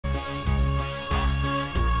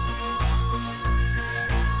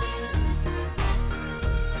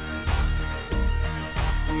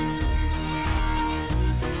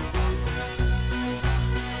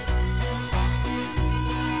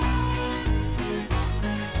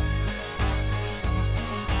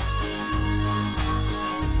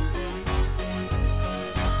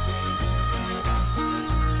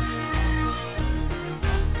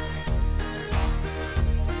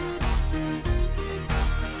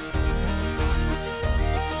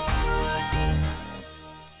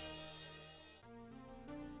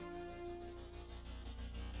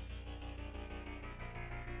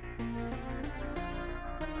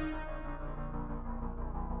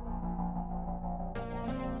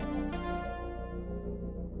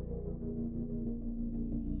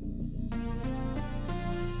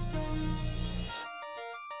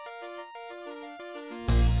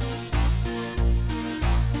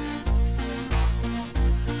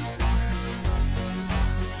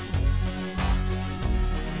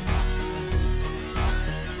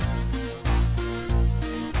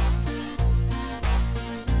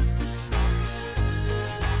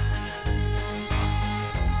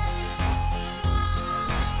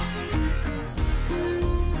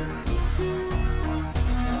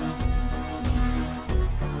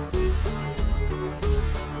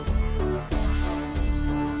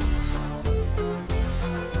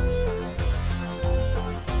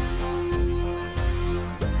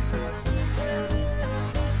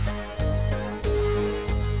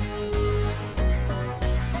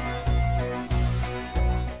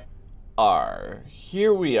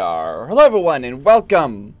Here we are. Hello everyone and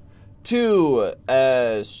welcome to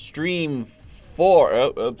stream 4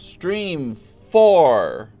 of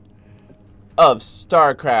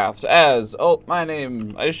Starcraft.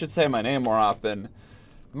 I should say my name more often.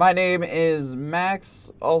 My name is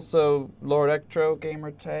Max, also LordEctro,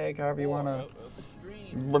 gamer tag, however you wanna.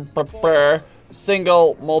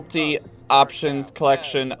 Single, multi, options,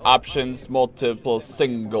 collection, options, multiple,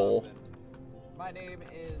 single. My name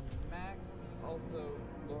is Max, also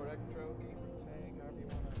LordEctro, gamer tag, however you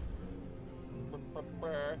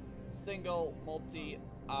wanna. Single, multi,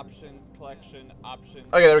 options, collection, options.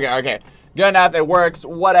 Okay, there we go, okay. Good enough, it works,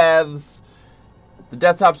 whatevs. The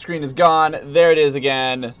desktop screen is gone. There it is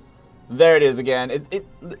again. There it is again. It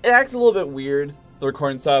acts a little bit weird, the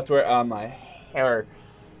recording software. My hair.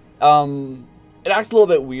 It acts a little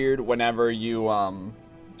bit weird whenever you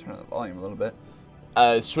turn the volume a little bit.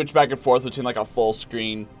 Switch back and forth between like a full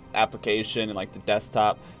screen application and like the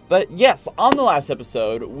desktop. But yes, on the last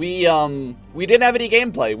episode, we didn't have any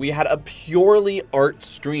gameplay. We had a purely art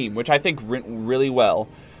stream, which I think went really well.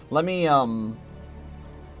 Let me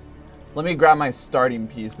grab my starting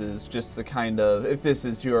pieces just to kind of, if this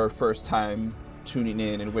is your first time tuning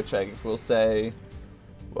in which I will say,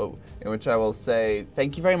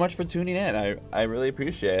 thank you very much for tuning in. I really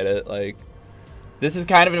appreciate it. Like, this is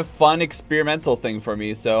kind of a fun experimental thing for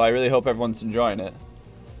me, so I really hope everyone's enjoying it.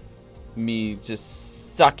 Me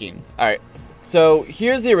just sucking. Alright, so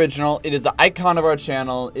here's the original. It is the icon of our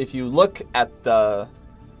channel. If you look at the...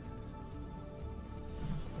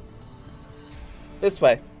 This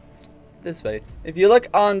way. If you look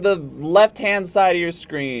on the left-hand side of your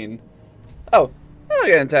screen. Oh, I'll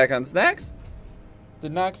get an attack on snacks.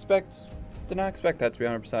 Did not expect that to be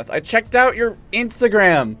 100%. I checked out your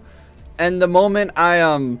Instagram, and the moment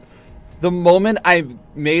I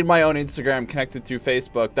made my own Instagram connected through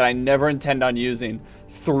Facebook that I never intend on using,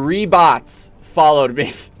 3 bots followed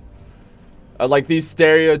me. Like these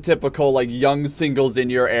stereotypical like young singles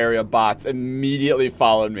in your area bots immediately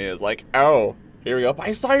followed me. It's like, oh. Here we go.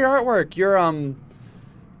 I saw your artwork. You're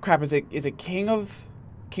crap. Is it King of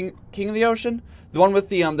the Ocean? The one with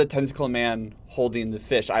the tentacle man holding the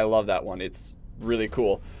fish. I love that one. It's really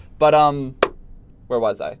cool. But where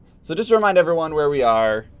was I? So just to remind everyone where we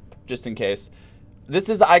are, just in case. This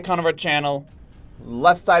is the icon of our channel.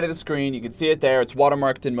 Left side of the screen. You can see it there. It's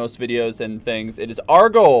watermarked in most videos and things. It is our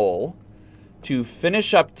goal to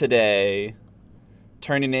finish up today,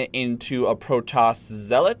 turning it into a Protoss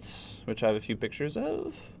Zealot, which I have a few pictures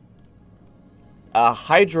of. A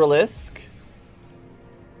Hydralisk.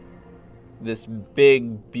 This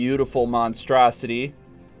big, beautiful monstrosity.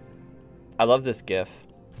 I love this GIF.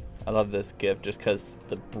 I love this GIF just because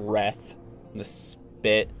the breath and the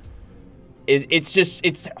spit.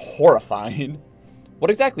 It's horrifying. What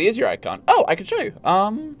exactly is your icon? Oh, I can show you.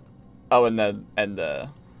 Oh, and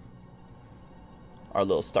our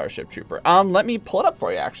little Starship Trooper. Let me pull it up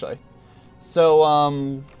for you, actually. So,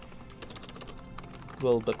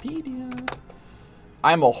 Wikipedia.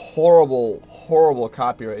 I'm a horrible, horrible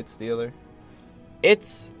copyright stealer.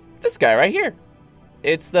 It's this guy right here.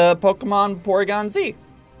 It's the Pokemon Porygon Z.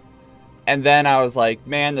 And then I was like,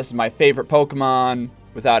 man, this is my favorite Pokemon,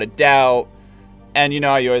 without a doubt. And you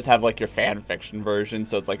know, you always have like your fan fiction version.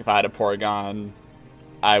 So it's like if I had a Porygon,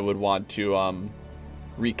 I would want to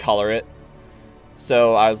recolor it.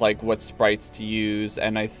 So I was like, what sprites to use?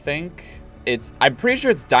 And I think I'm pretty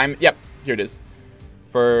sure it's Diamond. Yep, here it is.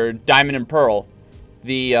 For Diamond and Pearl.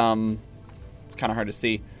 The, it's kind of hard to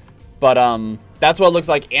see. But, that's what it looks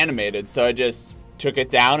like animated. So I just took it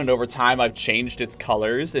down, and over time I've changed its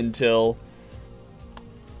colors until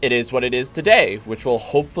it is what it is today. Which will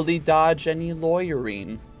hopefully dodge any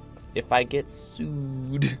lawyering if I get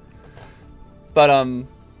sued. But,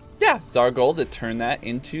 yeah, it's our goal to turn that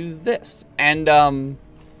into this. And, I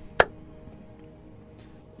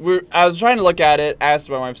was trying to look at it, asked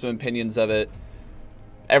my wife some opinions of it.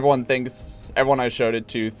 Everyone I showed it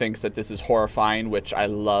to thinks that this is horrifying, which I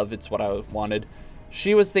love. It's what I wanted.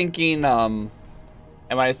 She was thinking, and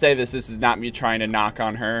when I say this is not me trying to knock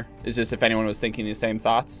on her. It's just if anyone was thinking these same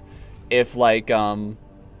thoughts. If, like,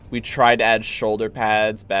 we tried to add shoulder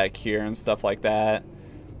pads back here and stuff like that.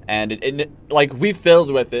 And, like, we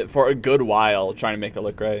filled with it for a good while trying to make it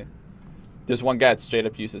look right. There's one guy that straight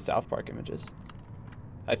up uses South Park images.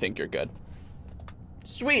 I think you're good.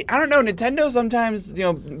 Sweet. I don't know. Nintendo sometimes, you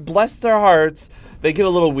know, bless their hearts, they get a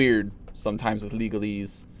little weird sometimes with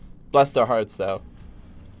legalese. Bless their hearts, though.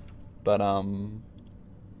 But,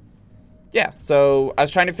 yeah. So, I was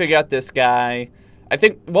trying to figure out this guy. I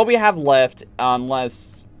think what we have left,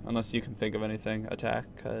 unless you can think of anything, attack,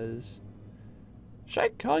 because should I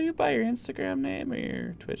call you by your Instagram name or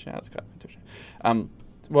your Twitch? No, let's call it Twitch.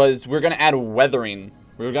 We're gonna add weathering.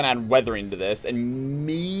 We're gonna add weathering to this, and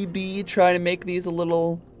maybe try to make these a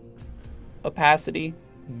little opacity.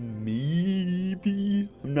 Maybe,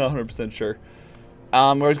 I'm not 100% sure.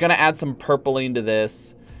 We're gonna add some purpling to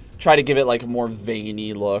this, try to give it like a more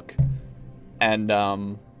veiny look,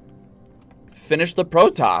 and finish the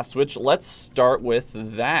Protoss. Which let's start with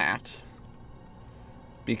that.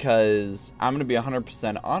 Because I'm going to be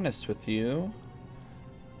 100% honest with you.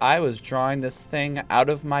 I was drawing this thing out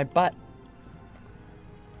of my butt.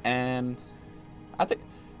 And I think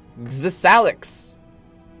Xisalix.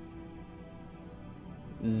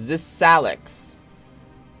 Xisalix.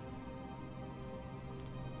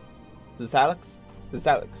 Xisalix?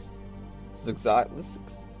 Xisalix. Xisalix.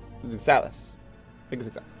 Xisalix. I think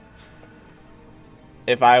it's Xisalix.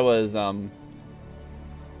 If I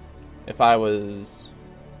was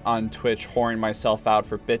on Twitch whoring myself out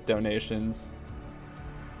for bit donations.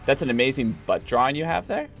 That's an amazing butt drawing you have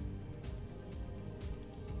there.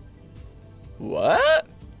 What?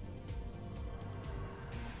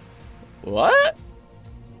 What?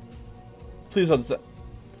 Please don't say.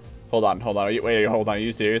 Hold on. Hold on. Are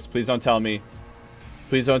you serious? Please don't tell me.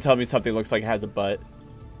 Please don't tell me something looks like it has a butt.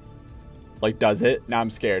 Like, does it? Now I'm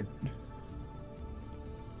scared.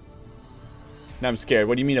 Now I'm scared.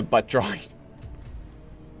 What do you mean a butt drawing?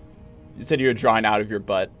 You said you were drawing out of your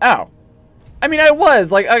butt. Oh. I mean, I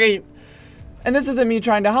was. Like, okay. And this isn't me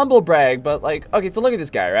trying to humble brag, but like, okay, so look at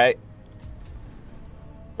this guy, right?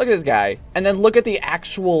 Look at this guy. And then look at the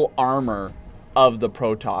actual armor of the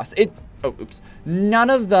Protoss. Oh, oops.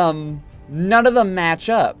 None of them match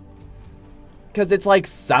up. Because it's like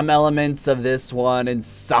some elements of this one and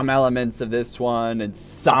some elements of this one and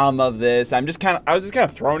some of this. I was just kind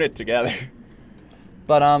of throwing it together.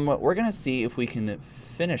 But we're gonna see if we can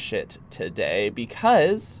finish it today,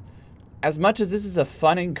 because as much as this is a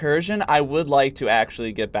fun incursion, I would like to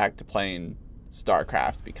actually get back to playing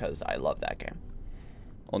Starcraft because I love that game.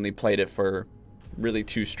 Only played it for really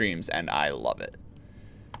 2 streams and I love it.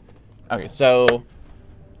 Okay, so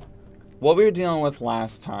what we were dealing with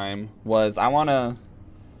last time was I wanna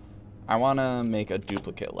make a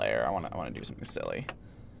duplicate layer. I wanna do something silly.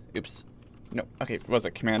 Oops. No. Okay. What was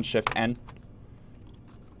it? Command Shift N.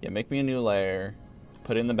 Yeah. Make me a new layer.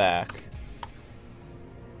 Put it in the back.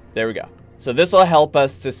 There we go. So this will help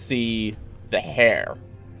us to see the hair,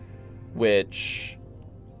 which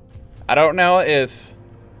I don't know if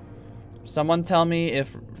someone tell me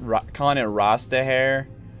if calling it Rasta hair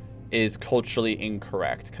is culturally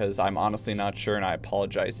incorrect, because I'm honestly not sure, and I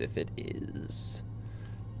apologize if it is.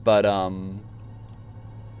 But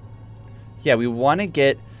yeah, we want to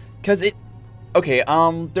get, because it, okay,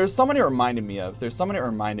 there's someone it reminded me of.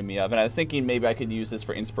 And I was thinking maybe I could use this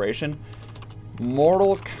for inspiration.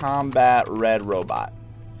 Mortal Kombat Red Robot.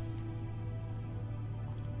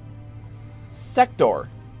 Sector.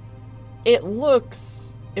 It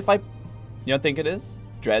looks, if I, you don't think it is?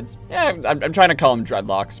 Dreads? Yeah, I'm trying to call them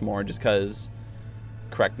dreadlocks more just because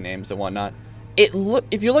correct names and whatnot.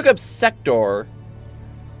 If you look up Sector,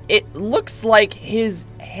 it looks like his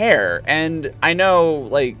hair. And I know,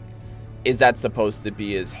 like, is that supposed to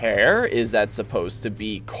be his hair? Is that supposed to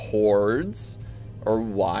be cords or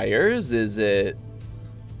wires? Is it,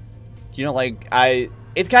 you know, like,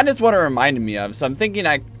 it's kind of what it reminded me of. So I'm thinking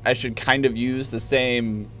I should kind of use the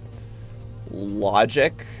same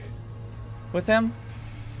logic with him.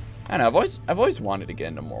 I don't know, I've always wanted to get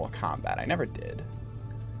into Mortal Kombat. I never did.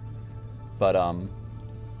 But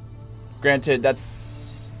granted,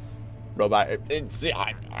 that's robot.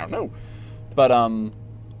 I don't know. But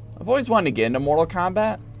I've always wanted to get into Mortal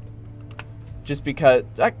Kombat. Just because,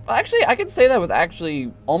 actually, I could say that with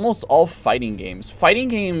actually almost all fighting games. Fighting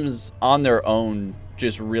games on their own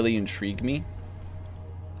just really intrigue me.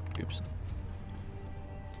 Oops.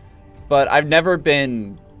 But I've never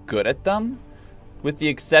been good at them, with the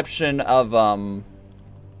exception of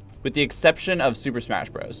Super Smash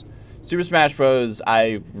Bros. Super Smash Bros.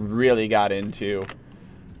 I really got into.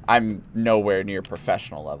 I'm nowhere near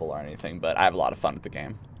professional level or anything, but I have a lot of fun with the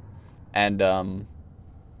game. And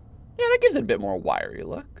yeah, that gives it a bit more wiry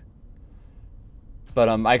look. But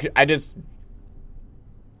I just,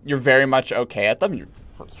 you're very much okay at them.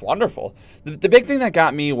 It's wonderful. The big thing that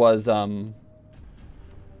got me was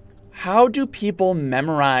how do people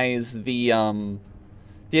memorize the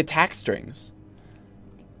attack strings?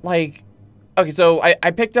 Like, okay, so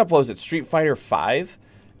I picked up, what was it, Street Fighter V,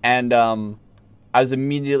 and I was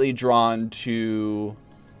immediately drawn to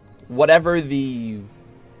whatever the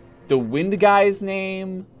wind guy's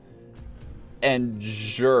name and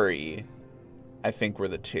Jury, I think, were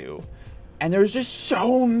the two. And there's just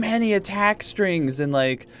so many attack strings and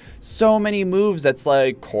like so many moves that's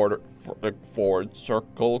like forward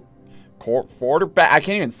circle, forward or back. I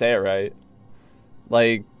can't even say it right.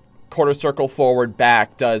 Like quarter circle forward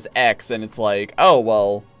back does X, and it's like, oh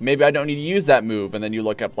well, maybe I don't need to use that move. And then you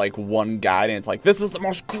look up like one guide and it's like, this is the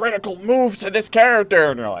most critical move to this character,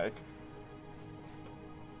 and you're like,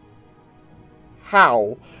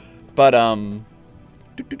 how? But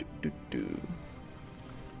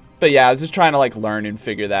But yeah, I was just trying to like learn and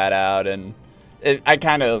figure that out, and I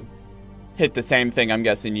kind of hit the same thing I'm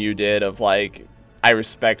guessing you did of like, I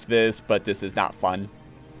respect this, but this is not fun.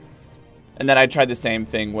 And then I tried the same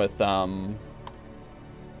thing with I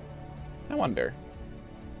wonder,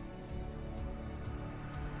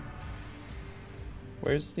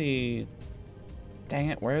 where's the, dang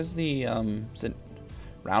it, where's the is it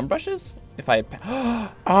round brushes? If I,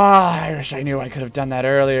 I wish I knew I could have done that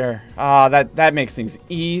earlier. That makes things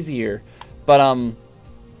easier. But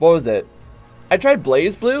what was it? I tried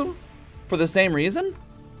Blaze Blue for the same reason,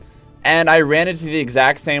 and I ran into the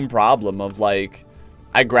exact same problem of like,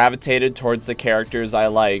 I gravitated towards the characters I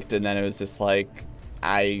liked, and then it was just like,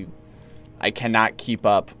 I cannot keep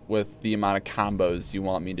up with the amount of combos you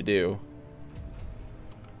want me to do.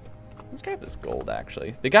 Let's grab this gold.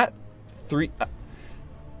 Actually, they got 3.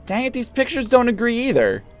 Dang it, these pictures don't agree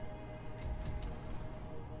either.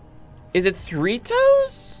 Is it 3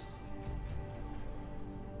 toes?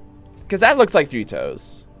 Because that looks like 3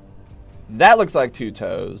 toes. That looks like 2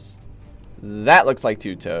 toes. That looks like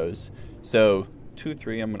 2 toes. So 2,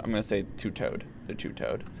 3. I'm gonna say 2-toed. They're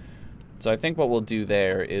 2-toed. So I think what we'll do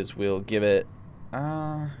there is we'll give it.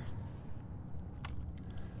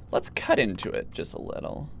 Let's cut into it just a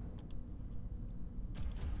little.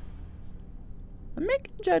 I'm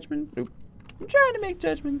making judgment. Oop. I'm trying to make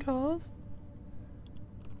judgment calls.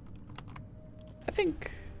 I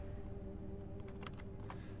think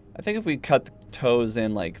if we cut the toes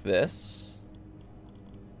in like this.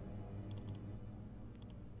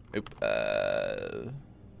 Oop.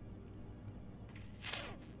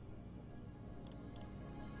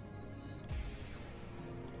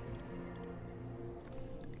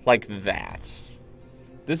 Like that.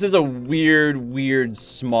 This is a weird,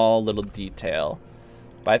 small little detail.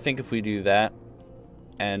 But I think if we do that,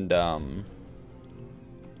 and,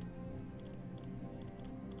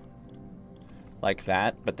 like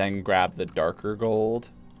that, but then grab the darker gold.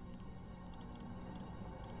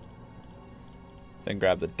 Then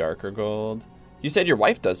grab the darker gold. You said your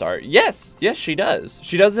wife does art. Yes, yes, she does.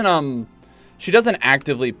 She doesn't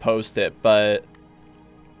actively post it, but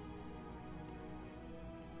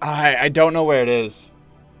I don't know where it is.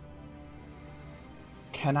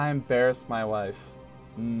 Can I embarrass my wife?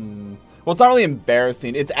 Well, it's not really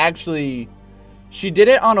embarrassing. It's actually, she did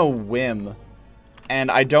it on a whim,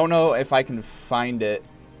 and I don't know if I can find it.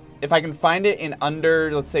 If I can find it in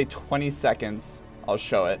under, let's say, 20 seconds, I'll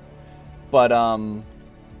show it. But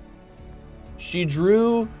she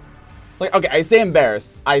drew, like, okay, I say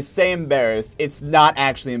embarrass. It's not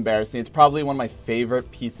actually embarrassing. It's probably one of my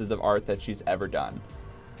favorite pieces of art that she's ever done.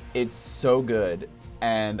 It's so good,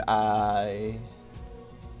 and I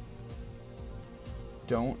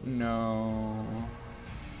don't know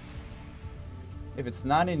if it's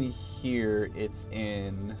not in here. It's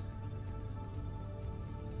in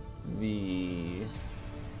the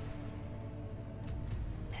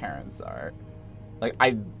parents' art. Like,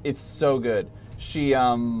 it's so good. She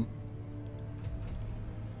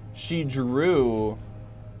drew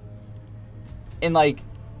in like,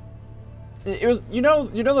 it was, you know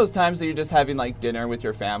those times that you're just having like dinner with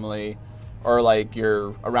your family, or like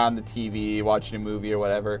you're around the TV watching a movie or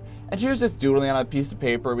whatever, and she was just doodling on a piece of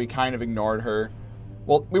paper. We kind of ignored her.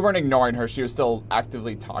 Well, we weren't ignoring her. She was still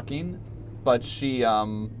actively talking, but she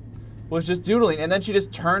was just doodling, and then she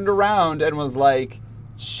just turned around and was like,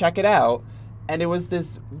 check it out. And it was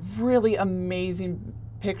this really amazing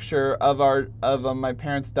picture of my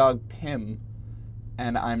parents' dog Pim,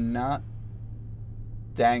 and I'm not,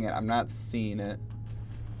 dang it, I'm not seeing it.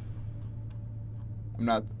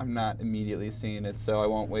 I'm not immediately seeing it, so I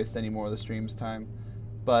won't waste any more of the stream's time.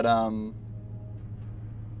 But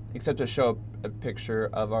except to show a picture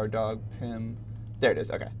of our dog Pim. There it is.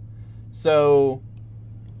 Okay. So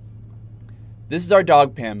this is our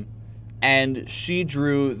dog Pim, and she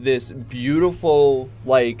drew this beautiful,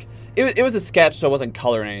 like, it was a sketch, so it wasn't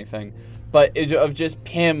color or anything, but of just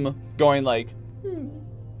Pim going like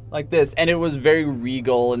this, and it was very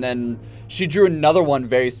regal. And then she drew another one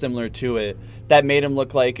very similar to it that made him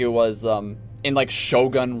look like it was in like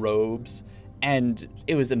shogun robes, and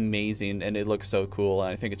it was amazing, and it looked so cool,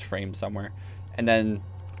 and I think it's framed somewhere. And then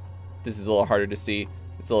this is a little harder to see.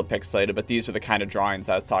 It's a little pixelated, but these are the kind of drawings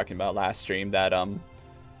I was talking about last stream that,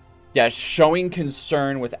 yeah, showing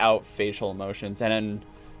concern without facial emotions. And then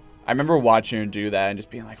I remember watching her do that and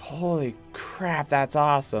just being like, holy crap, that's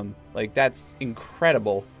awesome. Like, that's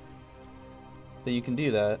incredible that you can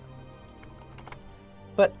do that.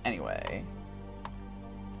 But anyway.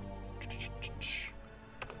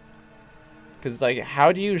 Because, like,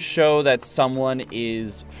 how do you show that someone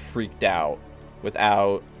is freaked out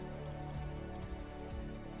without...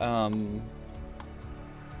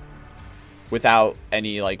 without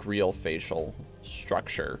any, like, real facial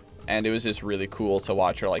structure. And it was just really cool to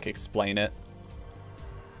watch her, like, explain it.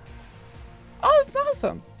 Oh, that's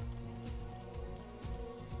awesome.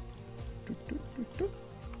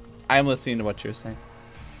 I'm listening to what you're saying.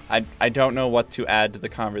 I don't know what to add to the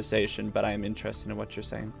conversation, but I am interested in what you're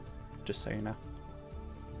saying. Just so you know.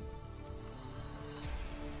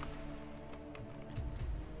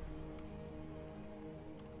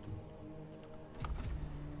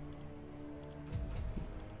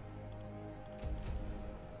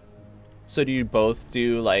 So do you both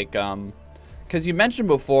do like because you mentioned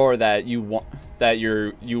before that you want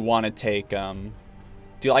to take do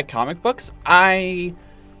you like comic books? I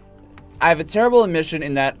have a terrible admission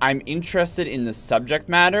in that I'm interested in the subject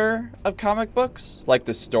matter of comic books, like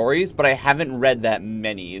the stories, but I haven't read that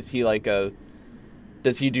many. Is he like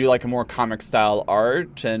does he do like a more comic style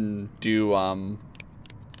art and do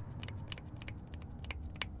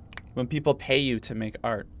when people pay you to make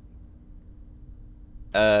art?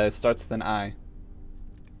 It starts with an I.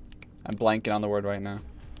 I'm blanking on the word right now.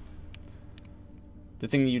 The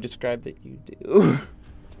thing that you described that you do.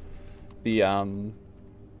 The,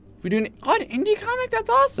 we do an odd indie comic? That's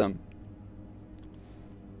awesome.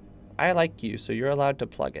 I like you, so you're allowed to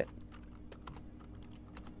plug it.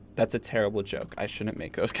 That's a terrible joke. I shouldn't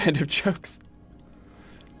make those kind of jokes.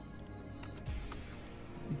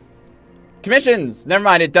 Commissions! Never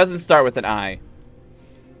mind, it doesn't start with an I.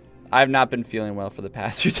 I've not been feeling well for the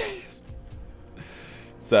past few days.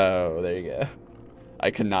 So, there you go.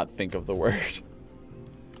 I could not think of the word.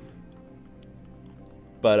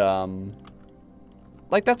 But,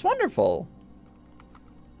 like, that's wonderful.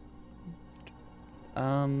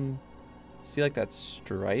 See, like, that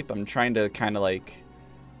stripe? I'm trying to kind of, like,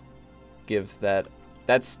 give that...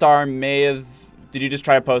 That star may have... Did you just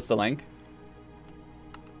try to post the link?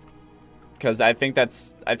 Because I think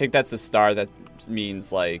that's a star that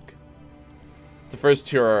means, like... The first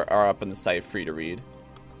two are up on the site, free to read.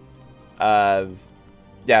 Yeah,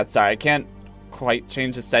 sorry, I can't quite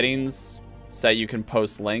change the settings so that you can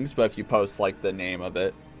post links, but if you post, like, the name of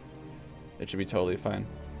it, it should be totally fine.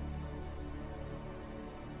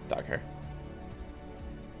 Dog hair.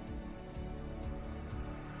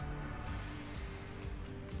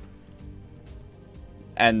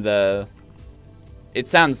 And it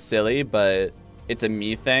sounds silly, but it's a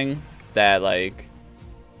me thing that, like,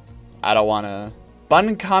 I don't want to...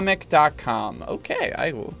 Buncomic.com. Okay,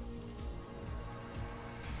 I will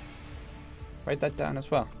write that down as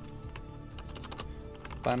well.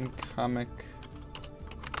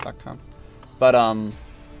 Buncomic.com. But,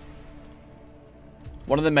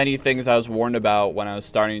 one of the many things I was warned about when I was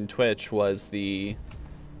starting Twitch was the...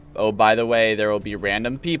 Oh, by the way, there will be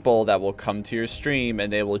random people that will come to your stream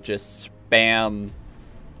and they will just spam...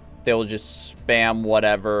 They will just spam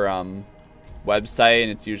whatever, website,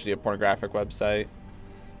 and it's usually a pornographic website.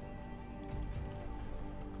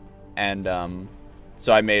 And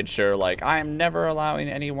so I made sure, like, I am never allowing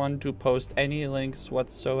anyone to post any links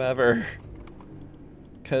whatsoever,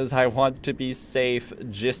 because I want to be safe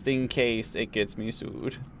just in case it gets me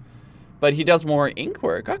sued. But he does more ink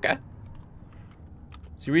work. Okay.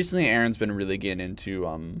 See, recently Erin's been really getting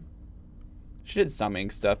into she did some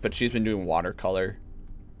ink stuff, but she's been doing watercolor.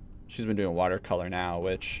 She's been doing watercolor now,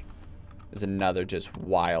 which is another just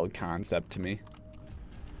wild concept to me.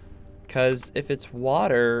 Because if it's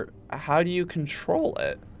water, how do you control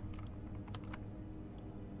it?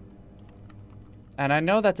 And I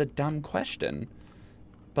know that's a dumb question,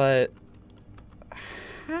 but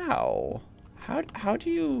how? How do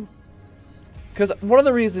you... Because one of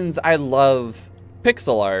the reasons I love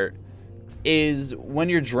pixel art is when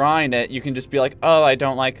you're drawing it, you can just be like, oh, I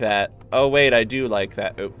don't like that. Oh, wait, I do like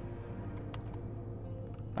that. Oh.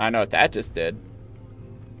 I know what that just did.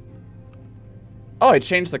 Oh, I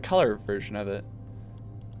changed the color version of it.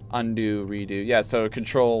 Undo, redo. Yeah, so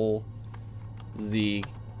Control Z.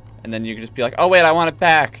 And then you can just be like, oh, wait, I want it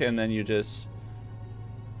back. And then you just...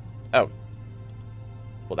 Oh.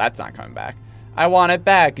 Well, that's not coming back. I want it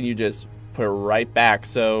back. And you just put it right back.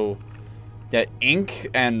 So that ink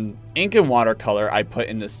and watercolor I put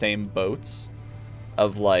in the same boats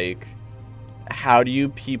of, like, how do you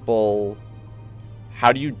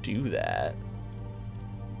do that?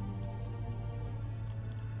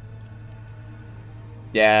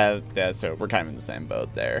 Yeah, so we're kind of in the same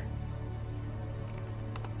boat there.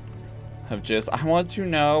 Of just, I want to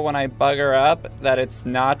know when I bugger up that it's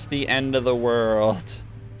not the end of the world.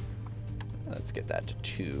 Let's get that to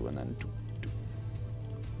 2 and then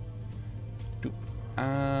doop.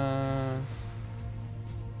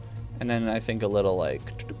 And then I think a little like,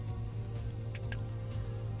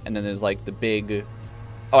 and then there's like the big,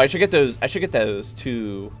 oh, I should get those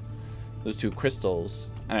two crystals.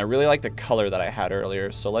 And I really like the color that I had earlier,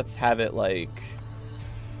 so let's have it like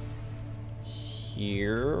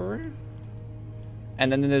here.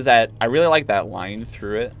 And then there's that, I really like that line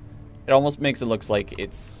through it. It almost makes it look like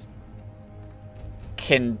it's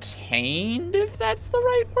contained, if that's the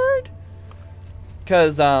right word.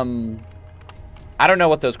 Because, I don't know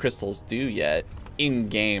what those crystals do yet in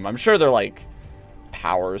game. I'm sure they're like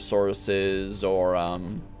power sources or,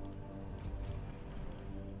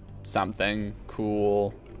 something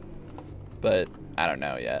cool. But I don't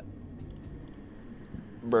know yet.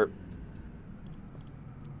 Burp.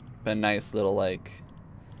 But a nice little like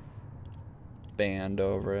band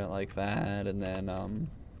over it like that, and then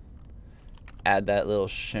add that little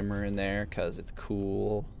shimmer in there because it's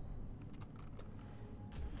cool.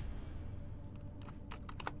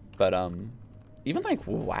 But even like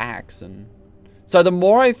wax, and so the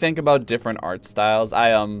more I think about different art styles,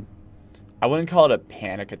 I wouldn't call it a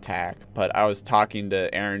panic attack, but I was talking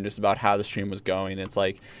to Aaron just about how the stream was going. It's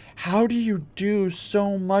like, how do you do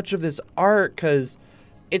so much of this art? Because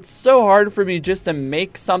it's so hard for me just to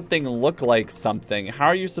make something look like something. How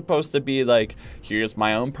are you supposed to be like, here's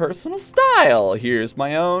my own personal style, here's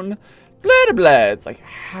my own blah, blah, blah. It's like,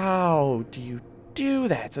 how do you do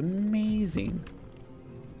that? It's amazing.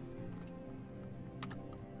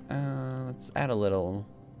 Let's add a little.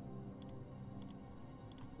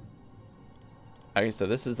 Okay, so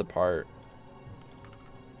this is the part.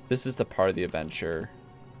 This is the part of the adventure.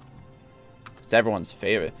 It's everyone's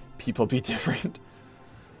favorite. People be different.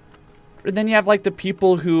 And then you have like the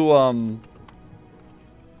people who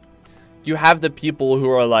you have the people who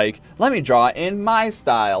are like, let me draw in my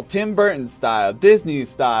style, Tim Burton style, Disney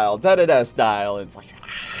style, da-da-da style. It's like,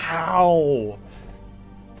 how?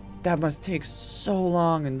 That must take so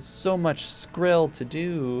long and so much skrill to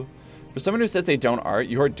do. For someone who says they don't art,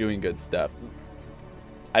 you are doing good stuff.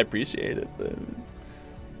 I appreciate it.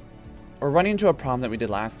 We're running into a problem that we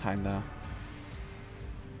did last time, though.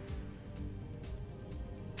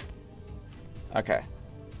 Okay.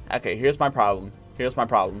 Okay, here's my problem. Here's my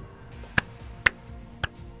problem.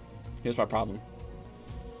 Here's my problem.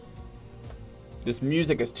 This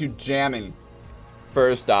music is too jamming.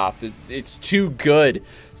 First off, it's too good.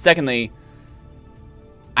 Secondly,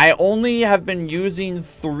 I only have been using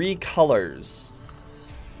 3 colors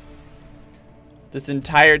this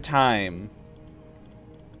entire time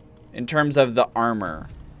in terms of the armor.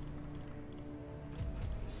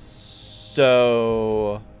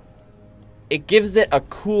 So it gives it a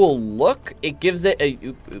cool look. It gives it a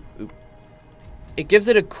It gives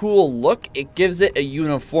it a cool look. It gives it a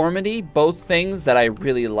uniformity. Both things that I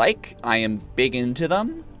really like. I am big into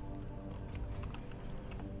them.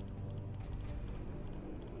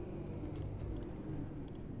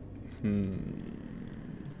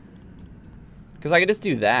 Because I could just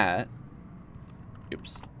do that.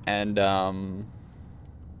 Oops. And,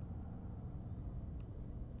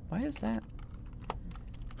 why is that?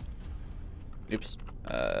 Oops.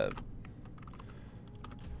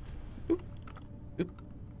 Oop. Oop.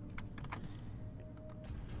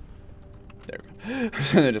 There we go.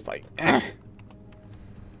 They're just like,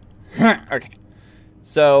 okay.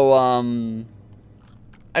 So,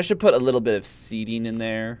 I should put a little bit of seeding in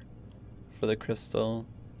there for the crystal.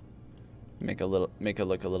 Make it look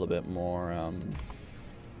a little bit more,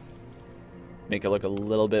 make it look a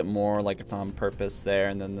little bit more like it's on purpose there,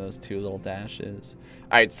 and then those 2 little dashes.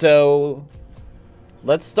 Alright, so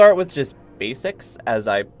let's start with just basics as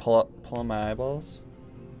I pull on my eyeballs.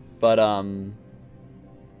 But, oh,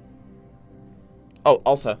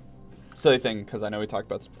 also, silly thing, because I know we talked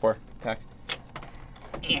about this before. Attack.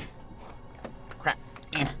 Crap.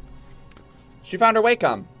 She found her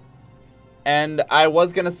Wacom. And I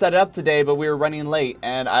was going to set it up today, but we were running late,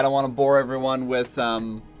 and I don't want to bore everyone with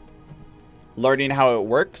learning how it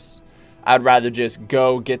works. I'd rather just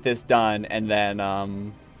go get this done, and then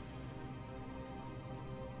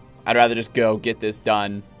I'd rather just go get this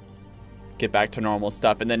done, get back to normal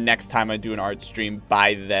stuff, and then next time I do an art stream,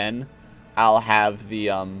 by then I'll have the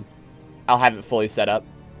I'll have it fully set up,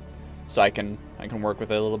 so I can work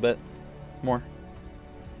with it a little bit more.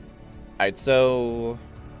 Alright, so...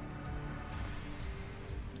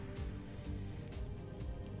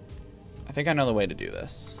 I think I know the way to do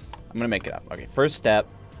this. I'm gonna make it up. Okay, first step.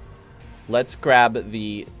 Let's grab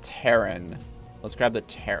the Terran. Let's grab the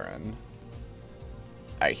Terran.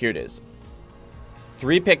 Alright, here it is.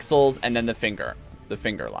 3 pixels and then the finger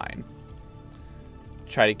line.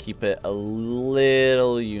 Try to keep it a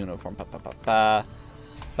little uniform.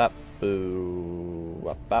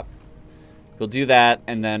 Boo. We'll do that,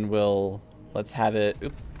 and then let's have it.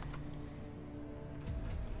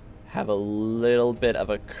 Have a little bit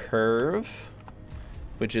of a curve,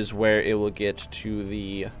 which is where it will get to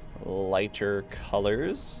the lighter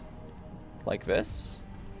colors, like this.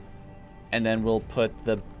 And then we'll put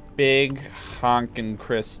the big honkin'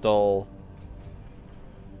 crystal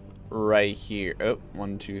right here. Oh,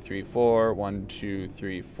 1, 2, 3, 4. 1, 2,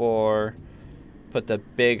 3, 4. Put the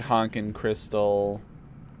big honkin' crystal.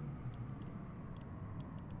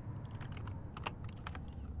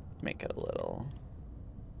 Make it a little.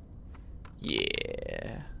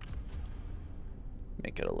 Yeah.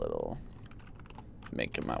 Make it a little.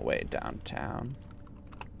 Making my way downtown.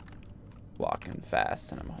 Walking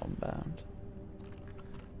fast and I'm homebound.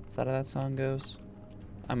 Is that how that song goes?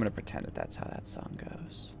 I'm gonna pretend that that's how that song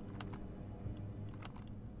goes.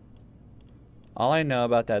 All I know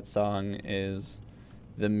about that song is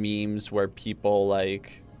the memes where people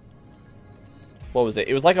like... What was it?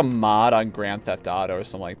 It was like a mod on Grand Theft Auto or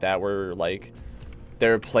something like that where like they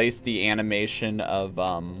replaced the animation of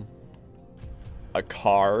a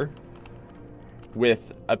car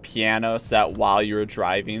with a piano so that while you were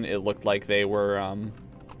driving it looked like they were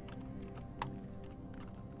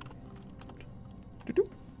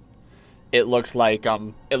it looked like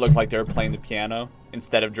they were playing the piano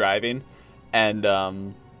instead of driving, and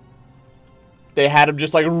they had him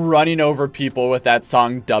just like running over people with that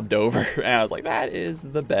song dubbed over, and I was like, that is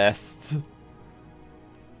the best.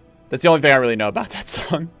 That's the only thing I really know about that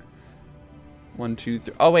song. 1, 2,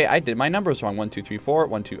 3. Oh wait, I did my numbers wrong. 1, 2, 3, 4.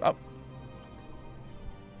 1, 2. Oh,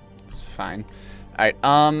 it's fine. All right.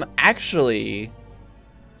 Actually,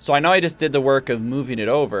 so I know I just did the work of moving it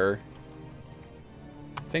over.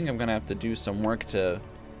 I think I'm gonna have to do some work to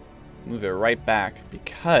move it right back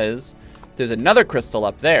because there's another crystal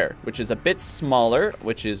up there, which is a bit smaller,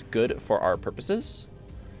 which is good for our purposes.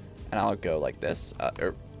 And I'll go like this. I'll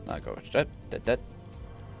go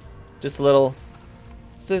just a little,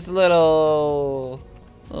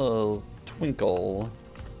 little twinkle,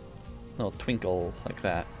 like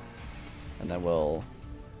that, and then we'll.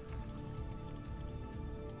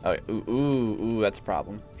 Oh, ooh, that's a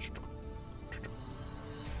problem.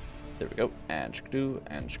 There we go, and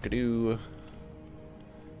shkadoo.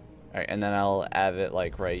 All right, and then I'll have it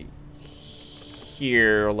like right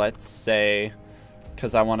here, let's say,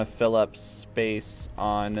 because I want to fill up space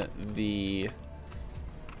on the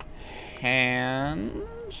hand,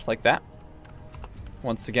 like that.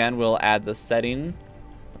 Once again, we'll add the setting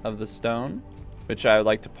of the stone, which I would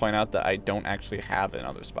like to point out that I don't actually have in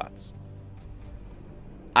other spots.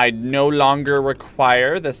 I no longer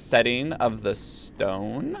require the setting of the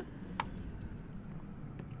stone,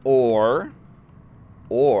 or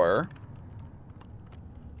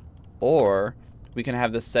we can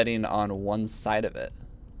have the setting on one side of it.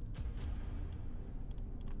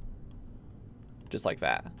 Just like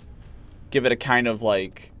that. Give it a kind of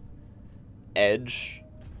like edge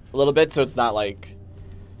a little bit, so it's not like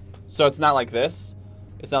this.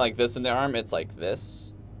 It's not like this in the arm, it's like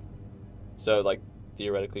this. So like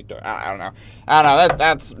theoretically dark. I don't know.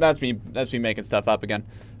 That's me making stuff up again.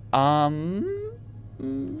 I'm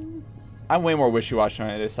way more wishy-washy when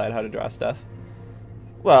I decide how to draw stuff.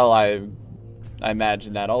 Well, I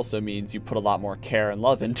imagine that also means you put a lot more care and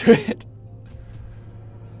love into it.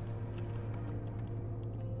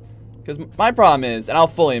 Because my problem is, and I'll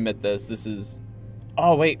fully admit this is...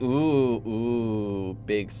 Oh, wait. Ooh.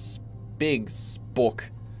 Big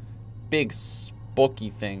spooky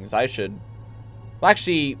things. I should... Well,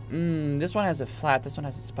 actually, this one has a flat, this one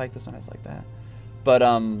has a spike, this one has like that. But,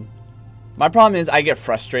 my problem is I get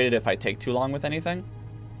frustrated if I take too long with anything.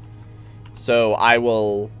 So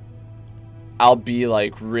I'll be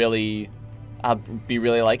really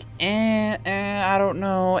like, I don't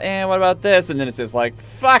know, what about this? And then it's just like,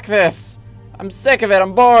 fuck this. I'm sick of it,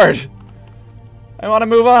 I'm bored. I want to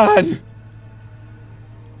move on.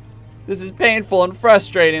 This is painful and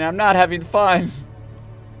frustrating, I'm not having fun.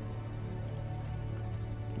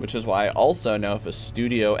 Which is why I also know if a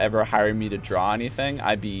studio ever hired me to draw anything,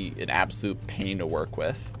 I'd be an absolute pain to work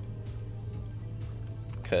with.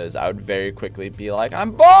 Because I would very quickly be like,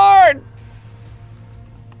 I'm bored!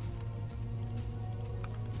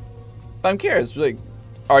 But I'm curious, like,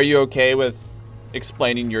 Are you okay with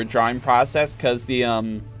explaining your drawing process? Because the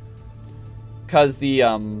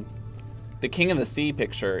King of the Sea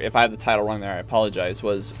picture, if I have the title wrong there, I apologize,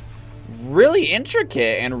 was really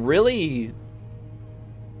intricate and really...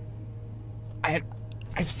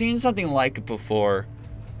 I've seen something like it before.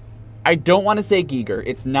 I don't want to say Giger.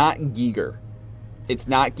 It's not Giger. It's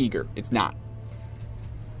not Giger. It's not.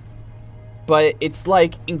 But it's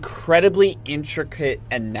like incredibly intricate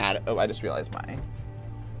anatomy. Oh, I just realized my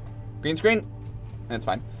green screen. That's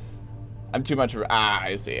fine. I'm too much of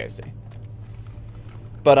I see.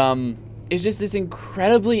 But it's just this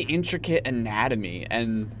incredibly intricate anatomy,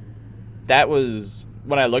 and that was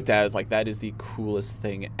when I looked at it, I was like, that is the coolest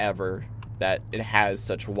thing ever, that it has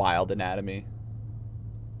such wild anatomy.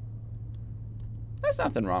 There's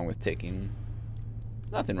nothing wrong with taking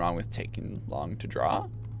long to draw.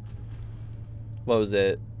 What was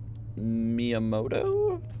it?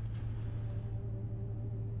 Miyamoto?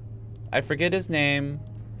 I forget his name.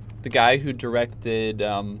 The guy who directed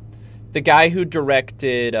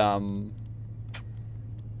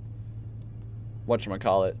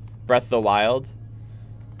whatchamacallit? Breath of the Wild.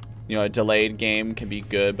 You know, a delayed game can be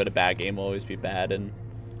good, but a bad game will always be bad. And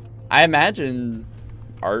I imagine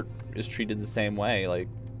art is treated the same way. Like,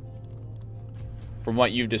 from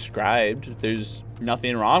what you've described, there's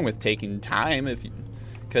nothing wrong with taking time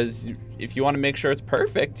because if you want to make sure it's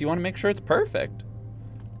perfect, you want to make sure it's perfect.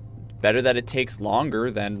 Better that it takes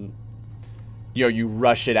longer than, you know, you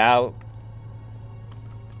rush it out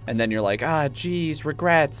and then you're like, ah, geez,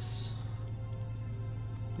 regrets.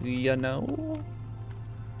 You know?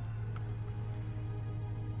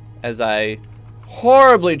 As I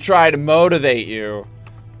horribly try to motivate you.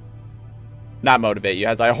 Not motivate you,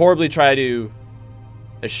 as I horribly try to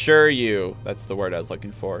assure you, that's the word I was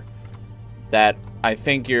looking for, that I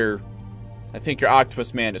think your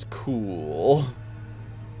Octopus Man is cool.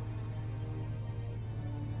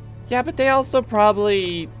 Yeah, but they also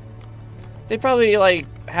probably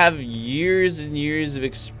like have years and years of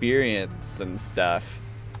experience and stuff.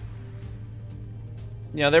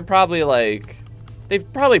 You know, they're probably like,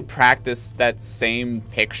 they've probably practiced that same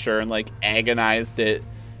picture and like agonized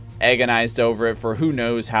over it for who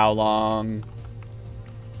knows how long.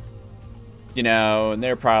 You know, and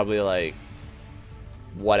they're probably like,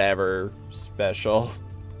 whatever, special.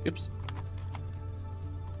 Oops.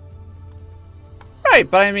 Right,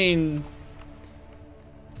 but I mean,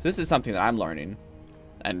 this is something that I'm learning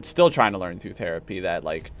and still trying to learn through therapy, that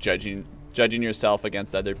like judging yourself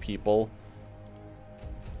against other people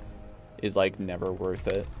is like never worth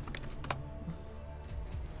it.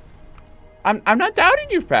 I'm not doubting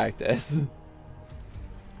your practice.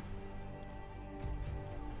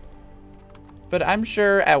 But I'm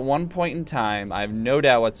sure at one point in time, I have no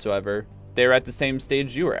doubt whatsoever, they were at the same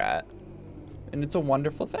stage you were at. And it's a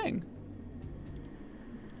wonderful thing.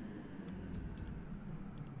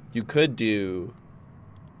 You could do,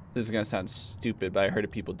 this is gonna sound stupid, but I heard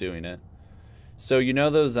of people doing it. So you know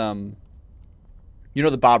those, you know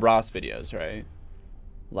the Bob Ross videos, right?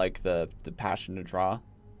 Like the Passion to Draw,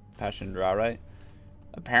 right?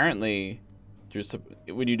 Apparently,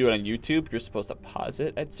 when you do it on YouTube, you're supposed to pause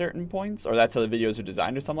it at certain points, or that's how the videos are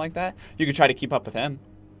designed or something like that. You could try to keep up with him,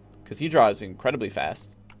 because he draws incredibly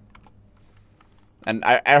fast. And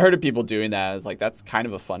I heard of people doing that. It's like, that's kind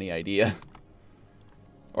of a funny idea.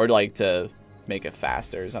 Or like to make it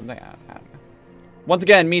faster or something. I don't know. Once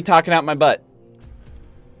again, me talking out my butt.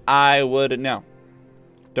 I wouldn't know.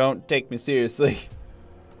 Don't take me seriously.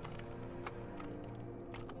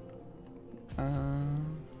 I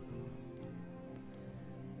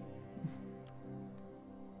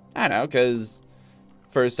don't know, because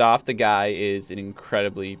first off, the guy is an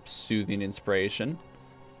incredibly soothing inspiration.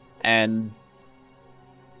 And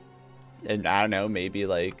I don't know, maybe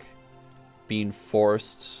like being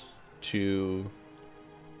forced to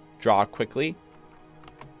draw quickly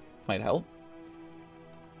might help.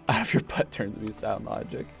 Out of your butt turns me sound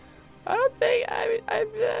logic. I don't think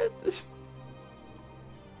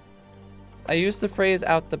I use the phrase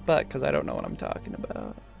out the butt because I don't know what I'm talking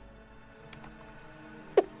about.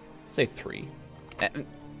 Say 3.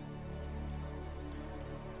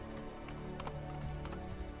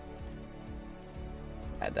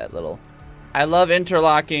 Add that little. I love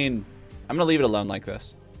interlocking. I'm gonna leave it alone like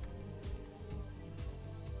this.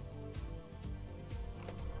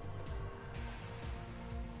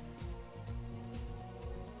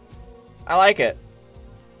 I like it.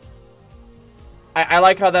 I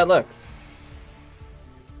like how that looks.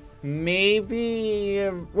 Maybe,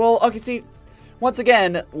 well, okay, see, once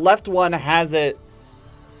again, left one has it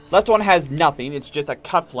Left one has nothing. It's just a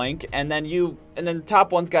cufflink, and then the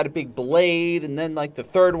top one's got a big blade, and then like the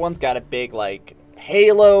third one's got a big like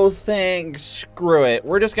halo thing. Screw it.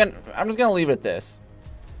 I'm just gonna leave it at this.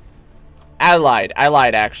 I lied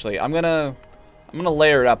actually. I'm gonna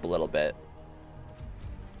layer it up a little bit.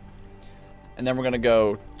 And then we're gonna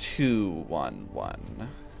go 2 1 1.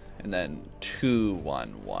 And then 2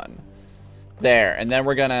 1 1. There, and then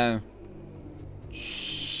we're gonna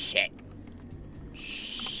shit.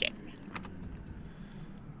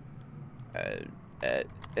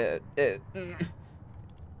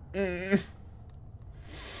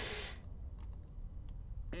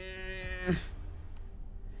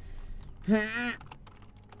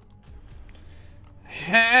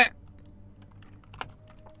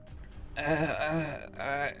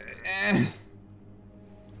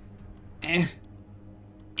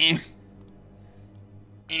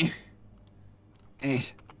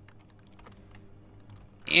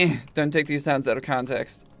 Don't take these sounds out of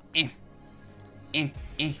context.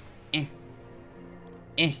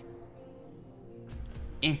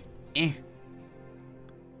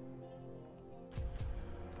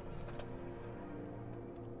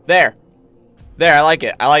 There, I like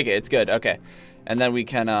it. It's good. Okay, and then we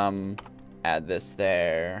can add this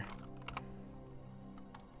there.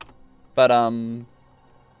 But I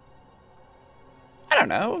don't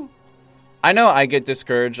know. I know I get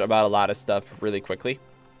discouraged about a lot of stuff really quickly.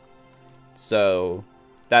 So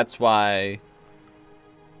that's why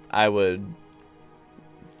I would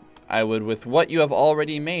with what you have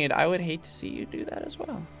already made, I would hate to see you do that as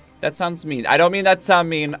well. That sounds mean. I don't mean that to sound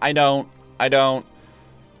mean. I don't.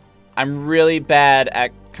 I'm really bad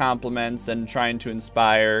at compliments and trying to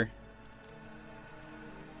inspire.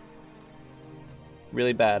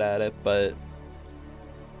 Really bad at it, but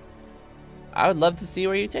I would love to see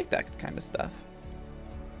where you take that kind of stuff.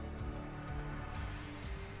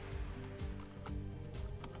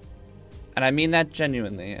 And I mean that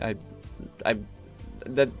genuinely. I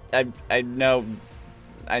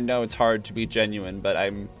know it's hard to be genuine, but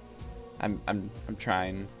I'm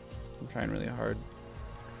trying. I'm trying really hard.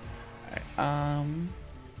 All right.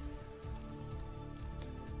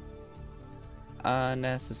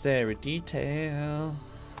 Unnecessary detail.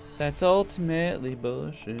 That's ultimately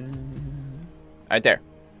bullshit. Right there.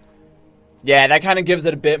 Yeah, that kind of gives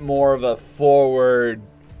it a bit more of a forward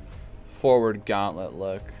gauntlet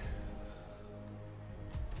look.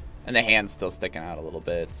 And the hand's still sticking out a little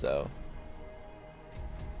bit, so.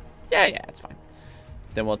 Yeah, it's fine.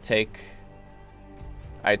 Then we'll take.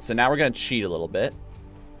 Alright, so now we're going to cheat a little bit.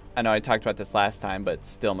 I know I talked about this last time, but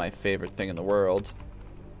still my favorite thing in the world.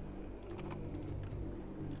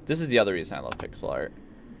 This is the other reason I love pixel art.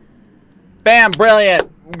 Bam!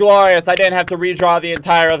 Brilliant! Glorious! I didn't have to redraw the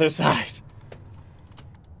entire other side.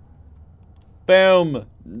 Boom!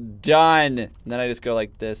 Done! And then I just go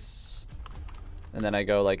like this. And then I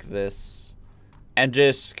go like this. And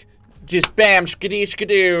just bam! Shkadee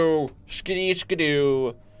shkadoo! Shkadee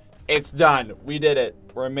shkadoo! It's done. We did it.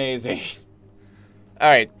 We're amazing.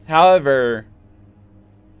 Alright, however.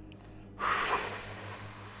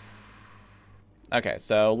 Okay,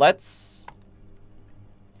 so let's.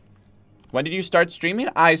 When did you start streaming?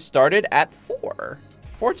 I started at 4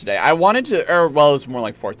 today. I wanted to, well, it was more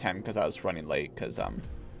like 4:10 because I was running late because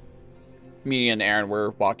me and Aaron were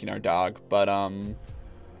walking our dog, but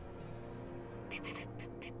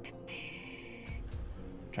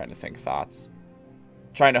trying to think thoughts.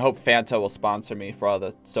 Trying to hope Fanta will sponsor me for all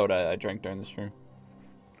the soda I drank during the stream.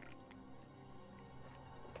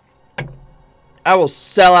 I will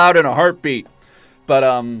sell out in a heartbeat. But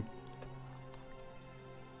I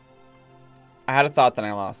had a thought, then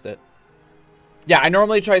I lost it. Yeah, I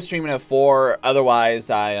normally try streaming at 4. Otherwise,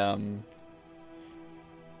 I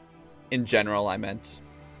in general, I meant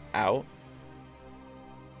out.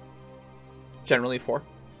 Generally 4.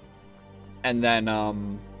 And then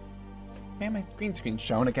man, my green screen's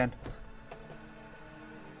showing again.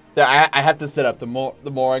 Yeah, I have to sit up. The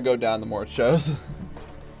more I go down, the more it shows.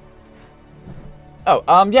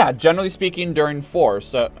 Oh, yeah, generally speaking during 4,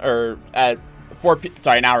 so, or at 4 p,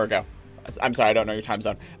 sorry, an hour ago. I'm sorry, I don't know your time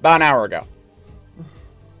zone. About an hour ago.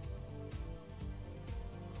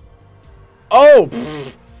 Oh,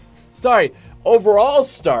 pfft, sorry, overall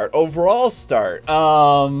start. Let's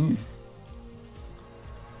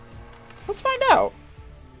find out.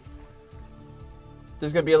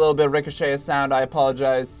 There's gonna be a little bit of ricochet of sound, I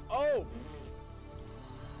apologize. Oh.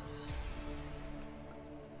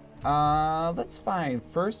 That's fine.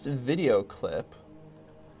 First video clip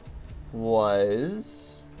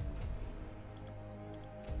was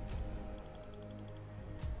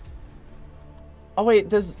oh wait,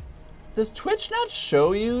 does Does Twitch not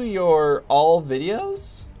show you your all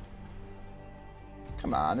videos?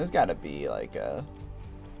 Come on, there's gotta be like a...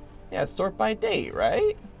 Yeah, sort by date,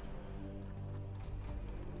 right?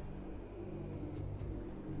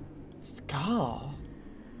 God.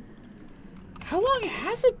 How long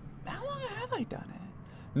have I done it?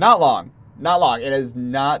 Not long. Not long. It has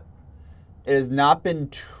not been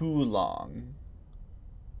too long.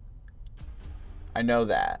 I know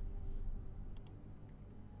that.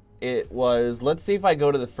 It was, let's see if I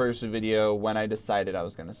go to the first video when I decided I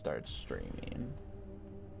was gonna start streaming.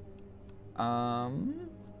 Oh,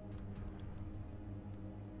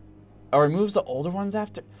 removes the older ones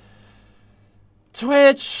after.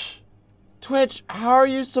 Twitch, how are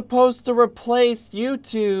you supposed to replace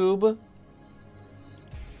YouTube?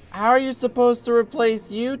 How are you supposed to replace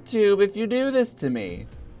YouTube if you do this to me?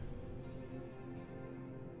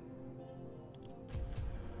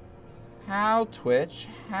 How, Twitch?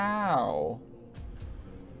 How?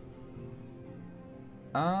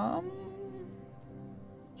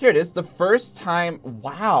 Here it is, the first time.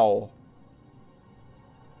 Wow.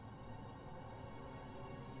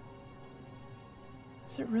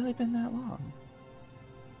 Has it really been that long?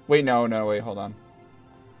 Wait, no, wait, hold on.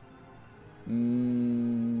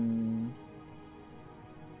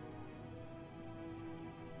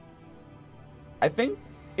 I think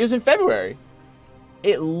it was in February.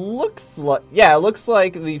 It looks like, yeah, it looks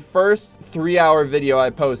like the first 3-hour video I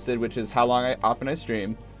posted, which is how often I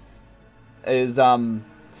stream, is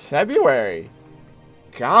February.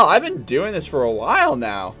 God, I've been doing this for a while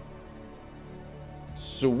now.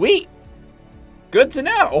 Sweet. Good to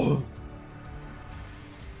know.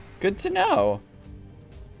 Good to know.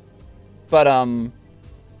 But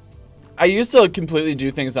I used to completely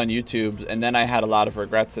do things on YouTube, and then I had a lot of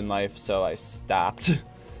regrets in life, so I stopped.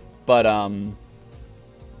 But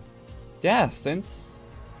yeah, since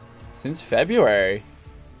February.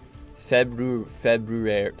 February.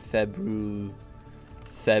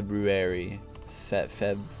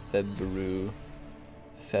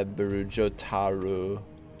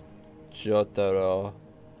 Jotaro.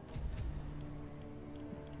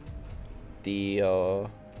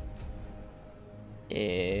 Dio.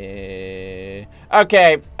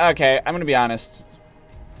 Okay, I'm gonna be honest.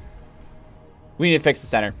 We need to fix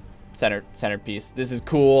the centerpiece. This is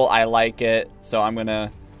cool. I like it. So I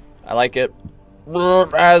like it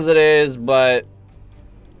as it is, but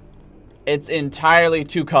it's entirely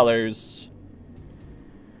 2 colors.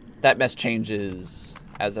 That mess changes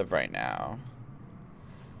as of right now.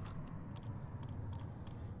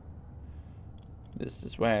 This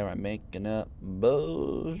is where I'm making up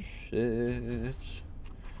bullshit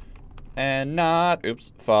and not,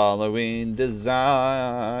 oops, following design.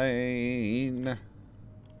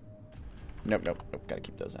 Nope, gotta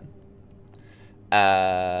keep those in.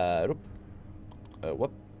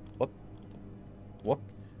 Whoop.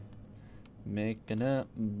 Making up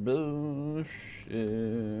bullshit.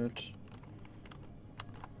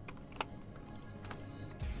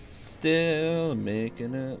 Still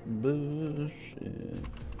making up bullshit.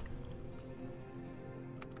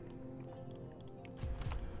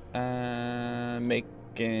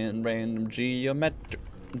 Making random geometric.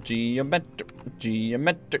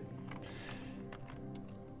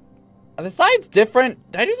 Are the sides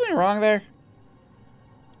different? Did I do something wrong there?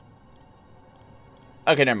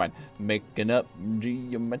 Okay, never mind. Making up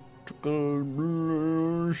geometrical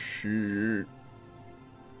bullshit.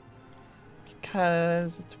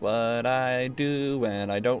 Because it's what I do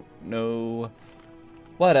and I don't know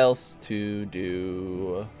what else to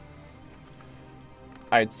do.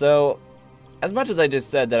 Alright, so as much as I just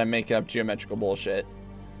said that I'm making up geometrical bullshit,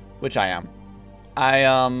 which I am,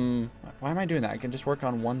 why am I doing that? I can just work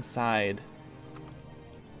on one side.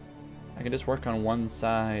 I can just work on one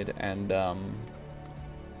side and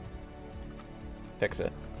fix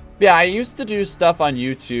it. Yeah, I used to do stuff on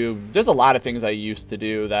YouTube. There's a lot of things I used to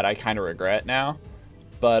do that I kind of regret now.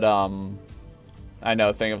 But, I know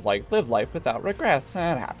a thing of, like, live life without regrets.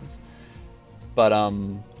 That happens. But,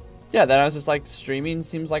 yeah, then I was just like, streaming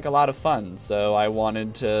seems like a lot of fun. So I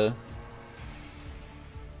wanted to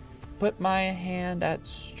put my hand at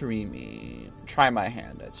streaming. Try my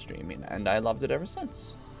hand at streaming. And I loved it ever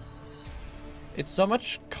since. It's so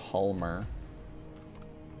much calmer.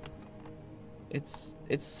 It's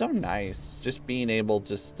so nice just being able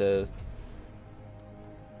just to,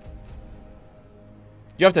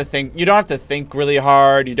 you don't have to think really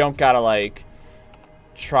hard. You don't gotta like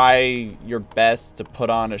try your best to put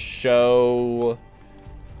on a show.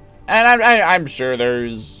 And I'm sure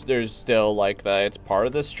there's still like it's part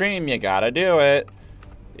of the stream, you gotta do it.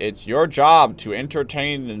 it's your job to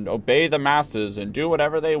entertain and obey the masses and do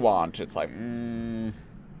whatever they want. It's like, I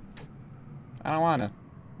don't want to.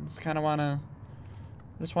 I just kind of want to.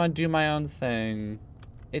 I just want to do my own thing.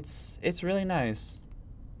 It's really nice.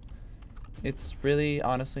 It's really,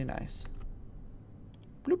 honestly nice.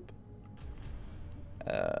 Bloop.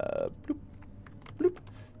 Bloop. Bloop.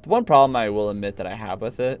 The one problem I will admit that I have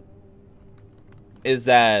with it is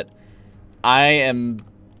that I am,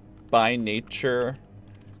 by nature,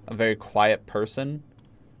 a very quiet person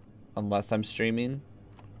unless I'm streaming.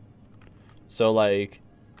 So, like,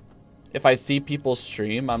 if I see people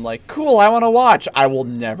stream, I'm like, cool, I want to watch. I will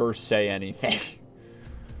never say anything.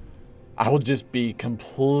 I will just be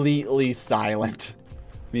completely silent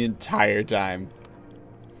the entire time.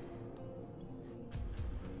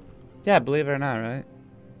 Yeah, believe it or not, right?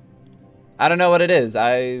 I don't know what it is.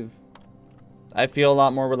 I feel a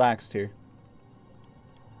lot more relaxed here.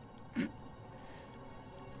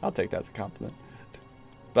 I'll take that as a compliment.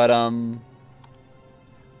 But,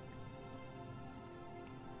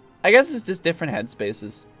 I guess it's just different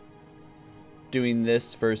headspaces. Doing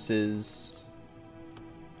this versus...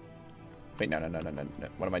 Wait, no.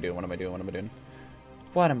 What am I doing? What am I doing? What am I doing?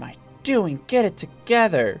 What am I doing? Get it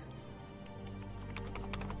together.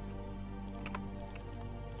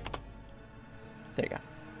 There you go.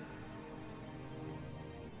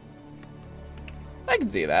 I can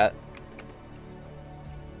see that.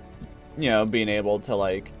 You know, being able to,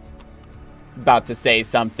 like, about to say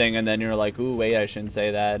something and then you're like, ooh, wait, I shouldn't say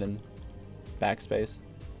that, and backspace.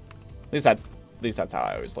 At least that's how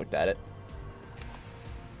I always looked at it.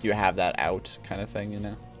 You have that out kind of thing, you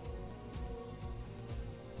know.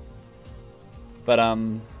 But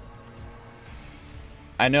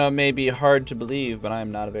I know it may be hard to believe, but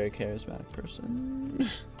I'm not a very charismatic person.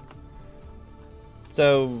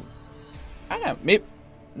 So I don't know.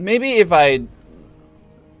 Maybe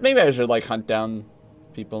I should like hunt down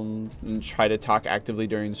people and try to talk actively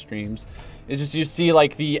during streams. It's just you see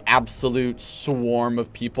like the absolute swarm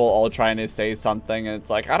of people all trying to say something, and it's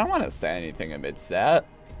like, I don't want to say anything amidst that.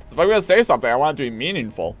 If I'm going to say something, I want it to be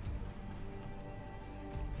meaningful.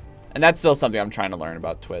 And that's still something I'm trying to learn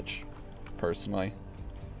about Twitch, personally.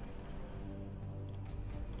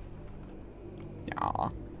 Aw,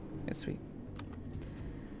 it's sweet.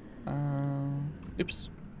 Oops.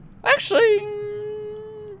 Actually,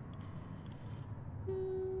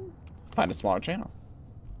 find a smaller channel.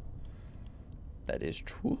 That is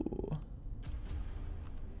true.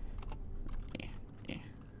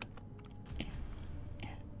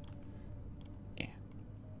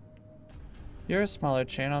 You're a smaller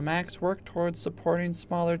channel, Max. Work towards supporting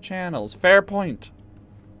smaller channels. Fair point.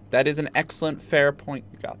 That is an excellent fair point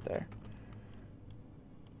you got there.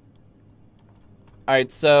 Alright,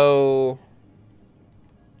 so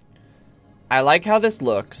I like how this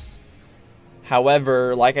looks.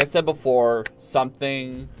 However, like I said before,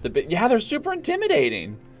 yeah, they're super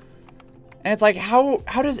intimidating. And it's like, how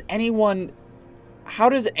does anyone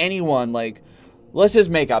like, let's just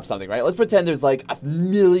make up something, right? Let's pretend there's like a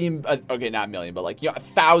million, okay, not a million, but like, you know,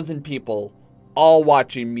 1,000 people all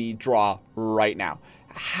watching me draw right now.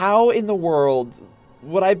 How in the world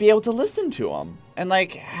would I be able to listen to them and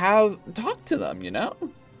like talk to them, you know?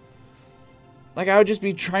 Like I would just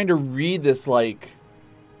be trying to read this like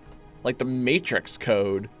the Matrix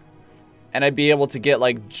code, and I'd be able to get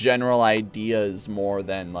like general ideas more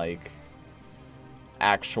than like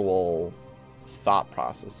actual thought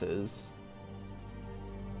processes.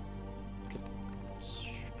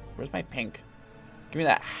 Where's my pink? Give me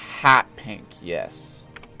that hat pink. Yes.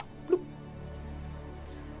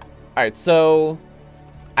 Alright, so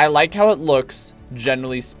I like how it looks,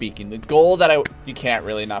 generally speaking. The goal that you can't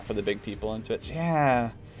really, not for the big people in Twitch.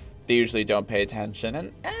 Yeah. They usually don't pay attention,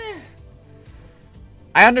 and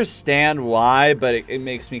I understand why, but it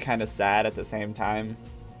makes me kind of sad at the same time,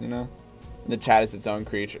 you know? And the chat is its own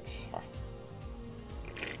creature.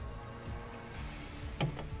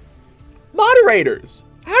 Moderators!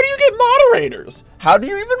 How do you get moderators? How do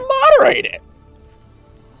you even moderate it?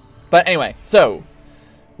 But anyway, so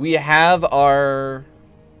we have our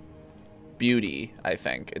beauty, I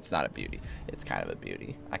think. It's not a beauty. It's kind of a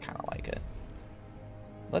beauty. I kind of like it.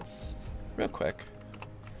 Let's, real quick.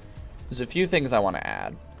 There's a few things I want to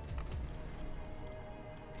add.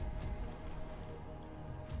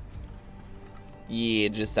 Yeah,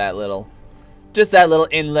 just that little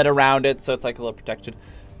inlet around it, so it's like a little protected.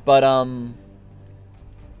 But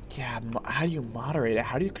yeah, how do you moderate it?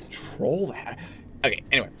 How do you control that? Okay,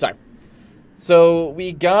 anyway, sorry. So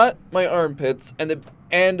we got my armpits and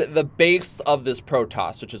the base of this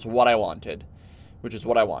Protoss, which is what I wanted.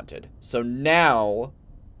 So now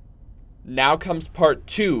Now comes part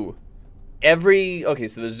 2. Okay,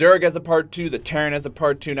 so the Zerg has a part 2, the Terran has a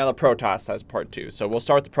part 2, now the Protoss has part 2. So we'll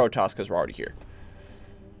start with the Protoss because we're already here.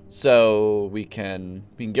 So we can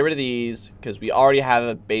get rid of these because we already have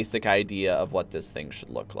a basic idea of what this thing should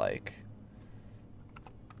look like.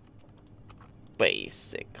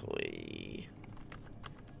 Basically.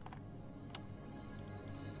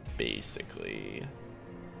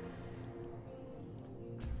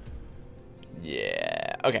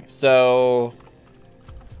 Yeah. Okay, so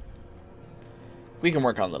we can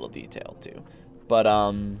work on a little detail too. But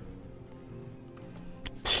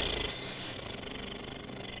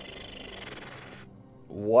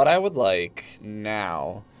what I would like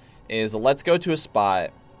now is let's go to a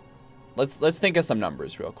spot. Let's think of some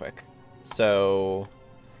numbers real quick. So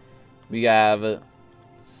we have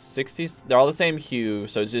 60, they're all the same hue,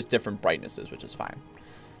 so it's just different brightnesses, which is fine.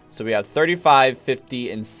 So we have 35,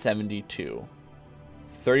 50, and 72.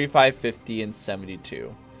 35, 50, and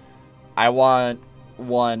 72. I want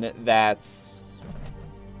one that's...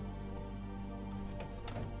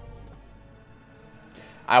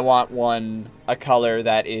 a color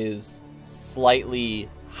that is slightly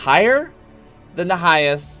higher than the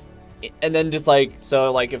highest, and then just like,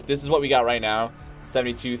 so like if this is what we got right now,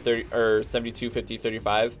 72, 30, or 72, 50,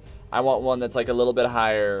 35, I want one that's like a little bit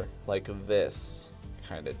higher, like this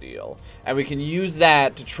kind of deal. And we can use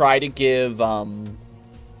that to try to give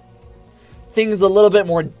things a little bit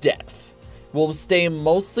more depth. We'll stay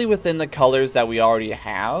mostly within the colors that we already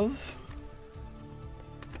have.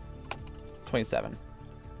 27.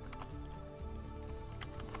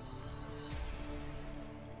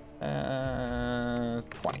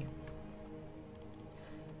 20.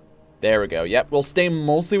 There we go. Yep, we'll stay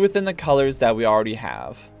mostly within the colors that we already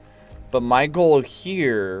have. But my goal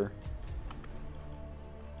here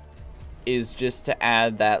is just to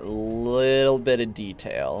add that little bit of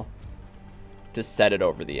detail to set it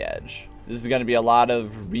over the edge. This is going to be a lot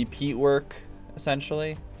of repeat work,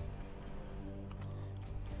 essentially.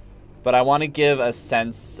 But I want to give a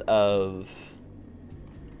sense of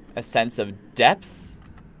depth.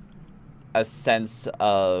 A sense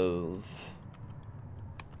of,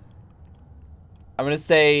 I'm going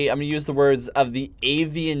to use the words of the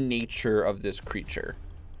avian nature of this creature.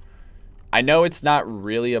 I know it's not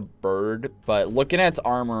really a bird, but looking at its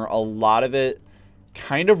armor, a lot of it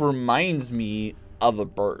kind of reminds me of a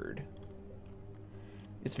bird.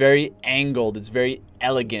 It's very angled, it's very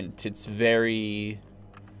elegant, it's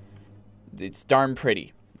darn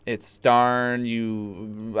pretty. It's darn,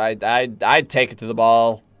 I'd take it to the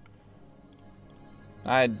ball.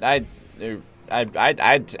 I'd take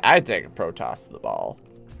a Protoss to the ball.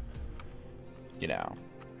 You know,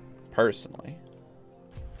 personally.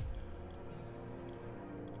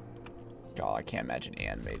 God, I can't imagine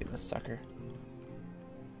animating this sucker.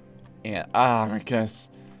 And my goodness,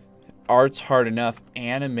 art's hard enough.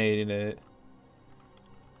 Animating it.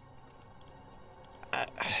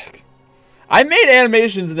 I made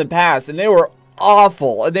animations in the past, and they were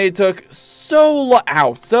awful, and they took so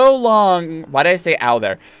long. Why did I say ow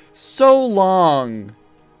there? So long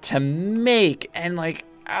to make, and like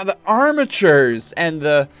the armatures and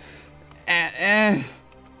like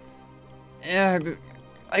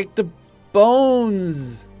the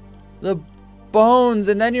bones,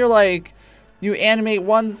 and then you're like, you animate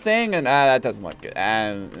one thing, and that doesn't look good,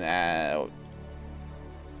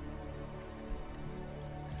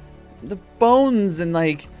 the bones, and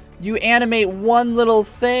like you animate one little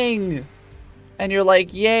thing, and you're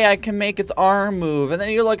like, yay, I can make its arm move. And then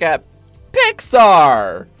you look at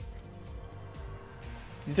Pixar.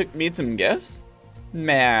 You took me some gifts?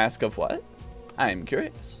 May I ask of what? I'm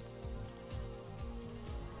curious.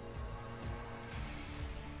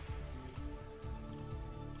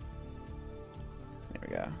 There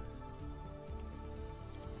we go.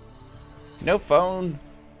 No phone.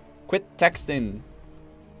 Quit texting.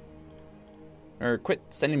 Or quit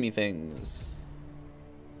sending me things.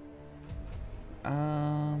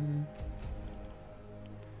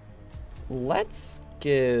 Let's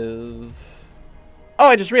give... Oh,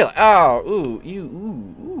 I just realized. Oh,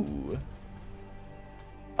 ooh.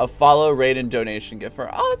 A follow, rate, and donation gift for...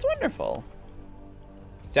 Oh, that's wonderful.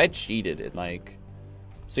 See, I cheated it, like...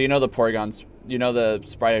 So you know the Porygons... You know the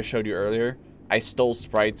sprite I showed you earlier? I stole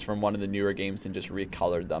sprites from one of the newer games and just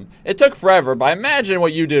recolored them. It took forever, but I imagine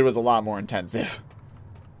what you did was a lot more intensive.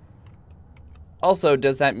 Also,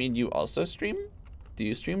 does that mean you also stream? Do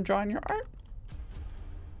you stream drawing your art?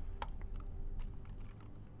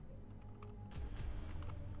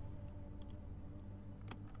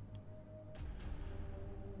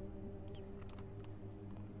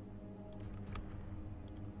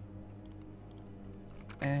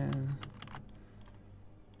 And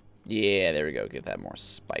Yeah, there we go. Give that more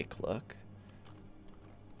spike look.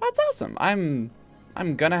 That's awesome. I'm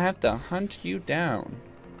gonna have to hunt you down.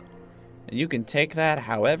 And you can take that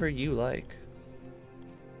however you like.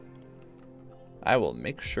 I will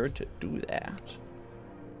make sure to do that.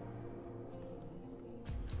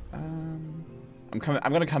 I'm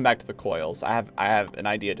gonna come back to the coils. I have an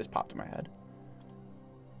idea just popped in my head.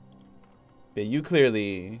 But you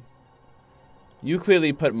clearly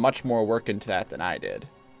put much more work into that than I did.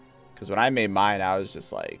 Because when I made mine, I was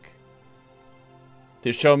just like,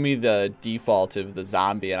 they showed me the default of the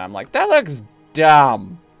zombie, and I'm like, that looks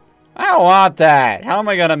dumb. I don't want that. How am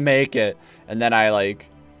I gonna make it? And then I like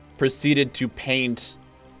proceeded to paint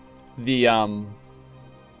the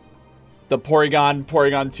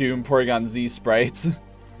Porygon 2 and Porygon Z sprites. And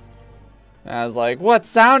I was like, what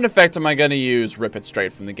sound effect am I gonna use? Rip it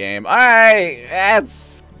straight from the game. Alright,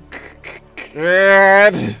 that's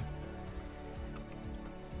good.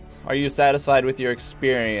 Are you satisfied with your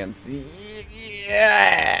experience?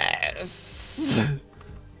 Yes.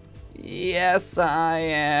 Yes, I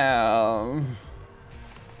am.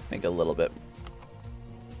 Make it a little bit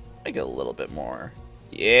more.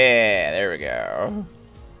 Yeah, there we go.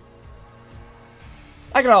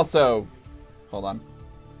 I can also, hold on.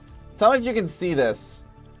 Tell me if you can see this.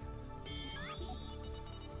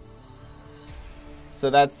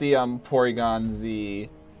 So that's the Porygon Z.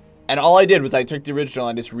 And all I did was I took the original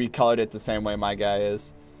and just recolored it the same way my guy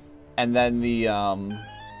is. And then the,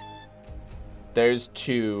 there's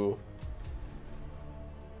 2.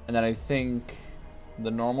 And then I think the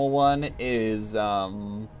normal one is,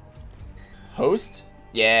 Host?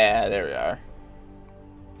 Yeah, there we are.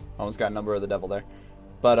 Almost got Number of the Devil there.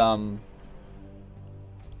 But,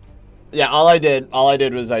 yeah, all I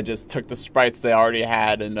did was I just took the sprites they already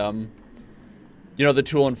had and, you know the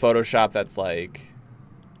tool in Photoshop that's like,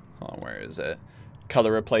 hold on, where is it?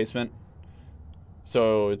 Color replacement.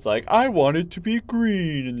 So it's like, I want it to be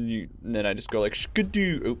green, and then I just go like,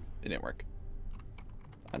 shkadoo. Oop, it didn't work.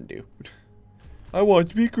 Undo. I want it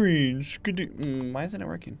to be green, shkadoo. Why isn't it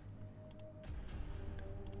working?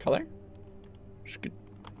 Color?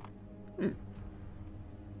 Shkadoo.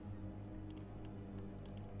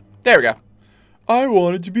 There we go. I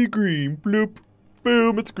want it to be green. Bloop.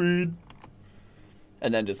 Boom, it's green.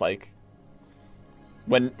 And then just like,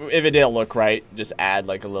 if it didn't look right, just add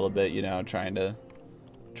like a little bit, you know, trying to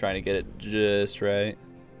get it just right.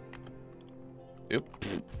 Oop.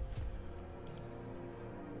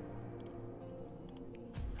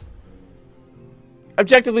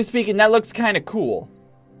 Objectively speaking, that looks kind of cool.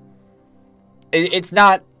 It's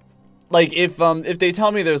not like if they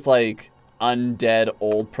tell me there's like undead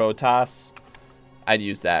old Protoss, I'd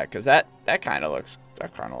use that because that kind of looks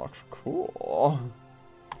cool.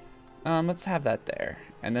 Let's have that there,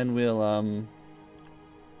 and then we'll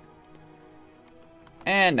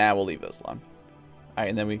and now we'll leave those alone. All right,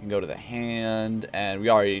 and then we can go to the hand, and we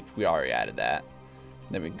already added that.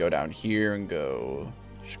 And then we can go down here and go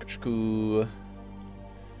shkoo.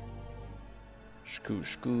 Shkoo,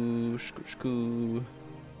 shkoo, shkoo, shkoo.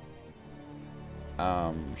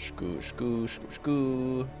 Shkoo, shkoo, shkoo,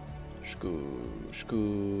 shkoo. Shkoo,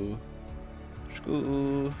 shkoo.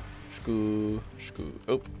 Shkoo, shkoo, shkoo.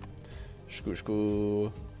 Oh. Shkoo,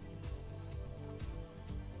 shkoo.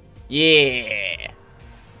 Yeah.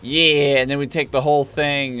 Yeah, and then we take the whole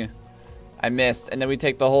thing. I missed. And then we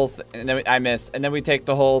take the whole and then I missed. And then we take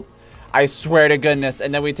the whole, I swear to goodness.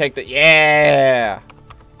 And then we take the, yeah.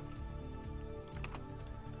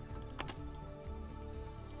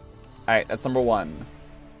 Alright, that's number 1.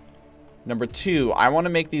 Number 2, I want to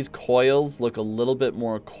make these coils look a little bit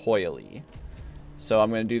more coily. So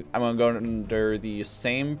I'm gonna go under the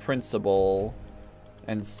same principle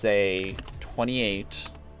and say 28.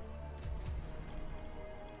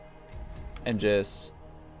 And just,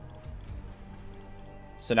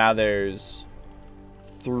 so now there's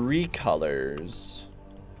 3 colors.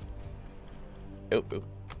 Oop, oop.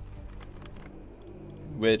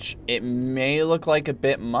 Which it may look like a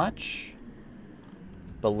bit much,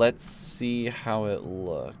 but let's see how it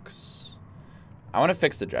looks. I want to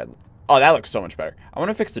fix the dread. Oh, that looks so much better. I want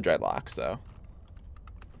to fix the dreadlocks though.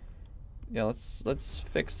 Yeah, let's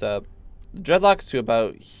fix up the dreadlocks to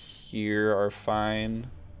about here are fine.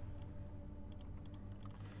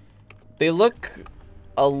 They look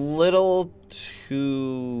a little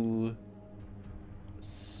too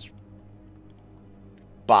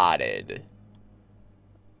spotted.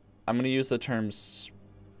 I'm going to use the term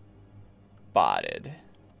spotted.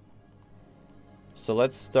 So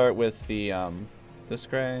let's start with the this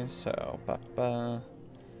gray. So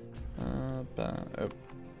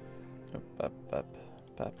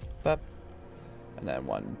And then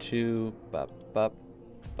 1, 2, bup, bup,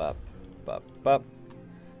 bup, bup, bup.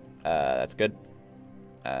 That's good.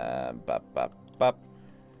 Bup, bup, bup.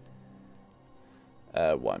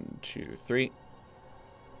 1, 2, 3.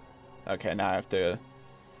 Okay, now I have to.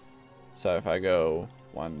 So if I go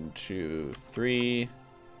 1, 2, 3,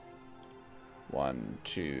 1,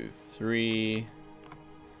 2, 3,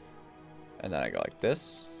 and then I go like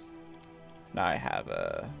this. Now I have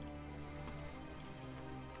a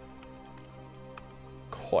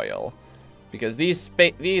coil, because these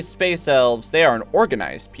space elves, they are an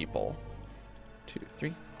organized people. 2, 3,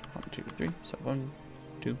 1, 2, 3. So 1,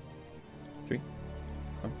 2, 3,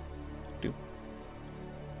 1, 2.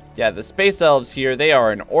 Yeah, the space elves here, they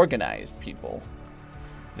are an organized people.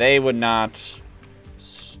 They would not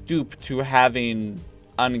stoop to having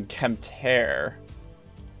unkempt hair.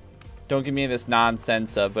 Don't give me this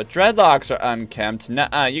nonsense of, but dreadlocks are unkempt.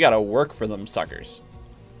 Nuh-uh, you gotta work for them suckers.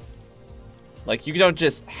 Like, you don't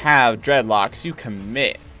just have dreadlocks, you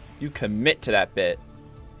commit. You commit to that bit.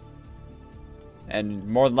 And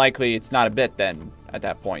more than likely, it's not a bit then, at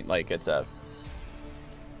that point. Like, it's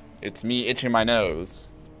me itching my nose.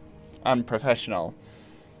 Unprofessional.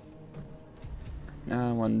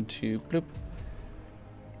 1, 2, bloop.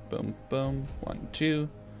 Boom, boom. 1, 2.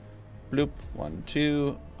 Bloop. 1,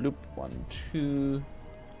 2. Bloop. 1, 2.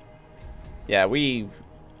 Yeah, you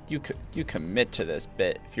commit to this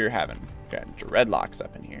bit if you're having dreadlocks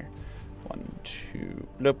up in here. 1, 2.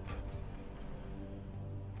 Bloop.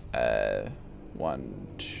 1,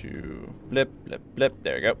 2. Blip, blip, blip.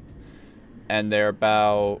 There we go. And they're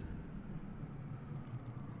about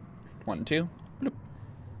 1, 2. Bloop.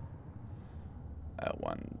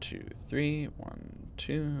 1, 2, 3. 1,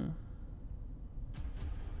 2.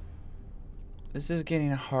 This is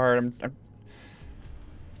getting hard.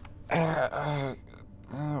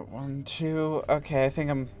 1, 2. Okay, I think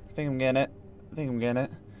I'm getting it.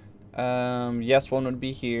 Yes, one would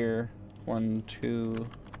be here. 1, 2.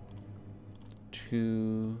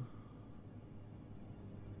 2.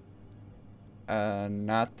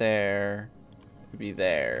 Not there. It'd be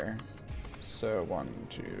there. So 1,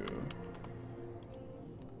 2.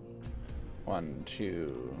 1,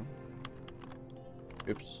 2.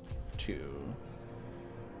 Oops. 2.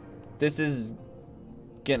 This is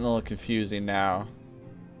getting a little confusing now.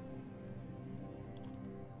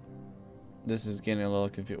 This is getting a little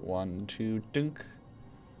confusing. 1, 2, dunk.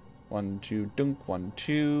 1, 2, dunk. 1,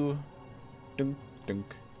 2, dunk,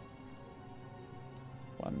 dunk.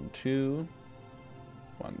 1, 2.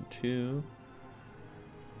 1, 2.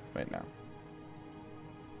 Wait, no.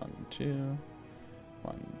 1, 2.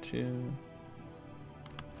 1, 2.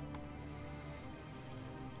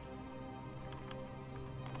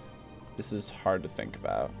 This is hard to think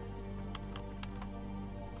about.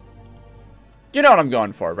 You know what I'm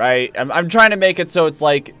going for, right? I'm trying to make it so it's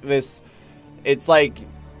like this. It's like,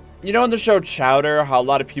 you know in the show Chowder, how a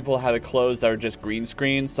lot of people have the clothes that are just green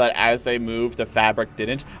screen, so that as they move, the fabric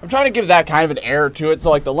didn't. I'm trying to give that kind of an air to it,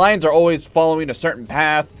 so like the lines are always following a certain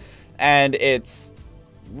path, and it's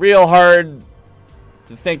real hard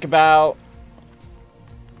to think about.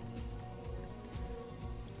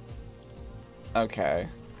 Okay.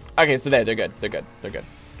 Okay, so they're good. They're good. They're good.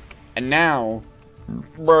 And now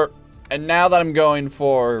that I'm going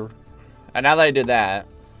for, and now that I did that,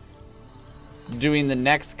 doing the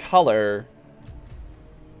next color.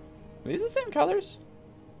 Are these the same colors?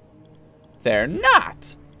 They're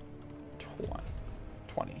not.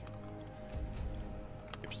 20.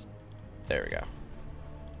 Oops. There we go.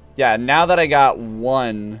 Yeah, now that I got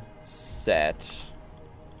one set,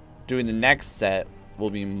 doing the next set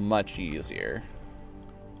will be much easier.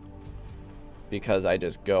 Because I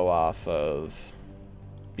just go off of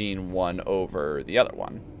being one over the other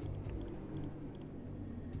one.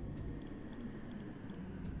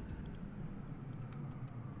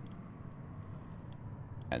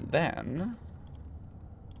 And then,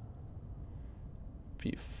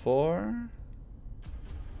 before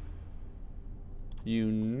you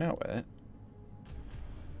know it,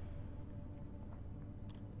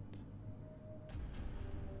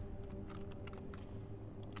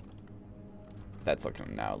 that's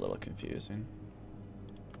looking now a little confusing.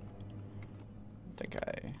 I think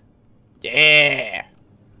yeah!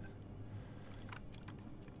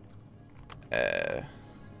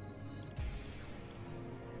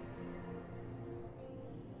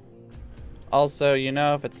 Also, you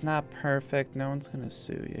know, if it's not perfect, no one's gonna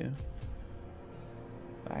sue you.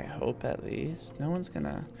 I hope at least. No one's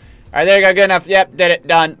gonna... Alright, there you go, good enough. Yep, did it,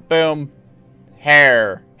 done. Boom.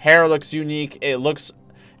 Hair. Hair looks unique. It looks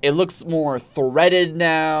more threaded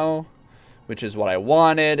now. which is what I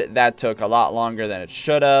wanted. That took a lot longer than it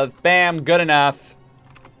should have. Bam, good enough.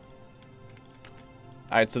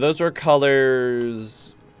 All right, so those are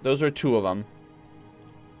colors. Those are 2 of them.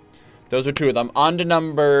 Those are 2 of them. On to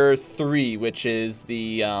number 3, which is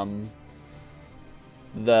the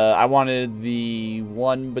I wanted the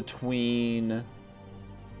one between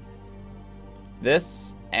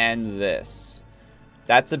this and this.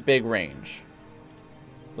 That's a big range.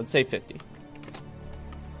 Let's say 50.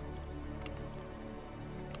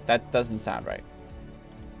 That doesn't sound right.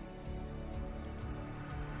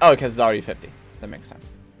 Oh, because it's already 50. That makes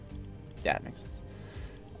sense. Yeah, it makes sense.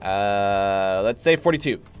 Let's say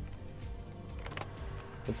 42.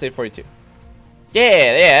 Let's say 42.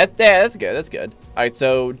 Yeah, that's good. That's good. All right,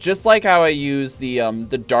 so just like how I use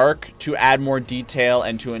the dark to add more detail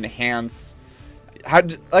and to enhance, I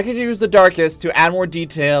can use the darkest to add more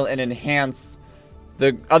detail and enhance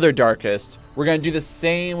the other darkest. We're gonna do the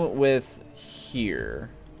same with here.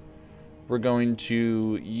 We're going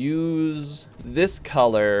to use this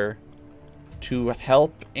color to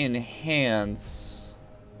help enhance.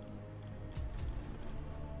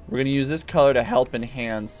 We're gonna use this color to help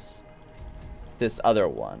enhance this other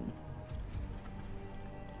one.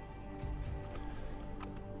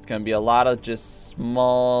 It's gonna be a lot of just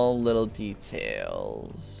small little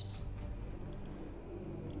details.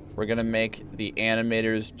 We're gonna make the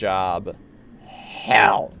animator's job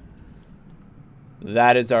hell.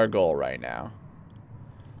 That is our goal right now.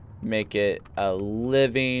 Make it a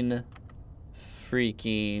living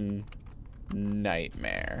freaking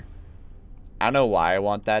nightmare. I don't know why I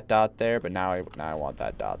want that dot there, but now I want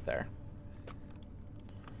that dot there.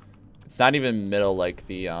 It's not even middle like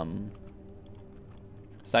the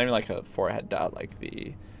it's not even like a forehead dot like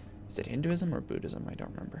the, is it Hinduism or Buddhism? I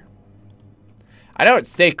don't remember. I know it's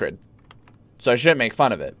sacred, so I shouldn't make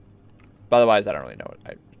fun of it. But otherwise, I don't really know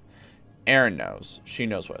it. Erin knows. She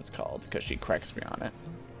knows what it's called because she corrects me on it.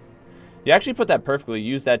 You actually put that perfectly.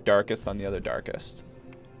 Use that darkest on the other darkest.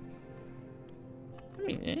 I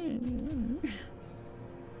mean,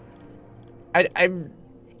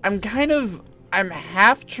 I'm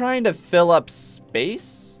half trying to fill up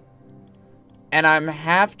space. And I'm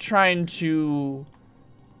half trying to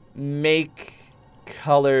make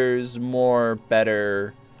colors more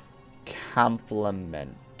better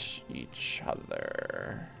complement each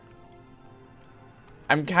other.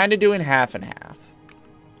 I'm kind of doing half and half.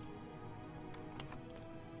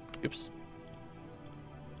 Oops.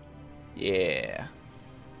 Yeah.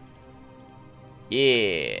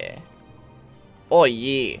 Yeah. Oh,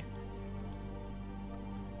 yeah.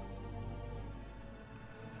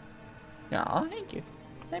 Oh, thank you.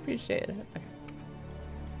 I appreciate it. Okay.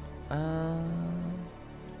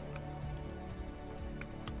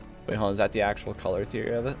 Wait, hold on. Is that the actual color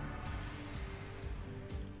theory of it?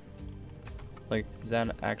 Like, is that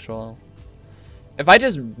an actual... If I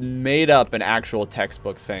just made up an actual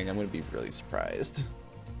textbook thing, I'm going to be really surprised.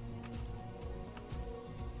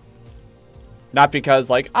 Not because,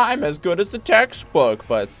 like, I'm as good as the textbook,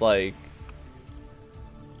 but it's like...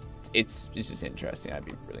 It's just interesting. I'd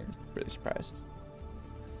be really surprised.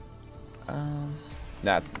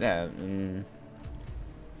 That's that.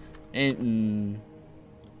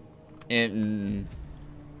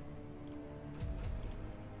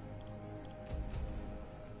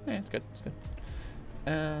 Yeah, it's good. It's good.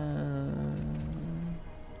 I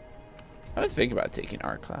would think about taking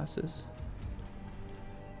art classes.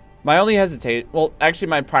 My only well, actually,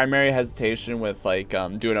 my primary hesitation with like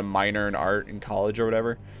doing a minor in art in college or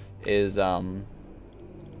whatever is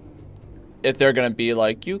if they're gonna be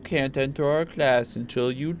like, you can't enter our class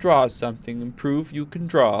until you draw something and prove you can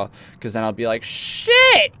draw, because then I'll be like,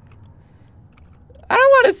 shit, I don't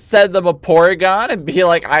want to send them a Porygon and be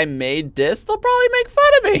like, I made this. They'll probably make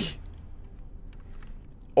fun of me,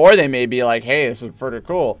 or they may be like, hey, this is pretty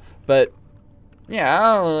cool. But yeah, I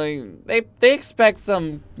don't know, like, they expect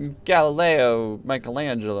some Galileo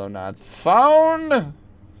Michelangelo nods. Phone,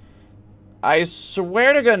 I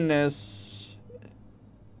swear to goodness.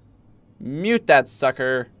 Mute that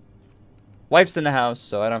sucker. Wife's in the house,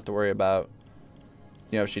 so I don't have to worry about,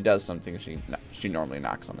 you know, if she does something, she normally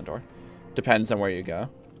knocks on the door. Depends on where you go. I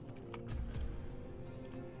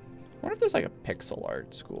wonder if there's like a pixel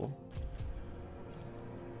art school.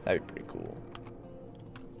 That'd be pretty cool.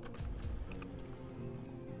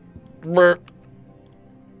 Brr.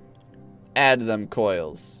 Add them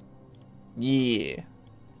coils. Yeah.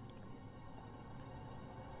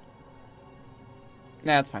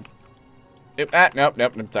 Nah, it's fine. Nope.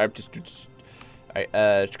 Sorry, just. Alright,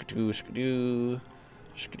 shkadoo.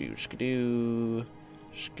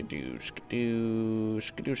 Skidoo, skidoo,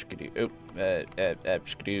 skidoo, skidoo. Oh,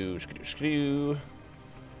 skidoo, skidoo, skidoo.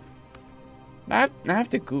 Now I have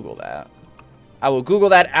to Google that. I will Google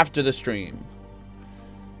that after the stream.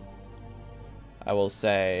 I will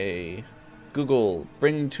say, Google,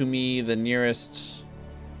 bring to me the nearest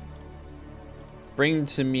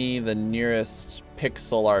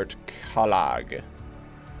pixel art collage.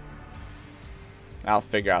 I'll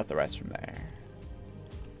figure out the rest from there.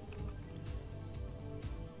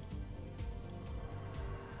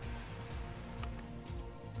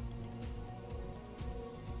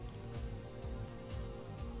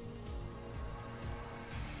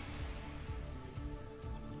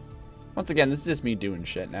 Once again, this is just me doing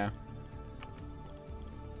shit now.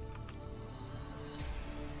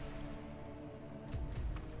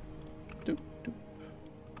 Doop, doop.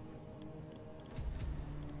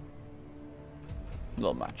 A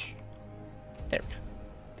little much. There we go.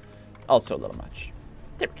 Also a little much.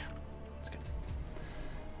 There we go. That's good.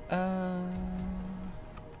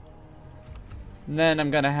 And then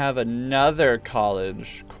I'm gonna have another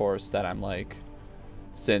college course that I'm like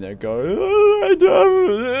sitting there going, oh, I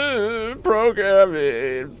don't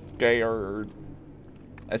programming, I'm scared.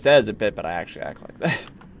 I said it's a bit, but I actually act like that.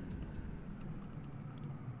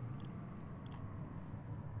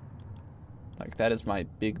 Like, that is my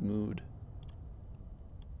big mood.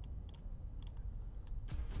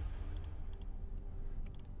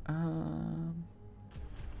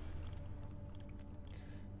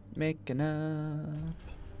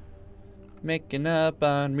 Making up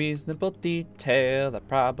unreasonable detail that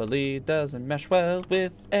probably doesn't mesh well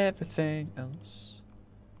with everything else.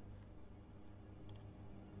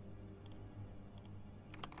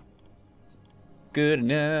 Good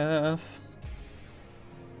enough.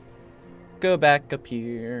 Go back up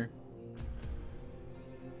here.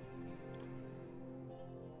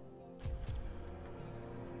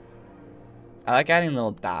 I like adding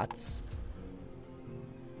little dots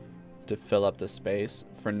to fill up the space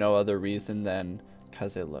for no other reason than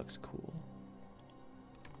because it looks cool.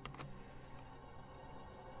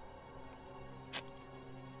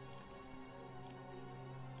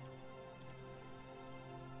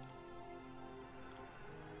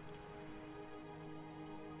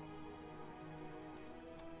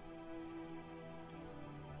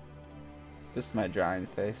 This is my drawing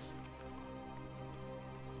face.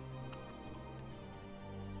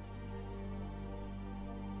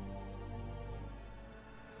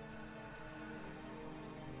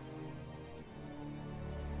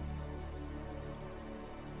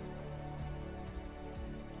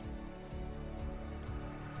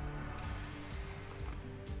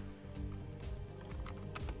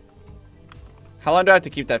 How long do I have to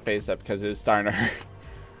keep that face up? Because it was starting to hurt.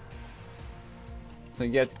 So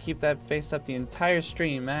you have to keep that face up the entire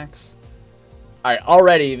stream, Max. Alright,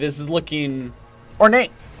 already this is looking ornate.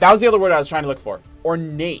 That was the other word I was trying to look for.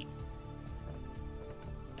 Ornate.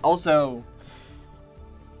 Also,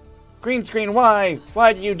 green screen, why?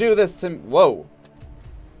 Why do you do this to me? Whoa.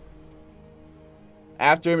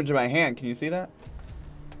 After image of my hand, can you see that?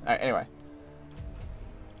 Alright, anyway.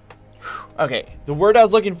 Okay, the word I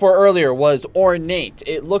was looking for earlier was ornate.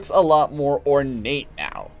 It looks a lot more ornate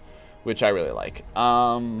now, which I really like.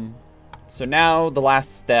 So now the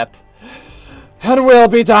last step, and will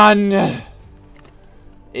be done,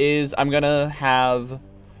 is I'm gonna have,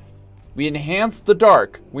 we enhanced the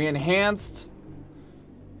dark. We enhanced,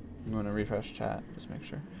 I'm gonna refresh chat, just make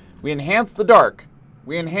sure. We enhanced the dark.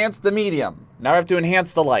 We enhanced the medium. Now I have to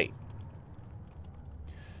enhance the light.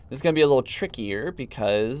 This is gonna be a little trickier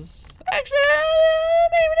because, actually,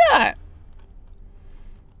 maybe not.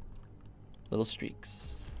 Little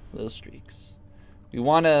streaks, little streaks. We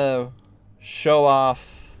want to show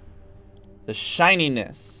off the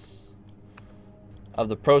shininess of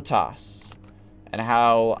the Protoss and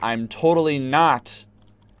how I'm totally not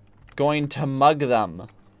going to mug them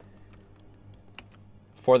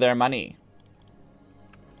for their money.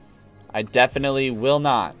 I definitely will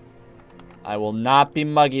not. I will not be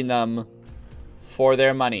mugging them for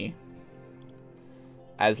their money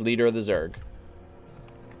as leader of the Zerg.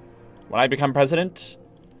 When I become president,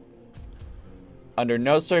 under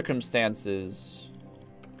no circumstances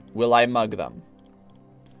will I mug them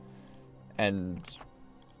and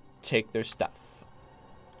take their stuff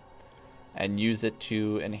and use it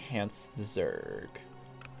to enhance the Zerg.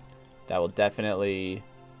 That will definitely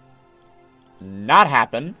not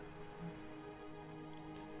happen.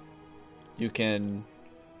 You can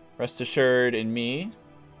rest assured in me.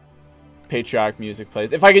 Patriotic music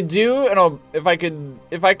plays. If I could do, and if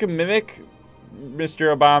I could mimic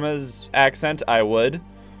Mr. Obama's accent, I would.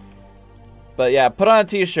 But yeah, put on a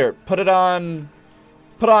t-shirt. Put it on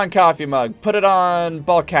Put on coffee mug. Put it on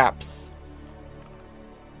ball caps.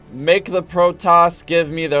 Make the Protoss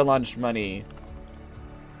give me their lunch money.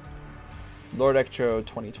 LordEctro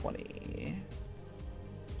 2020.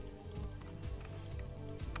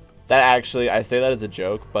 That actually, I say that as a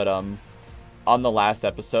joke, but on the last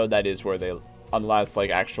episode, that is where they, on the last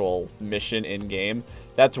like actual mission in game,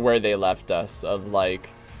 that's where they left us. Of like,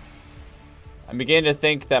 I'm beginning to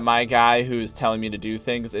think that my guy who's telling me to do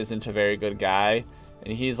things isn't a very good guy.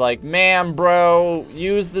 And he's like, man, bro,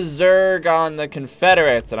 use the Zerg on the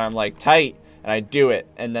Confederates. And I'm like, tight. And I do it.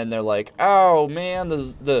 And then they're like, oh, man,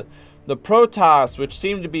 the Protoss, which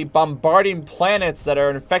seem to be bombarding planets that are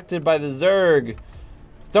infected by the Zerg,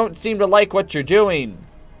 don't seem to like what you're doing.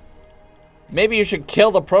 Maybe you should kill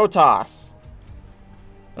the Protoss.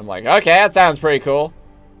 I'm like, okay, that sounds pretty cool.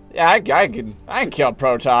 Yeah, I can kill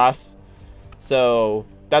Protoss. So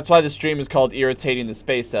that's why the stream is called Irritating the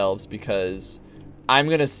Space Elves, because I'm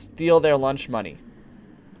going to steal their lunch money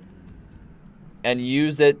and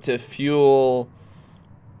use it to fuel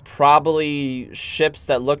probably ships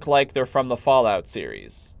that look like they're from the Fallout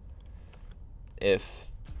series. If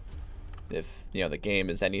you know, the game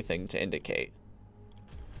is anything to indicate.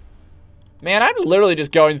 Man, I'm literally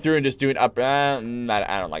just going through and just doing up. I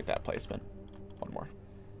don't like that placement. One more.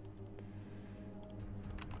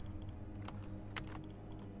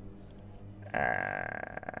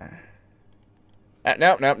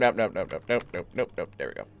 Nope. There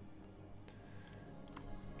we go.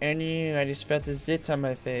 And I just felt a zit on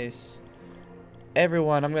my face.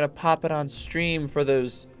 Everyone, I'm gonna pop it on stream for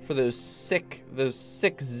those sick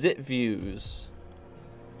zit views.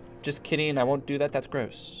 Just kidding, I won't do that. That's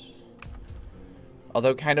gross.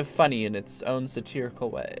 Although kind of funny in its own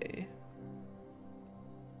satirical way.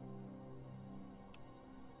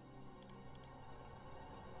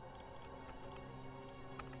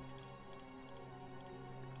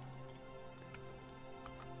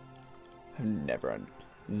 I've never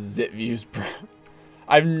zit views, bro.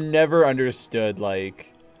 I've never understood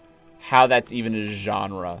like how that's even a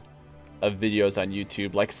genre of videos on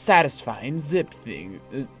YouTube, like satisfying zip thing.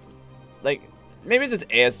 Like maybe it's just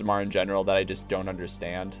ASMR in general that I just don't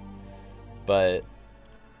understand. But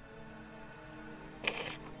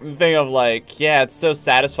the thing of like, yeah, it's so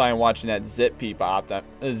satisfying watching that zip be popped.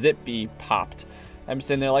 I'm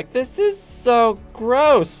sitting there like, this is so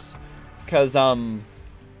gross, because I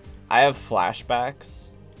have flashbacks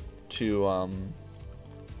to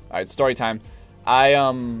alright, story time.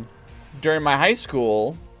 During my high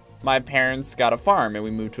school, my parents got a farm and we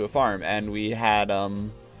moved to a farm, and we had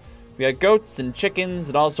goats and chickens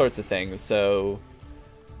and all sorts of things. So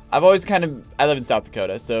I've always I live in South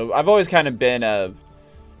Dakota, so I've always kind of been a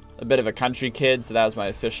bit of a country kid, so that was my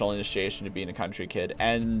official initiation to being a country kid.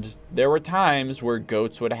 And there were times where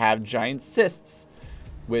goats would have giant cysts,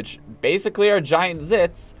 which basically are giant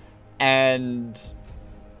zits, and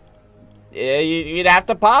you'd have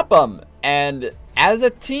to pop them. And as a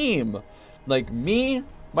team, like me,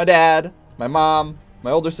 my dad, my mom, my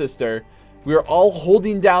older sister, we were all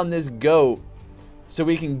holding down this goat so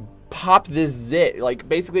we can pop this zit, like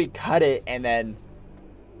basically cut it and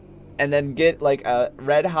then get like a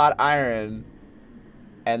red hot iron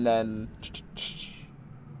and then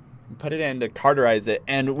put it in to cauterize it.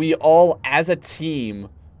 And we all as a team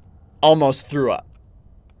almost threw up.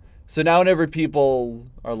 So now whenever people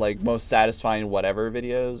are like most satisfying whatever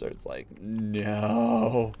videos, or it's like,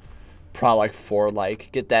 no, probably like 4 like,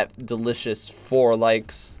 get that delicious 4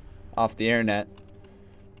 likes off the internet.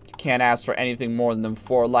 You can't ask for anything more than them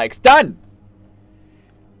 4 likes. Done!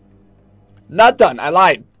 Not done. I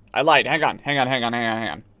lied. Hang on.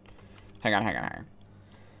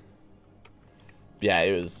 Yeah,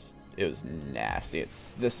 it was nasty.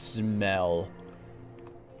 It's the smell.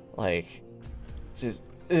 Like, just,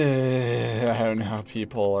 I don't know how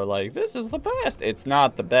people are like, this is the best. It's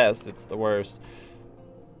not the best. It's the worst.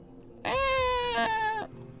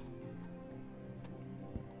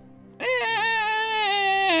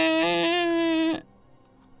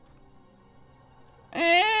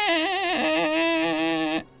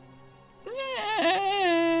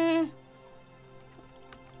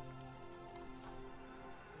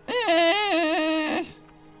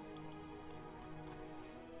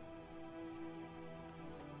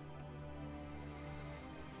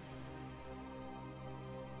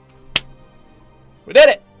 We did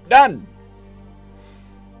it! Done!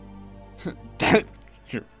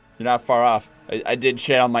 You're not far off. I did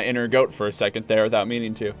channel my inner goat for a second there without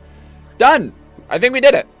meaning to. Done! I think we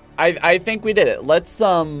did it. I think we did it. Let's,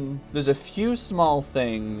 there's a few small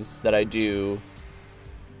things that I do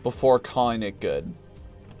before calling it good.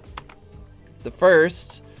 The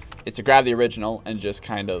first is to grab the original and just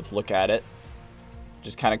kind of look at it.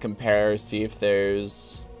 Just kind of compare, see if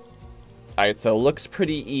there's... Alright, so it looks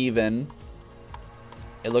pretty even.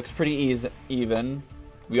 It looks pretty even.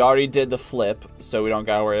 We already did the flip, so we don't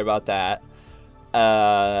gotta worry about that.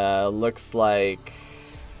 Looks like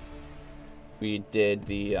we did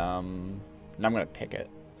the, and I'm gonna pick it.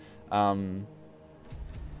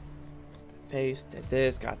 Face, did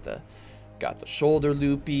this, got the shoulder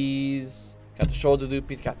loopies. Got the shoulder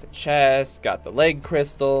loopies, got the chest, got the leg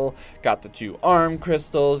crystal, got the 2 arm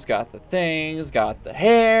crystals, got the things, got the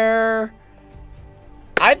hair.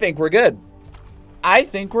 I think we're good. I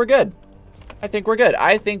think we're good. I think we're good.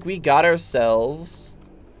 I think we got ourselves...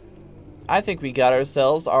 our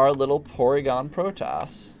little Porygon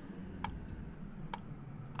Protoss.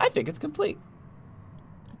 I think it's complete.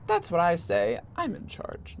 That's what I say. I'm in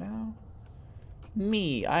charge now.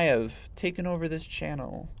 Me, I have taken over this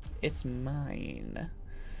channel. It's mine.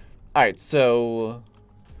 Alright, so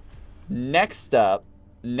next up.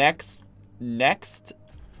 Let's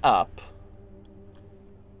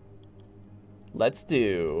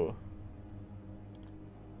do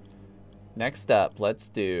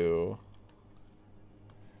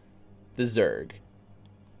the Zerg.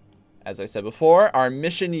 As I said before, our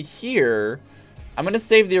mission here, I'm going to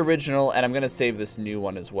save the original and I'm going to save this new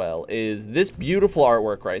one as well, is this beautiful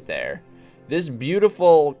artwork right there. This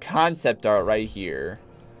beautiful concept art right here.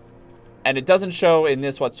 And it doesn't show in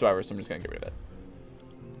this whatsoever, so I'm just going to get rid of it.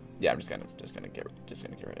 Yeah, I'm just gonna get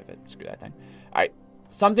rid of it. Screw that thing. All right.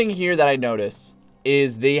 Something here that I notice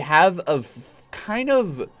is they have a kind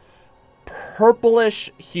of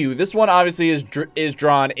purplish hue. This one obviously is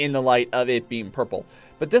drawn in the light of it being purple.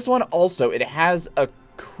 But this one also, it has a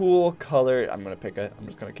cool color. I'm going to pick it. I'm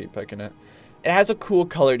just going to keep picking it. It has a cool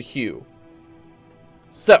colored hue.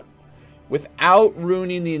 So, without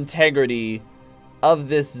ruining the integrity of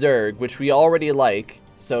this Zerg, which we already like,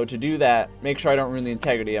 so to do that, make sure I don't ruin the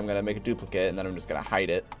integrity, I'm going to make a duplicate, and then I'm just going to hide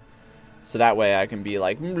it. So that way I can be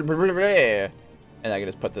like, and I can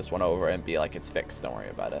just put this one over and be like, it's fixed, don't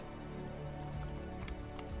worry about it.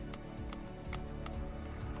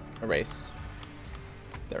 Erase.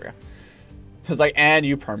 There we go. It's like, and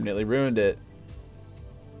you permanently ruined it.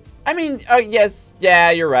 I mean, yes,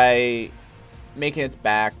 yeah, you're right. Making its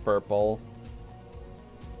back purple.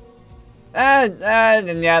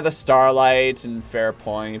 And yeah, the starlight and fair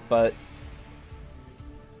point, but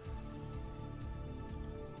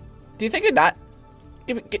do you think it not?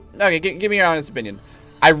 Okay, give me your honest opinion.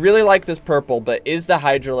 I really like this purple, but is the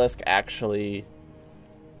Hydralisk actually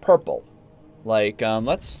purple? Like,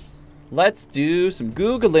 let's do some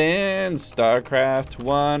Googling. Starcraft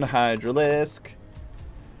 1 Hydralisk.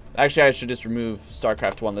 Actually, I should just remove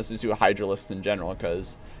Starcraft 1. Let's just do Hydralisks in general,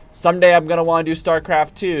 because someday I'm going to want to do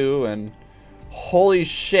Starcraft 2, and holy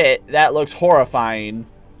shit, that looks horrifying.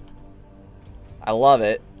 I love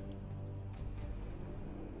it.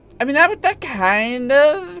 I mean, that kind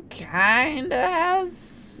of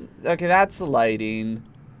has... Okay, that's the lighting.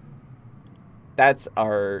 That's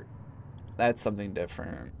art. That's something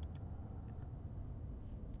different.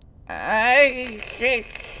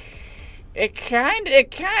 It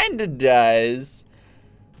kind of does.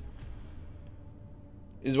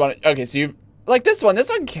 Is one okay? So you've like this one. This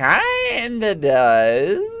one kind of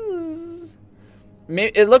does.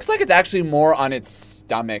 It looks like it's actually more on its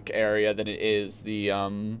stomach area than it is the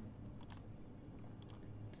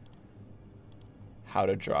how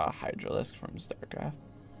to draw a Hydralisk from StarCraft.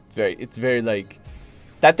 It's very like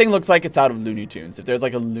that thing looks like it's out of Looney Tunes. If there's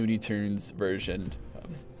like a Looney Tunes version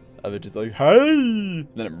of it, just like, hey,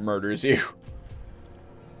 then it murders you.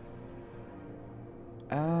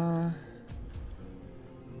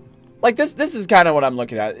 Like this is kind of what I'm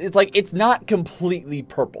looking at. It's like, it's not completely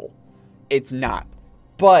purple. It's not.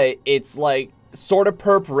 But it's like sort of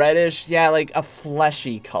purp reddish. Yeah, like a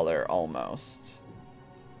fleshy color almost.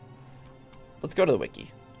 Let's go to the wiki.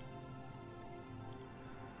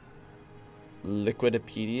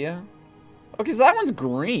 Liquidopedia. Okay, so that one's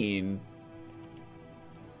green.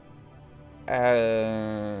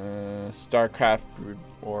 Starcraft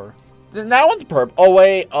or that one's purple. Oh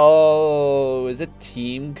wait, oh, is it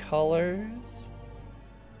team colors?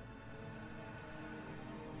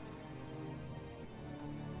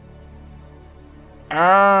 If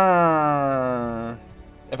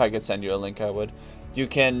I could send you a link, I would. You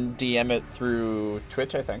can DM it through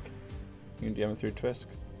Twitch, I think. You can DM it through Twitch.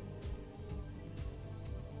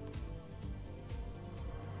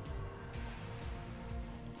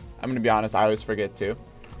 I'm gonna be honest, I always forget too.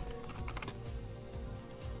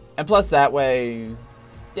 And plus that way,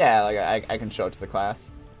 yeah, like I can show it to the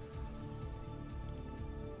class.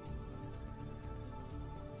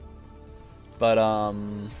 But,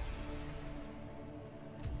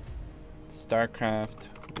 Starcraft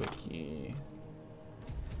wiki.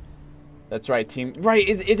 That's right, team. Right,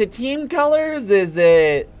 is it team colors? Is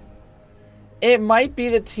it? It might be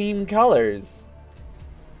the team colors.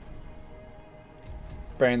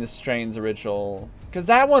 Bearing the strain's original. Because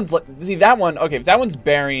that one's like, see that one, okay, if that one's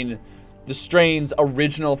bearing the strain's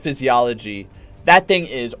original physiology, that thing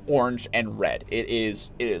is orange and red. It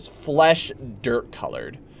is flesh dirt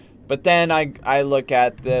colored. But then I look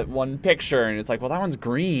at the one picture and it's like, well, that one's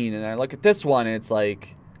green. And I look at this one and it's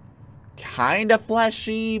like kind of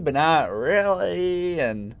fleshy, but not really.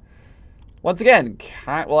 And once again,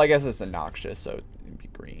 well, I guess it's the noxious, so it'd be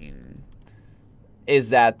green.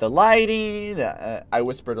 Is that the lighting? I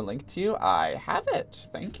whispered a link to you. I have it.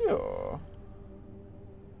 Thank you.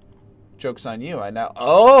 Joke's on you. I know.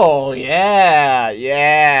 Oh, yeah.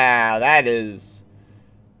 Yeah, that is.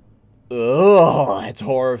 Ugh, it's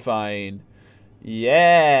horrifying.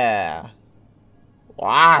 Yeah.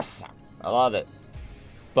 Awesome. I love it.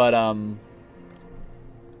 But,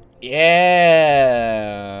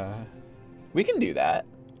 yeah. We can do that.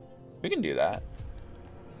 We can do that.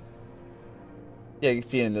 Yeah, you can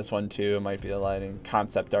see it in this one, too. It might be the lighting.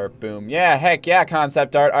 Concept art. Boom. Yeah, heck yeah,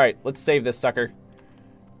 concept art. All right, let's save this sucker.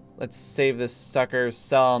 Let's save this sucker,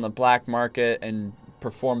 sell on the black market, and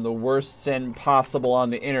perform the worst sin possible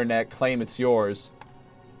on the internet. Claim it's yours.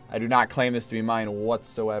 I do not claim this to be mine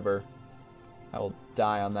whatsoever. I will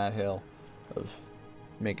die on that hill of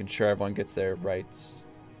making sure everyone gets their rights.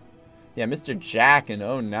 Yeah, Mr. Jack in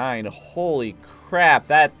 09. Holy crap,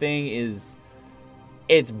 that thing is...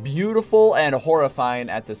 It's beautiful and horrifying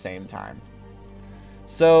at the same time.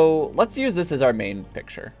 So, let's use this as our main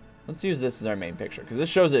picture. Let's use this as our main picture, because this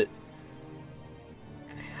shows it...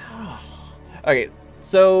 Okay,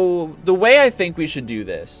 so the way I think we should do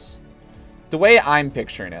this, the way I'm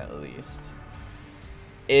picturing it at least,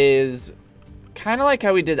 is kind of like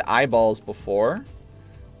how we did eyeballs before.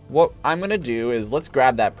 What I'm going to do is, let's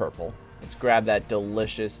grab that purple. Let's grab that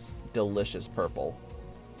delicious, delicious purple.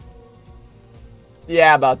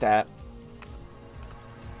 Yeah, about that.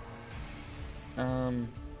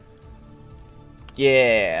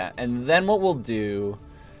 Yeah, and then what we'll do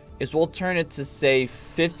is we'll turn it to, say,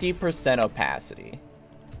 50% opacity.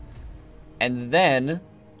 And then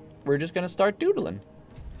we're just going to start doodling.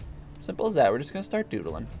 Simple as that. We're just going to start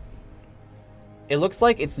doodling. It looks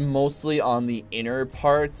like it's mostly on the inner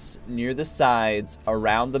parts, near the sides,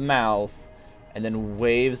 around the mouth, and then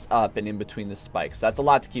waves up and in between the spikes. That's a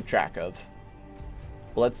lot to keep track of.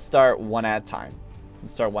 But let's start one at a time.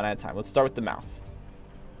 Let's start one at a time. Let's start with the mouth.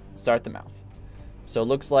 Start the mouth. So it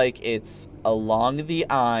looks like it's along the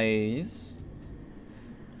eyes.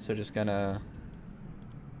 So just gonna...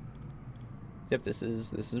 Yep, this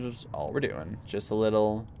is all we're doing. Just a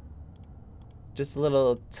little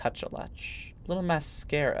touch of lush. A little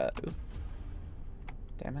mascara. Ooh.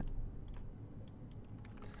 Damn it.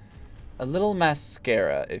 A little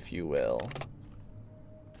mascara, if you will.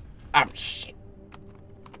 Oh, shit.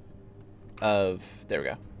 There we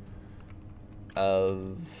go.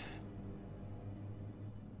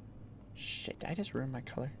 Shit, did I just ruin my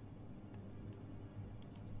color?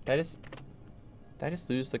 Did I just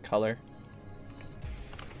lose the color?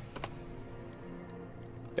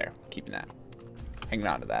 There, keeping that. Hanging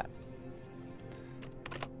on to that.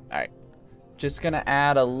 Alright. Just gonna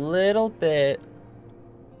add a little bit.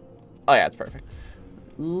 Oh yeah, it's perfect.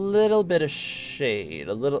 Little bit of shade.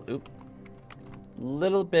 A little, oop.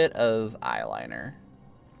 Little bit of eyeliner.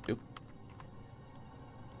 Oop.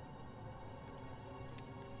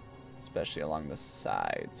 Especially along the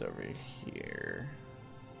sides over here.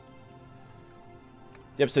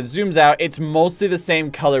 Yep, so it zooms out. It's mostly the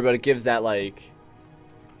same color, but it gives that, like...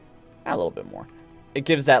 A little bit more. It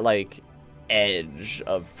gives that, like, edge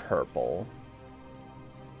of purple.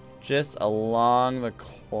 Just along the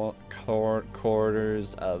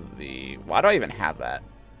corners of the... Why do I even have that?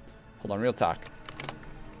 Hold on, real talk.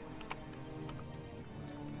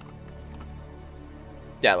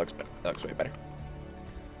 Yeah, it looks better. That looks way better.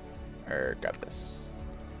 Or grab this.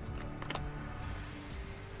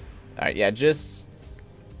 Alright, yeah, just...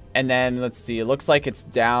 And then, let's see. It looks like it's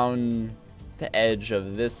down the edge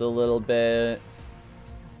of this a little bit.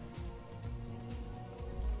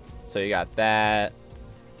 So you got that.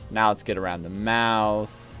 Now let's get around the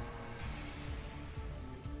mouth.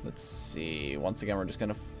 Let's see. Once again, we're just going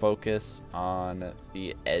to focus on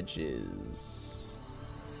the edges.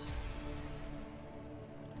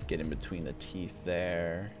 Get in between the teeth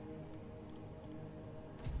there.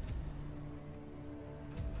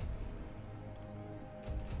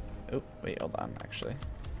 Oh, wait, hold on, actually.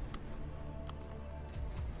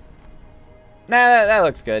 Nah, that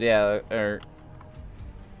looks good, yeah.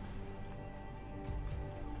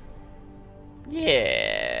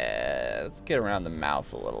 Yeah, let's get around the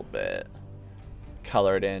mouth a little bit.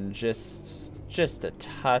 Color it in just a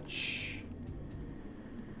touch.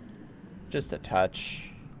 Just a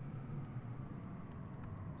touch.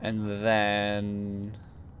 And then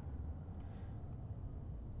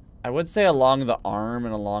I would say along the arm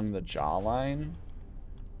and along the jawline,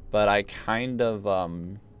 but I kind of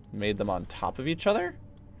made them on top of each other.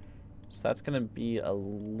 So that's gonna be a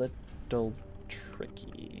little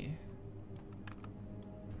tricky.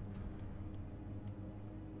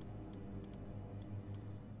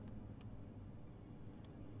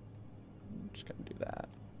 I'm just gonna do that.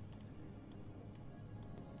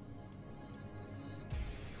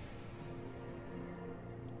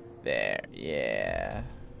 There, yeah.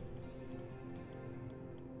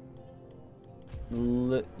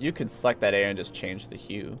 You could select that area and just change the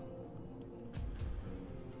hue.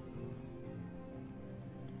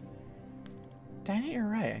 Dang it, you're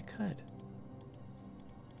right, I could.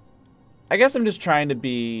 I guess I'm just trying to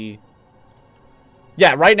be...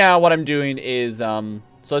 Yeah, right now what I'm doing is, so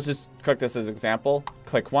let's just click this as example.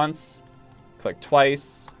 Click once, click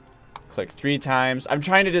twice, click 3 times. I'm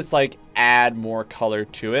trying to just like add more color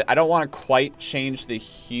to it. I don't want to quite change the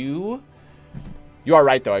hue. You are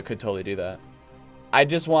right though, I could totally do that. I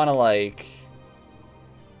just want to like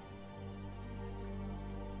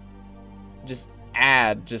just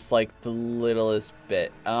add just like the littlest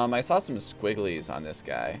bit. I saw some squigglies on this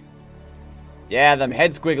guy. Yeah, them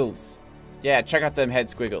head squiggles. Yeah, check out them head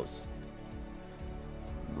squiggles.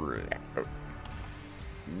 And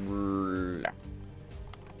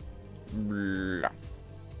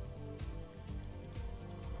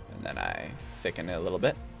then I thicken it a little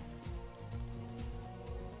bit.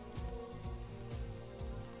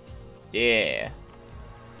 Yeah.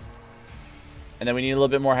 And then we need a little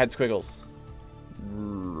bit more head squiggles.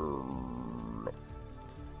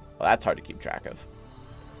 Well, that's hard to keep track of.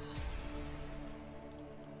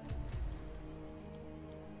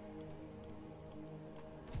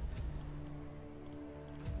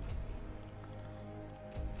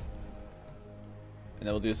 And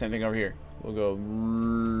then we'll do the same thing over here. We'll go.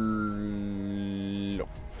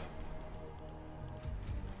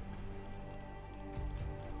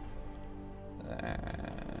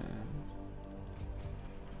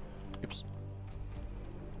 Oops.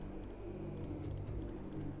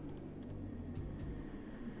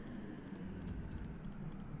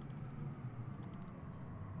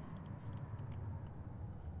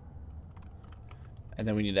 And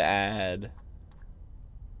then we need to add.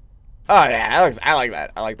 Oh yeah, that looks, I like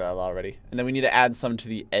that. I like that a lot already. And then we need to add some to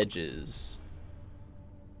the edges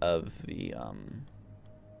of the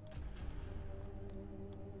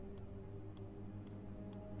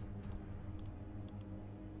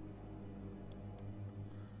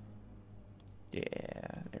yeah,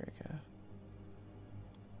 there we go.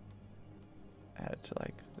 Add it to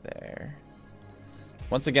like there.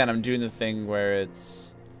 Once again, I'm doing the thing where it's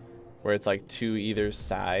like to either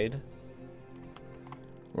side.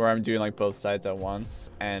 Where I'm doing like both sides at once,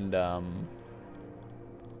 and I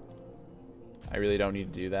really don't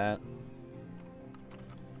need to do that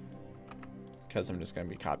because I'm just gonna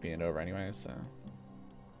be copying it over anyway, so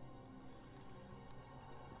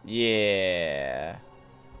yeah.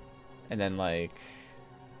 And then like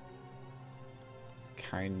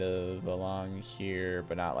kind of along here,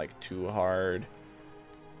 but not like too hard.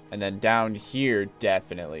 And then down here,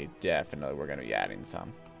 definitely we're gonna be adding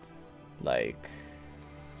some like.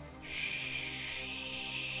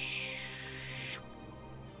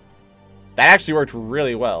 That actually worked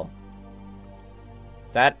really well.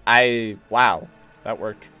 Wow. That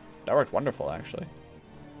worked wonderful actually.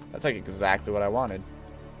 That's like exactly what I wanted.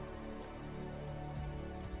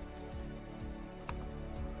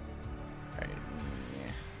 Alright.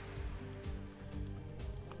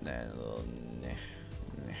 Then a little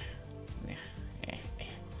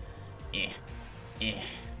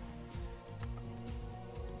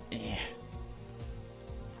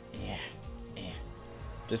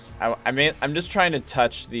I'm just trying to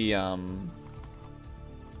touch the I'm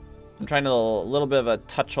trying to a little bit of a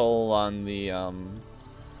touch hole on the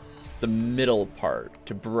middle part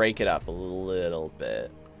to break it up a little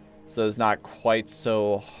bit, so it's not quite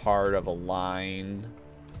so hard of a line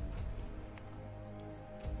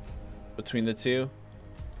between the two.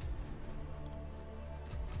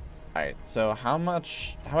 All right, so how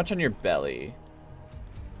much on your belly?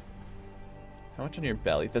 How much on your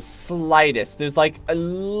belly? The slightest. There's like a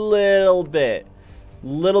little bit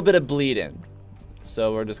of bleeding.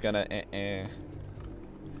 So we're just gonna I'm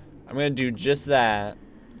gonna do just that.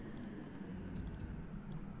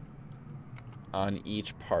 on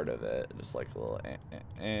each part of it. Just like a little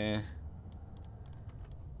and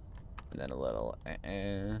then a little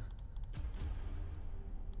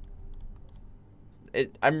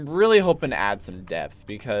I'm really hoping to add some depth,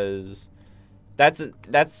 because that's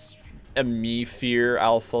a me fear,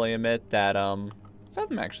 I'll fully admit, that some of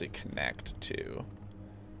them actually connect to.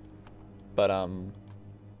 But I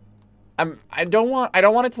don't want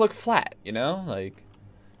it to look flat, you know? Like,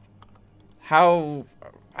 how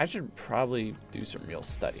I should probably do some real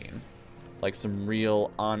studying. Like some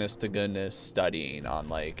real honest to goodness studying on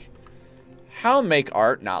like how make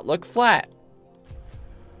art not look flat.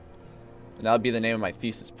 And that would be the name of my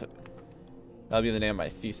thesis. That would be the name of my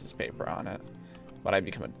thesis paper on it. But I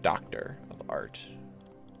become a doctor of art.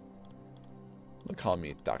 They'll call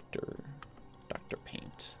me Dr.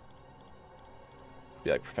 Paint. Be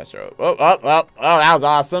like Professor O. Oh, that was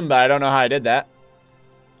awesome, but I don't know how I did that.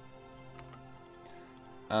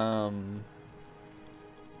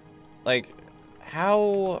 Like,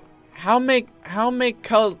 how make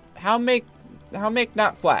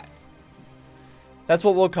not flat? That's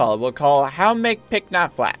what we'll call it. We'll call how make pick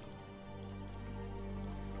not flat.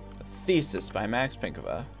 A thesis by Max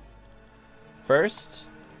Pinkova. First,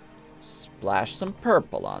 splash some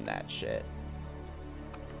purple on that shit.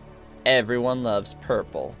 Everyone loves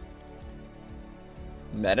purple.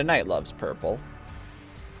 Meta Knight loves purple.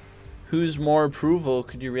 Whose more approval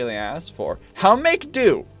could you really ask for? How make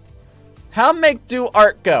do? How make do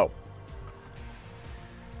art go?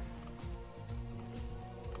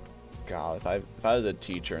 God, if I was a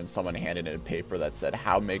teacher and someone handed in a paper that said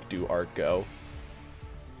how make do art go,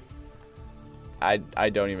 I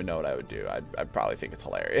don't even know what I would do. I'd probably think it's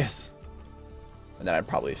hilarious. And then I'd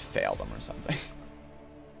probably fail them or something.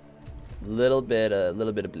 little bit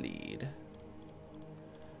of bleed.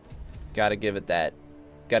 Gotta give it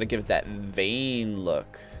that vein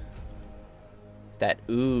look. That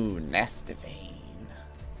ooh nasty vein.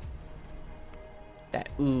 That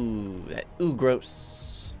ooh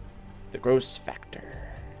gross. The gross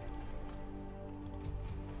factor.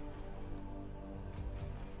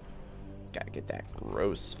 Gotta get that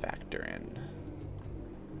gross factor in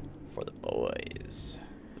for the boys.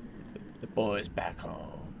 The boys back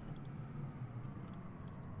home.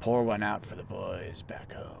 Pour one out for the boys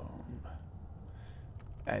back home.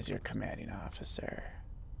 As your commanding officer,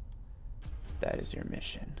 that is your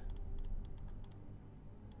mission.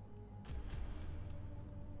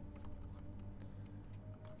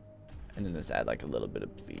 And then let's add like a little bit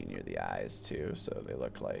of bleed near the eyes too, so they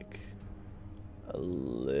look like a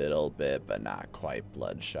little bit, but not quite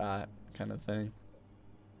bloodshot kind of thing.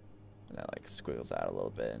 And that like squiggles out a little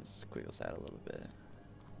bit and squiggles out a little bit.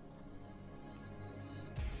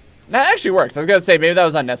 That actually works. I was gonna say maybe that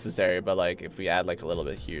was unnecessary, but like if we add like a little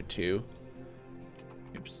bit here too.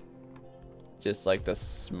 Oops. Just like the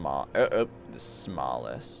the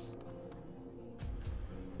smallest.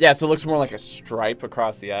 Yeah, so it looks more like a stripe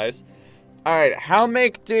across the eyes. All right, how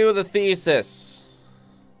make do the thesis?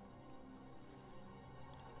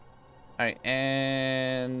 All right,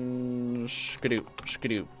 and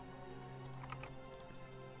shkadoo.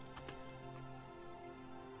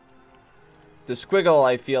 The squiggle,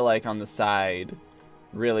 I feel like on the side,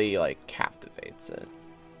 really like captivates it.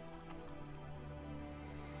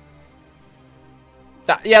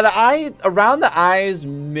 Yeah, the eye around the eyes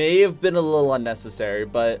may have been a little unnecessary,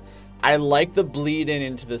 but I like the bleed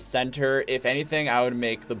into the center. If anything, I want to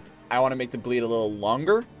make the bleed a little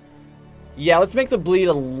longer. Yeah, let's make the bleed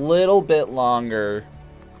a little bit longer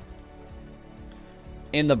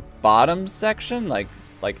in the bottom section, like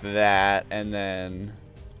that, and then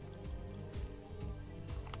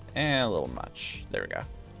a little much. There we go.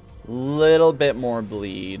 Little bit more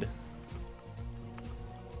bleed.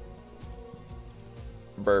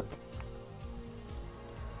 Burp.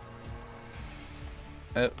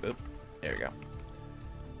 Oh, there we go.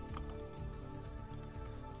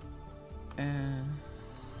 And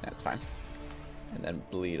that's fine. And then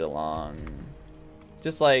bleed along.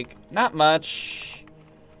 Just like, not much.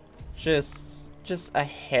 Just a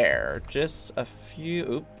hair. Just a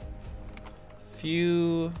few,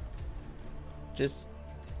 just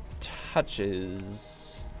touches.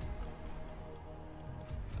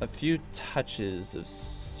 A few touches of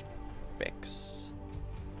spicks.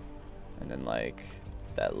 And then like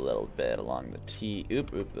that little bit along the T. A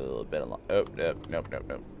little bit along. Nope. A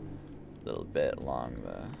little bit along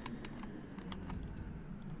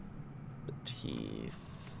the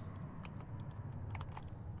teeth.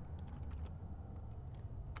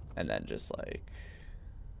 And then just like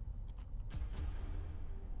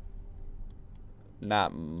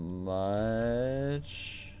not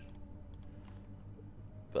much.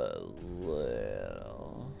 a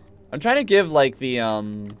little. I'm trying to give like the, you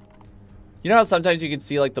know how sometimes you can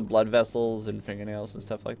see like the blood vessels and fingernails and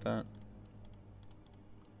stuff like that?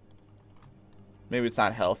 Maybe it's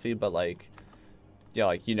not healthy, but like, yeah,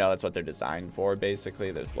 like, you know, that's what they're designed for,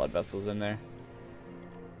 basically. There's blood vessels in there.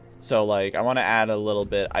 So, like, I want to add a little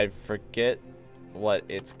bit. I forget what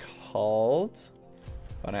it's called.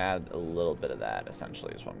 I want to add a little bit of that,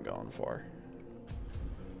 essentially, is what I'm going for.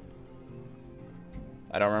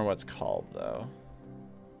 I don't remember what it's called, though.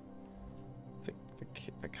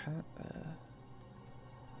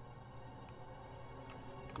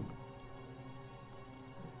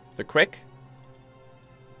 The quick?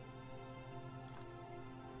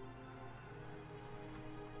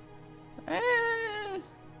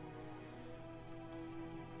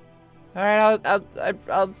 All right,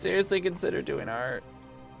 I'll seriously consider doing art.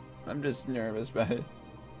 I'm just nervous about it.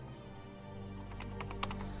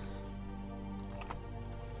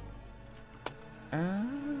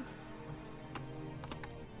 I'm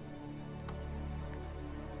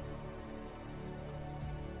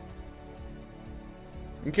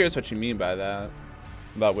curious what you mean by that.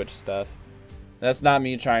 About which stuff. That's not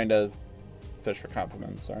me trying to fish for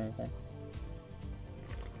compliments or anything.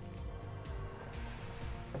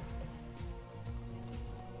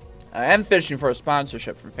 I am fishing for a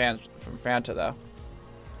sponsorship from Fanta, though.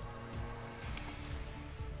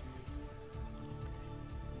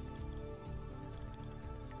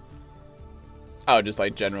 Oh, just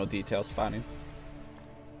like general detail spotting.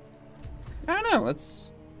 I don't know. It's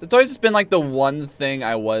always just been like the one thing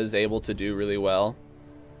I was able to do really well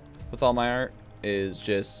with all my art is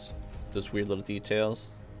just those weird little details.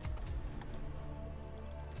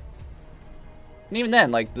 And even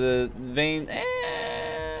then, like the vein.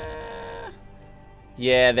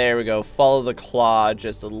 Yeah, there we go. Follow the claw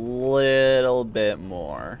just a little bit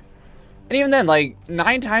more. And even then, like,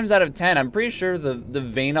 9 times out of 10, I'm pretty sure the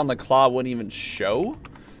vein on the claw wouldn't even show.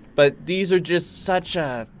 But these are just such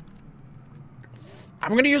a...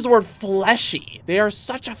 I'm going to use the word fleshy. They are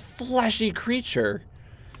such a fleshy creature.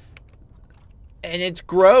 And it's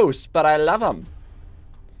gross, but I love them.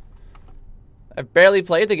 I've barely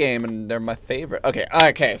played the game, and they're my favorite.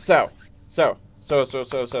 Okay, so.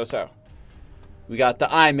 We got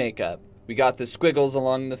the eye makeup. We got the squiggles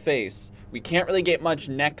along the face. We can't really get much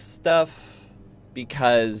neck stuff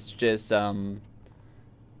because just,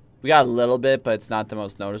 we got a little bit, but it's not the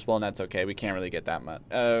most noticeable, and that's okay. We can't really get that much.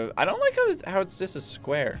 I don't like how it's just a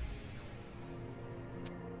square.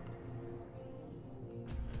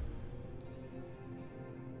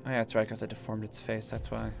 Oh, yeah, that's right, because I deformed its face.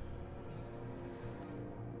 That's why.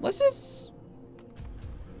 Let's just...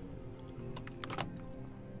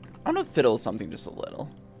 I'm gonna fiddle something just a little.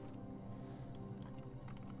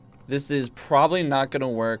 This is probably not gonna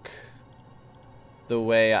work the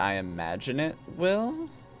way I imagine it will.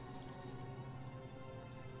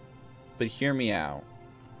 But hear me out.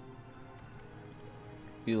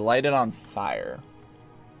 We light it on fire.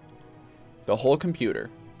 The whole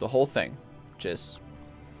computer. The whole thing. Just...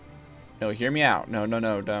 No, hear me out. No,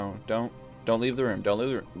 don't leave the room. Don't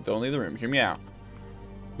leave the room. Hear me out.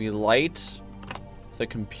 We light the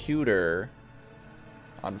computer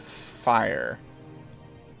on fire.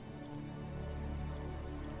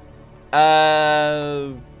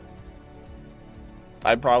 I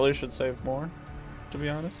probably should save more, to be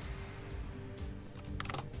honest.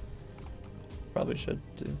 Probably should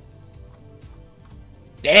too.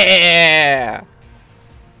 Yeah.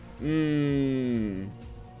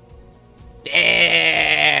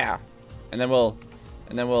 Yeah. And then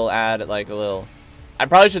we'll add like a little. I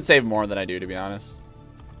probably should save more than I do, to be honest.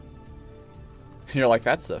 You're like,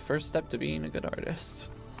 that's the first step to being a good artist.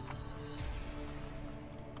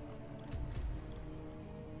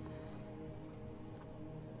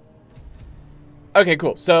 Okay,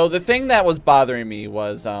 cool. So the thing that was bothering me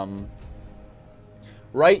was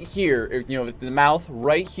right here, you know, the mouth,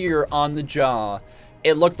 right here on the jaw,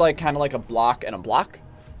 it looked like kind of like a block and a block.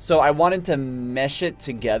 So I wanted to mesh it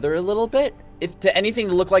together a little bit, if to anything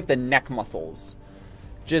to look like the neck muscles,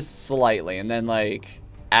 just slightly, and then like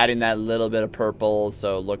adding that little bit of purple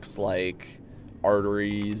so it looks like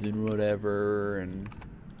arteries and whatever, and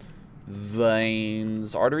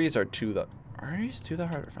veins. Arteries to the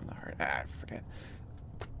heart or from the heart? Ah, I forget.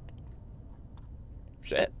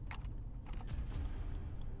 Shit.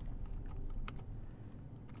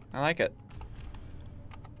 I like it.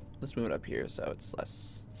 Let's move it up here so it's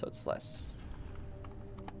less.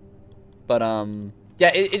 But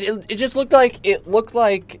yeah, it just looked like it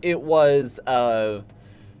was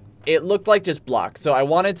it looked like just block. So I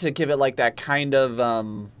wanted to give it like that kind of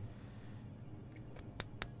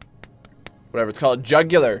whatever it's called,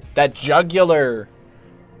 jugular. That jugular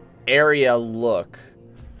area look.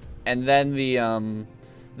 And then the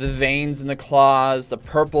veins in the claws, the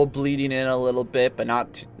purple bleeding in a little bit, but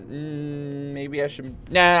not maybe I should,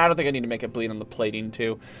 nah, I don't think I need to make it bleed on the plating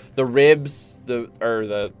too. The ribs, the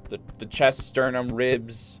chest, sternum,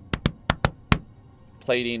 ribs,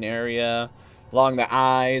 plating area, along the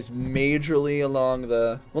eyes, majorly along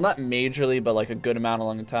the, well, not majorly, but like a good amount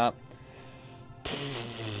along the top.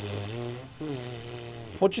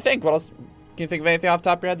 What you think? What else? Can you think of anything off the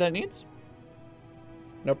top of your head that it needs?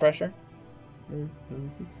 No pressure?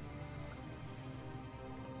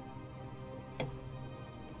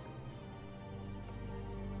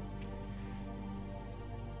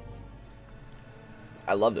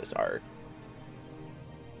 I love this art.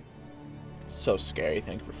 So scary.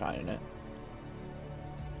 Thank you for finding it.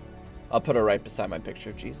 I'll put it right beside my picture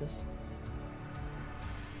of Jesus.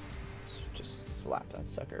 Just slap that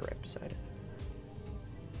sucker right beside it.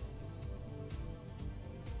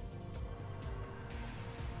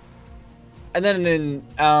 And then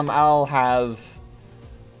I'll have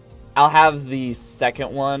the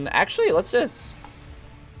second one. Actually, let's just,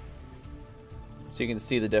 so you can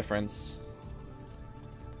see the difference.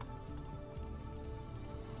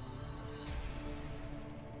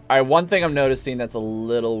 All right, one thing I'm noticing that's a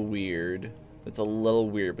little weird. That's a little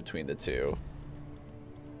weird between the two.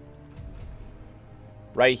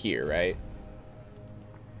 Right here, right?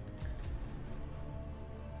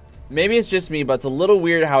 Maybe it's just me, but it's a little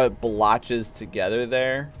weird how it blotches together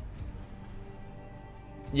there.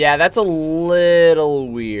 Yeah, that's a little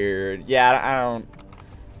weird. Yeah, I don't...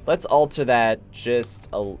 Let's alter that just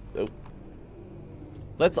a... Oh.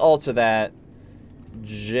 Let's alter that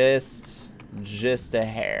just a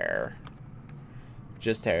hair.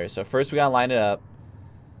 Just hair. So first we gotta line it up.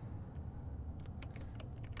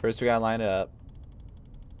 So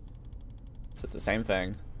it's the same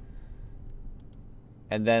thing.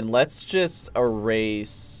 And then let's just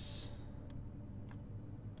erase.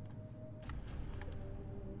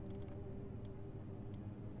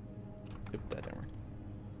 Oop, that didn't work.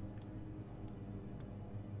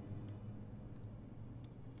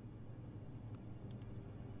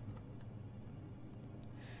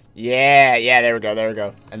 Yeah, there we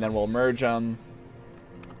go. And then we'll merge them.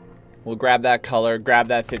 We'll grab that color, grab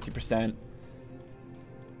that 50%.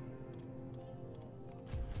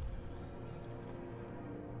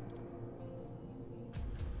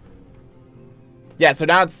 Yeah, so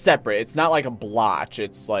now it's separate. It's not like a blotch.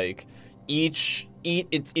 It's like it's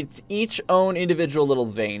each own individual little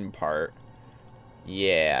vein part.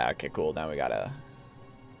 Yeah, okay, cool. Now we gotta...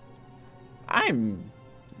 I'm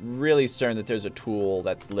really certain that there's a tool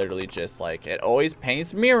that's literally just like, it always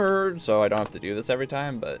paints mirrored, so I don't have to do this every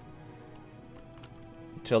time, but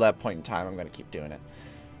until that point in time, I'm gonna keep doing it.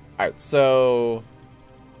 Alright, so...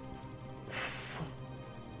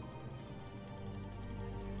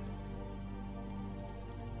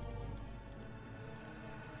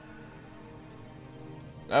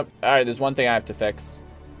 Oh, alright, there's one thing I have to fix.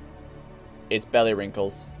 It's belly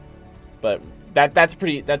wrinkles. But that's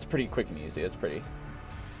pretty quick and easy. It's pretty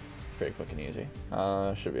quick and easy.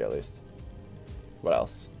 Should be at least. What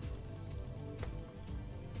else?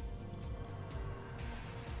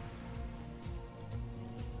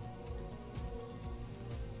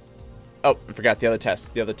 Oh, I forgot the other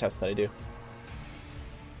test. The other test that I do.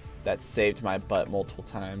 That saved my butt multiple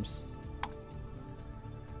times.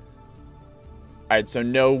 Alright, so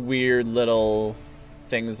no weird little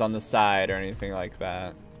things on the side or anything like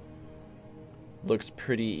that. Looks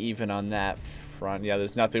pretty even on that front. Yeah,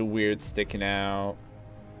 there's nothing weird sticking out.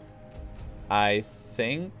 I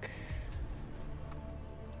think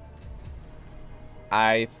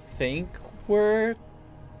we're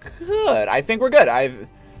good. I think we're good.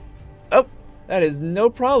 Oh, that is no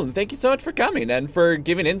problem. Thank you so much for coming and for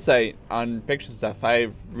giving insight on picture stuff. I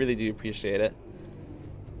really do appreciate it.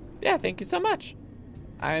 Yeah, thank you so much.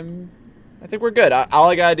 I think we're good.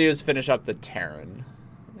 All I gotta do is finish up the Terran.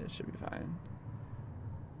 It should be fine.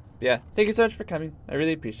 Yeah, thank you so much for coming. I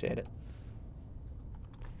really appreciate it.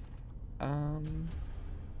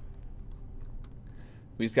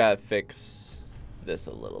 We just gotta fix this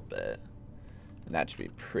a little bit, and that should be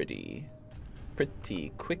pretty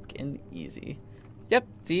quick and easy. Yep.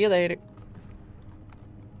 See you later.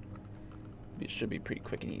 It should be pretty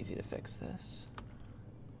quick and easy to fix this.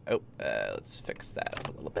 Oh, let's fix that up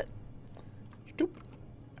a little bit.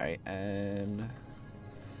 Alright, and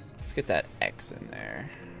let's get that X in there.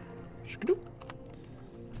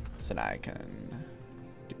 So now I can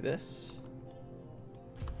do this.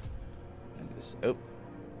 And this, oh.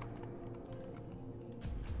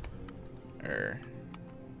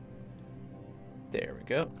 There we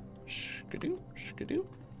go. Shkadoo, shkadoo.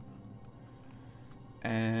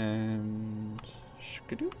 And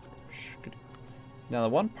shkadoo, shkadoo. Now the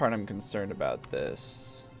one part I'm concerned about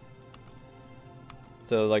this.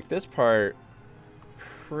 So like this part,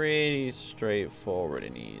 pretty straightforward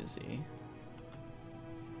and easy.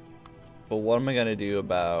 But what am I gonna do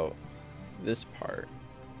about this part?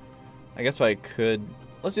 I guess I could.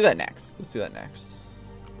 Let's do that next. Let's do that next.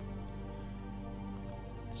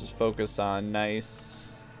 Let's just focus on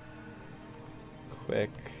nice,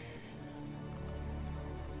 quick,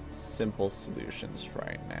 simple solutions for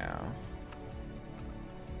right now.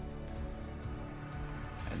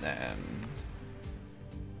 And then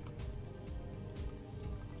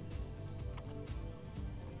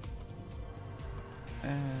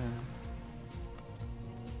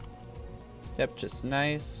yep, just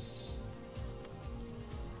nice.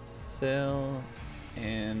 Fill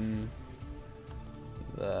in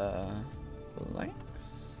the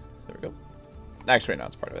blanks. There we go. Actually, no,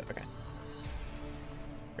 it's part of it. Okay.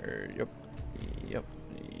 Yep. Yep.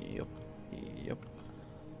 Yep. Yep.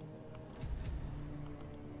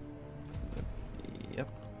 Yep.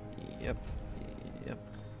 Yep. Yep. Yep.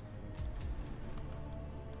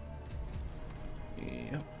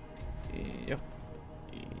 Yep.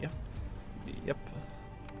 Yep. Yep.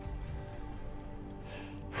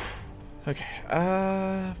 Okay.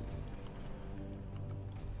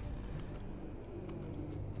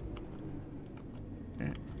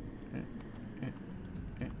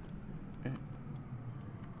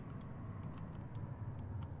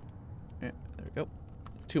 There we go.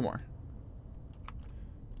 Two more.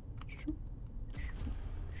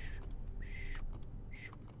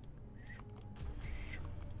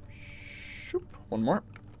 One more.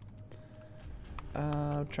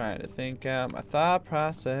 I'm trying to think out my thought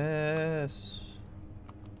process.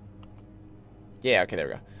 Yeah, okay, there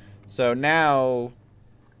we go. So now,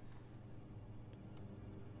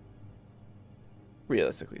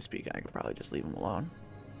 realistically speaking, I could probably just leave him alone.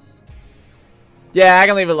 Yeah, I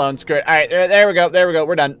can leave it alone. Screw it. All right, there we go. There we go.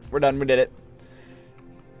 We're done. We're done. We did it.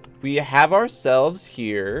 We have ourselves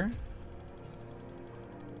here.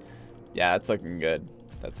 Yeah, that's looking good.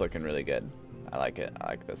 That's looking really good. I like it. I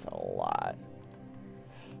like this a lot.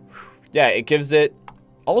 Yeah, it gives it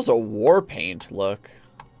almost a war paint look.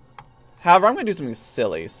 However, I'm gonna do something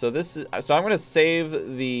silly. So I'm gonna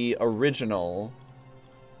save the original.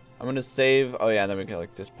 I'm gonna save. Oh yeah, and then we can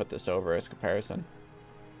like just put this over as comparison.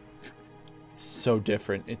 It's so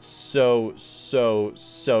different. It's so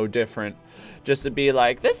different. Just to be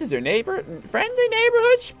like, this is your friendly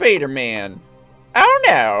neighborhood Spider-Man. Oh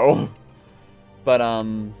no. But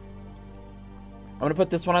I'm gonna put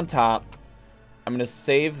this one on top. I'm gonna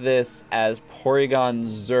save this as Porygon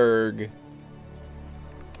Zerg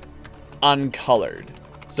uncolored.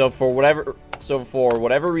 So for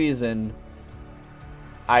whatever reason,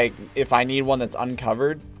 if I need one that's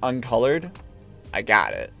uncolored, I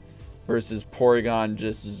got it. Versus Porygon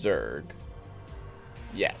just Zerg.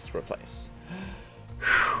 Yes, replace.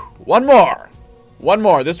 One more. One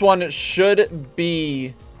more. This one should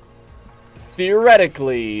be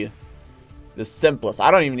theoretically the simplest. I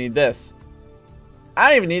don't even need this. I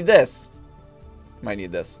don't even need this. Might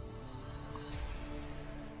need this.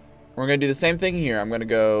 We're going to do the same thing here. I'm going to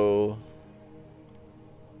go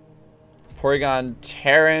Porygon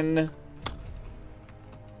Terran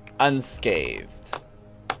Unscathed.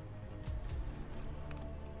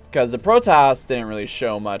 Because the Protoss didn't really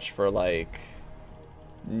show much for like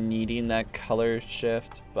needing that color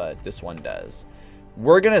shift, but this one does.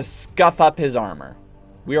 We're going to scuff up his armor.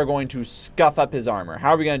 We are going to scuff up his armor.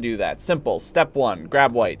 How are we going to do that? Simple. Step 1,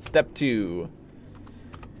 grab white. Step 2,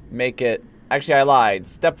 make it... Actually, I lied.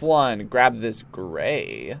 Step 1, grab this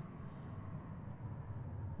gray.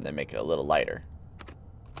 And then make it a little lighter.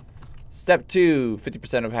 Step 2,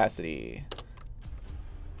 50% opacity.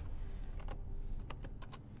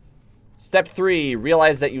 Step 3,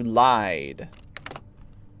 realize that you lied.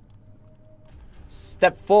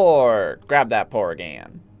 Step 4, grab that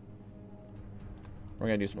Porygon. We're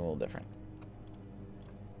going to do something a little different.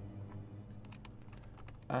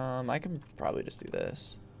 I can probably just do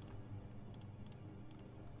this.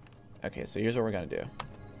 Okay, so here's what we're going to do.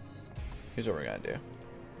 Here's what we're going to do.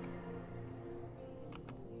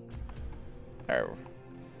 Alright.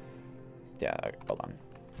 Yeah, hold on.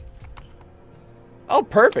 Oh,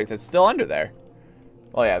 perfect. It's still under there.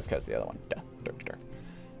 Well, yeah, it's because the other one. Duh.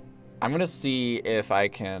 I'm going to see if I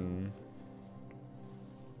can...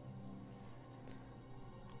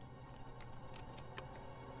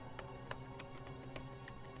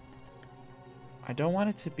 I don't want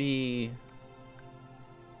it to be...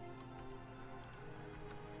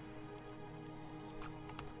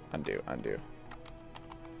 Undo, undo.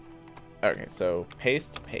 Okay, so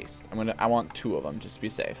paste, paste. I want 2 of them just to be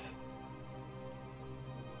safe.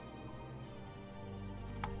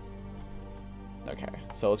 Okay,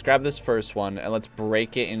 so let's grab this first one and let's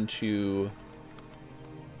break it into...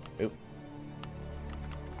 Oop.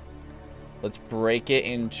 Let's break it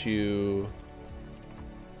into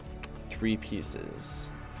 3 pieces.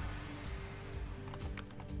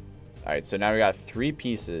 Alright, so now we got 3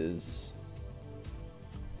 pieces.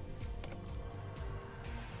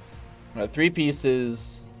 We got 3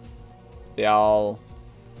 pieces. They all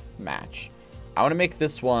match. I want to make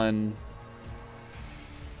this one...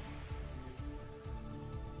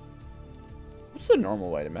 What's the normal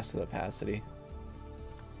way to mess with opacity?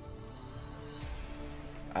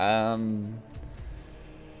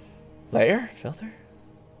 Layer? Filter?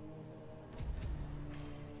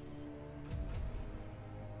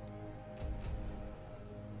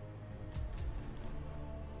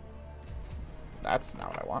 That's not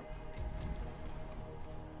what I want.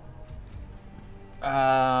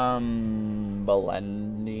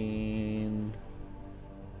 Blending.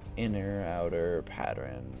 Inner, outer,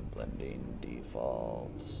 pattern, blending,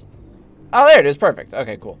 default. Oh, there it is. Perfect.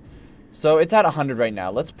 Okay, cool. So it's at 100 right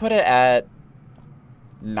now. Let's put it at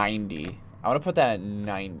 90. I want to put that at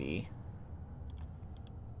 90.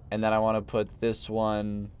 And then I want to put this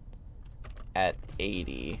one at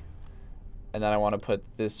 80. And then I want to put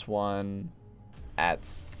this one at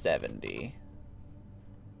 70.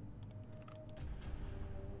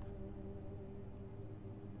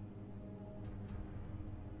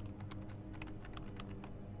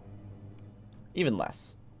 Even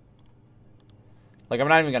less. Like, I'm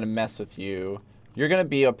not even going to mess with you. You're going to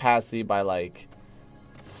be opacity by, like,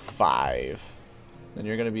 5. Then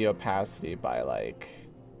you're going to be opacity by, like,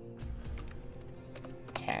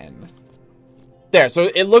 10. There, so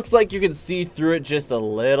it looks like you can see through it just a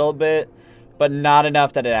little bit, but not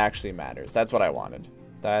enough that it actually matters. That's what I wanted.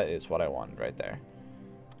 That is what I wanted right there.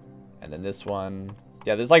 And then this one.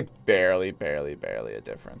 Yeah, there's, like, barely a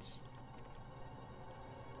difference.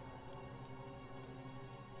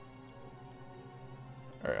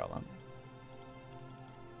 Alright, hold on.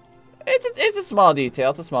 It's a small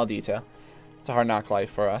detail. It's a small detail. It's a hard knock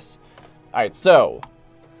life for us. Alright, so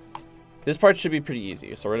this part should be pretty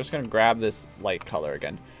easy. So we're just going to grab this light color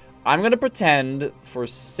again. I'm going to pretend, for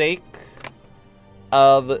sake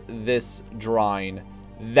of this drawing,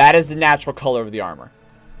 that is the natural color of the armor.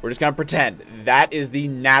 We're just going to pretend that is the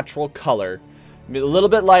natural color. A little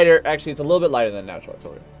bit lighter. Actually, it's a little bit lighter than natural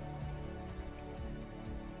color.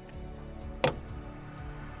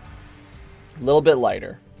 A little bit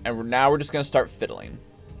lighter. And now we're just going to start fiddling.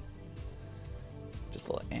 Just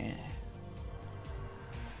a little eh.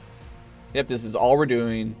 Yep, this is all we're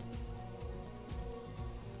doing.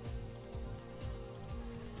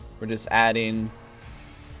 We're just adding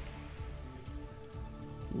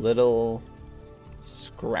little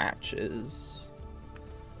scratches.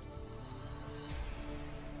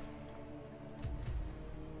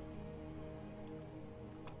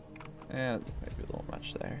 And maybe a little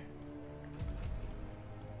much there.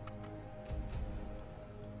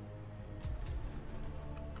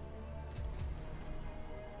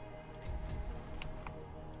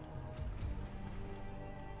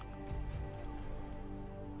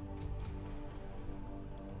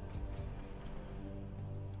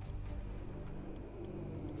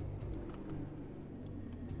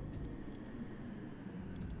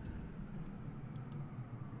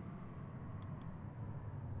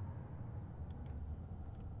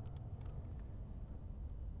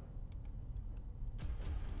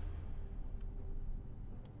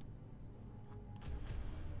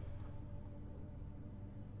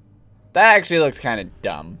 That actually looks kind of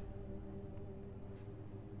dumb.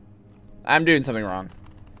 I'm doing something wrong.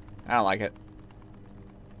 I don't like it.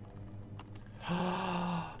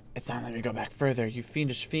 It's not letting me go back further. You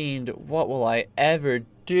fiendish fiend. What will I ever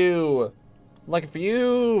do? Lucky for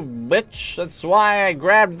you, bitch. That's why I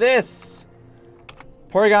grabbed this.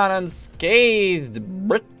 Porygon unscathed,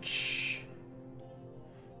 bitch.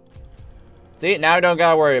 See, now I don't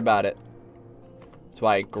gotta worry about it. That's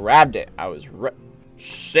why I grabbed it. I was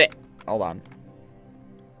shit. Hold on.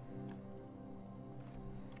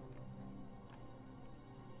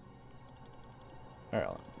 Alright,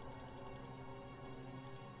 hold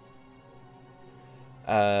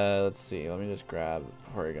on. Let's see. Let me just grab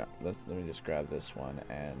Porygon. Let me just grab this one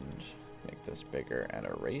and make this bigger and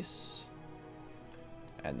erase.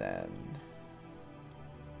 And then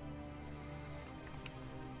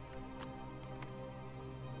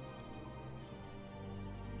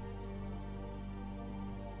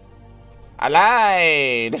I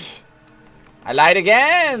lied. I lied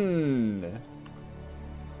again.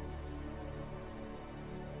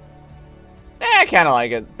 I kind of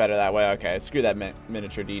like it better that way. Okay, screw that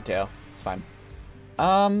miniature detail. It's fine.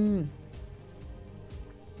 You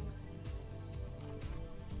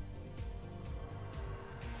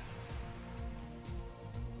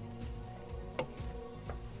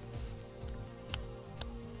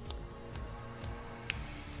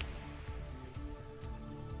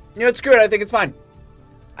know, it's screw it. I think it's fine.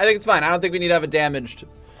 I think it's fine. I don't think we need to have a damaged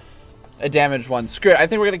one. Screw it. I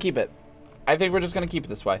think we're gonna keep it. I think we're just gonna keep it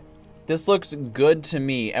this way. This looks good to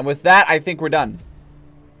me. And with that, I think we're done.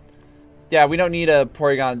 Yeah, we don't need a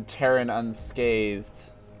Porygon Terran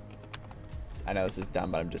unscathed. I know this is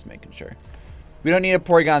dumb, but I'm just making sure. We don't need a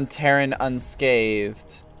Porygon Terran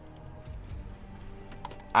unscathed.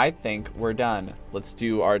 I think we're done. Let's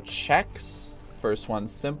do our checks. First one,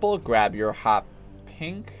 simple. Grab your hot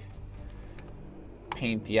pink.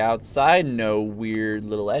 Paint the outside. No weird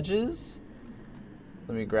little edges.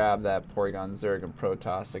 Let me grab that Porygon Zerg and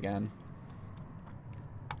Protoss again.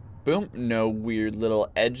 Boom. No weird little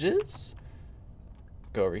edges.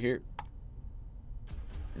 Go over here.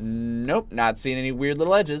 Nope. Not seeing any weird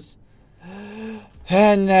little edges.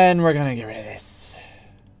 And then we're gonna get rid of this.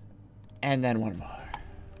 And then one more.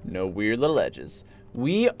 No weird little edges.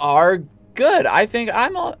 We are good. I think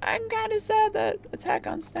I'm kind of sad that Attack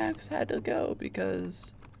on Snacks had to go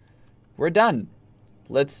because we're done.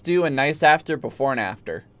 Let's do a nice after, before, and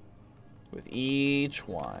after with each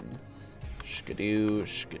one. Shkadoo,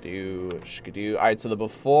 shkadoo, shkadoo. All right, so the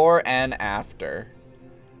before and after.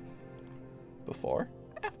 Before,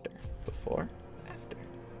 after, before, after.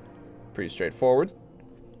 Pretty straightforward.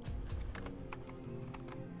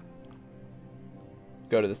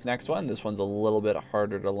 Go to this next one. This one's a little bit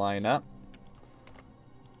harder to line up.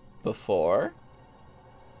 Before.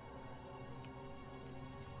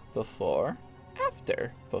 Before.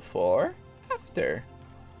 After. Before. After.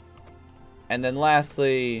 And then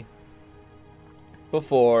lastly,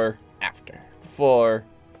 before. After. Before.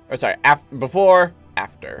 Or sorry. Before.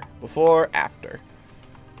 After. Before. After.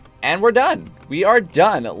 And we're done. We are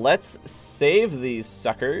done. Let's save these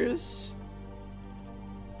suckers.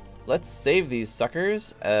 Let's save these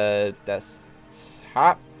suckers.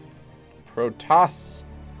 Desktop. Protoss.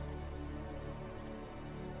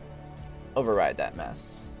 Override that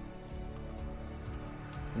mess.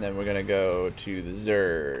 And then we're gonna go to the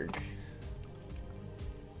Zerg.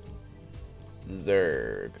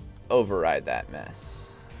 Zerg. Override that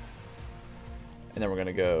mess. And then we're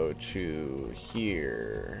gonna go to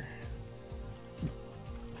here.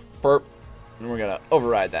 Burp. And we're gonna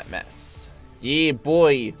override that mess. Yeah,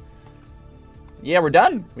 boy. Yeah, we're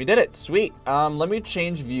done. We did it. Sweet. Let me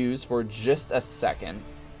change views for just a second.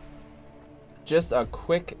 Just a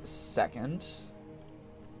quick second.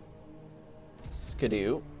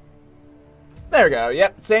 Skidoo. There we go.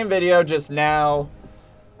 Yep, same video, just now.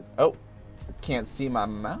 Oh, can't see my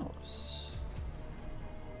mouse.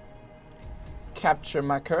 Capture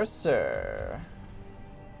my cursor.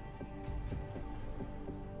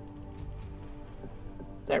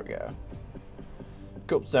 There we go.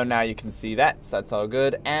 Cool, so now you can see that, so that's all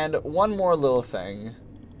good. And one more little thing.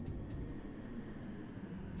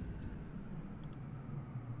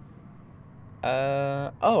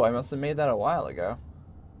 Oh, I must have made that a while ago.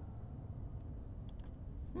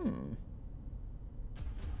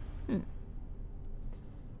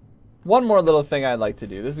 One more little thing I'd like to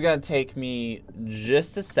do. This is gonna take me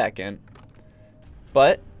just a second,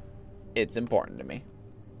 but it's important to me.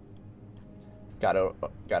 Gotta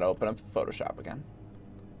open up Photoshop again.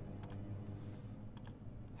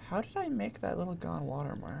 How did I make that little gone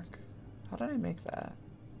watermark? How did I make that?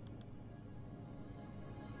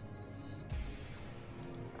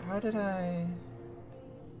 How did I...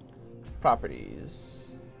 Properties.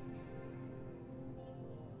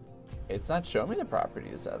 It's not showing me the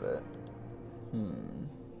properties of it.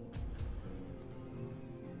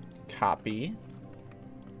 Copy.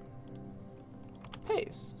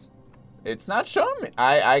 Paste. It's not showing me.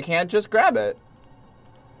 I can't just grab it.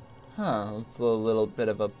 Huh, it's a little bit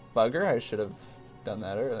of a bugger. I should have done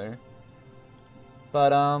that earlier.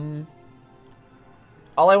 But, all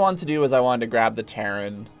I wanted to do was I wanted to grab the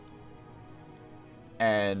Terran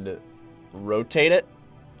and rotate it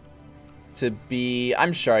to be,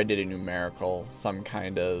 I'm sure I did a numerical, some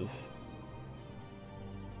kind of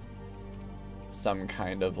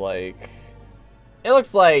like, it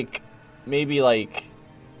looks like maybe like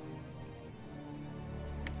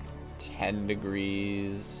 10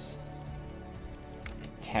 degrees,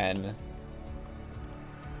 10.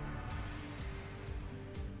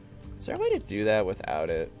 Is there a way to do that without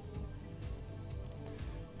it?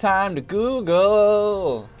 Time to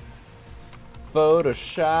Google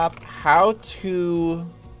Photoshop how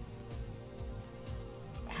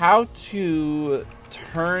to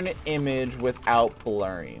turn image without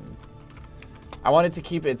blurring. I want it to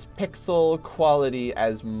keep its pixel quality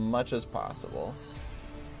as much as possible.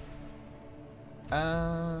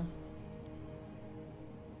 How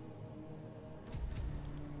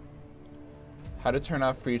to turn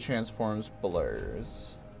off free transforms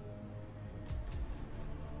blurs.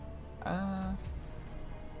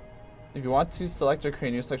 If you want to select or create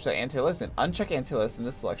a new selection anti-aliasing, uncheck anti-aliasing in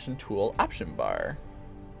the selection tool option bar.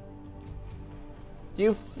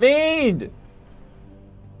 You fiend!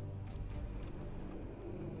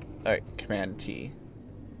 Alright, Command T.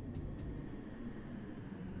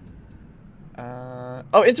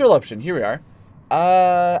 Oh, interruption. Here we are.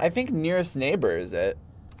 I think nearest neighbor is it.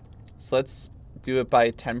 So let's do it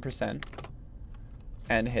by 10%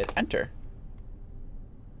 and hit enter.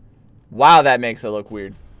 Wow, that makes it look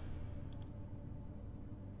weird.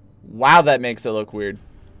 Wow, that makes it look weird.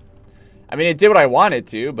 I mean, it did what I wanted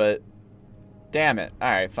to, but damn it.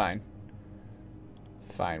 Alright, fine.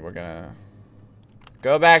 Fine, we're gonna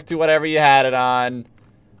go back to whatever you had it on.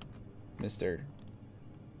 Mr.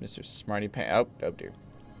 Smarty Pants. Oh dear.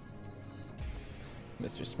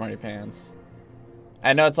 Mr. Smarty Pants.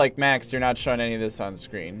 I know it's like, Max, you're not showing any of this on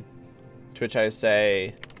screen. To which I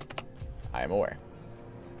say, I am aware.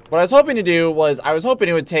 What I was hoping to do was, I was hoping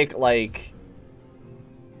it would take like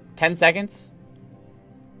 10 seconds.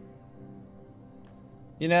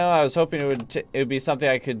 You know, I was hoping it would be something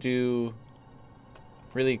I could do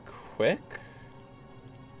really quick.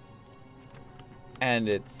 And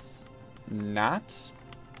it's not.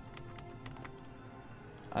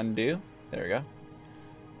 Undo. There we go.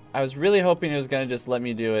 I was really hoping it was going to just let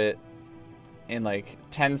me do it in like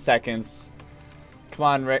 10 seconds. Come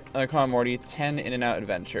on, Morty. 10 in and out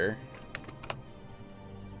adventure.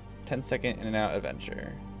 10-second in and out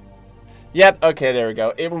adventure. Yep, okay, there we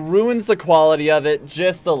go. It ruins the quality of it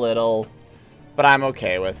just a little, but I'm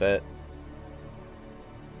okay with it.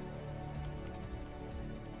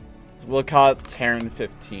 So we'll call it Terran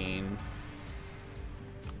 15.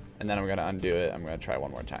 And then I'm going to undo it. I'm going to try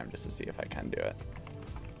one more time just to see if I can do it.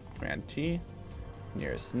 Command T,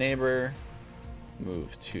 nearest neighbor,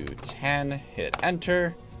 move to 10, hit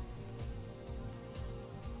enter.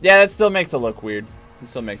 Yeah, that still makes it look weird. It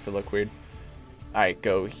still makes it look weird. Alright,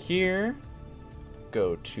 go here,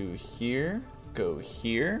 go to here, go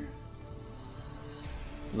here.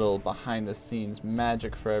 A little behind the scenes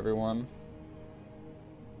magic for everyone.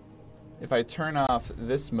 If I turn off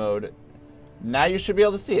this mode, now you should be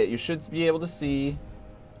able to see it. You should be able to see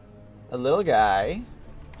a little guy.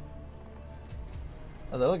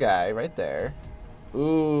 A little guy right there.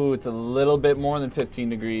 Ooh, it's a little bit more than 15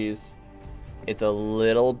 degrees. It's a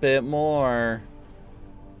little bit more.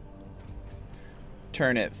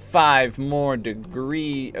 Turn it 5 more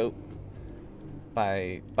degrees. Oh,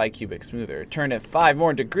 bicubic smoother. Turn it 5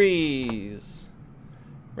 more degrees.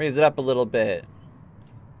 Raise it up a little bit.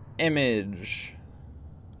 Image.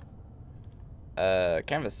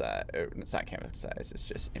 Canvas size. It's not canvas size. It's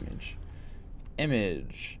just image.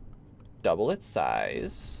 Image. Double its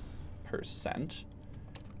size. Percent.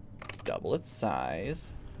 Double its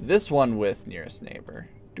size. This one with nearest neighbor.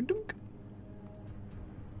 Doo-doo.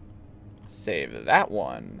 Save that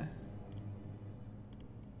one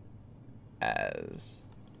as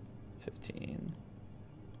 15.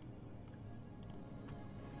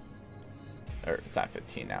 Or it's not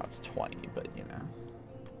 15 now, it's 20, but you know.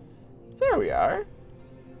 There we are.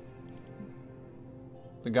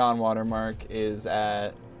 The gone watermark is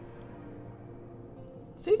at...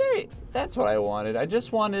 See, there, that's what I wanted. I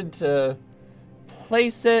just wanted to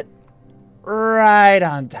place it right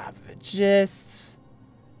on top of it. Just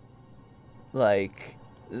like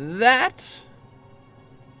that.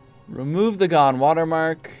 Remove the gone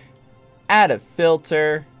watermark. Add a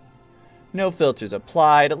filter. No filters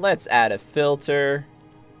applied. Let's add a filter.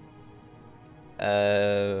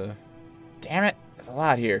 Damn it. There's a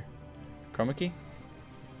lot here. Chroma key.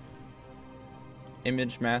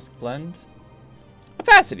 Image mask blend.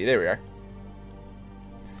 Opacity. There we are.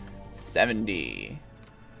 70.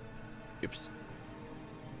 Oops.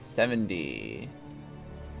 70.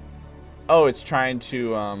 Oh, it's trying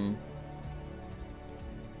to,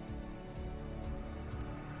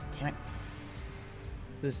 Damn it.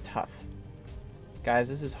 This is tough. Guys,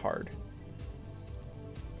 this is hard.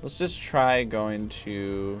 Let's just try going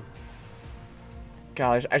to...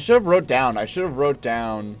 Gosh, I should have wrote down. I should have wrote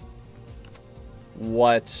down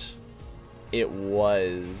what it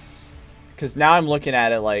was. Because now I'm looking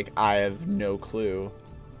at it like I have no clue.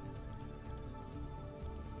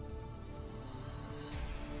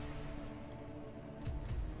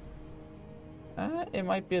 It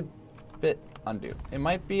might be a bit undue. It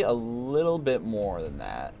might be a little bit more than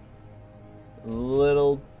that. A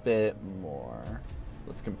little bit more.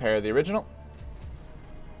 Let's compare the original.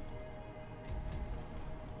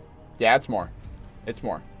 Yeah, it's more. It's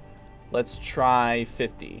more. Let's try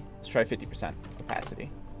 50. Let's try 50%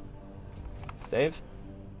 opacity. Save.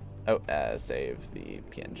 Oh, save the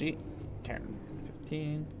PNG. Turn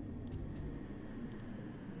 15.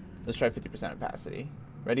 Let's try 50% opacity.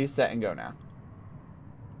 Ready, set, and go now.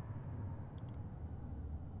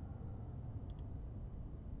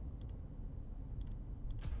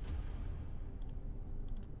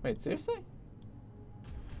 Wait, seriously?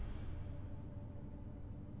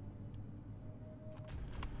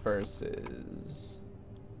 Versus...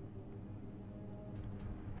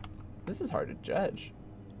 This is hard to judge.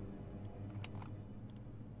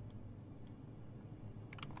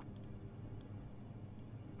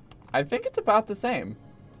 I think it's about the same.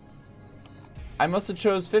 I must have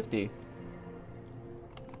chose 50.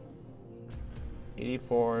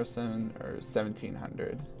 84, 7, or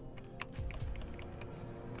 1700.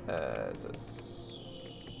 So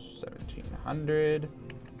 1700.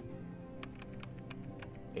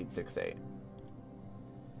 868.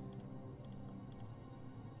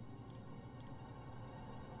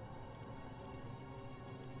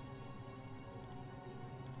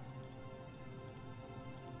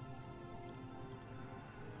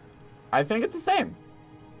 I think it's the same.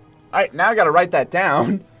 All right, now I gotta write that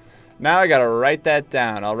down. Now I gotta write that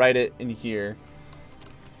down. I'll write it in here.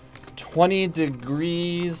 20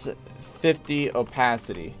 degrees, 50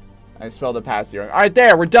 opacity. I spelled opacity wrong. All right,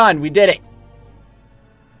 there, we're done. We did it.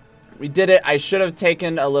 We did it. I should have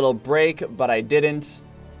taken a little break, but I didn't.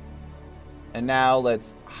 And now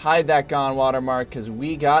let's hide that gone watermark because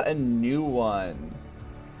we got a new one.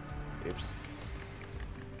 Oops.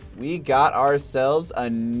 We got ourselves a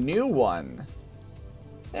new one.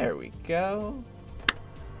 There we go.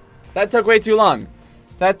 That took way too long.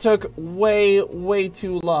 That took way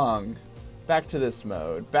too long. Back to this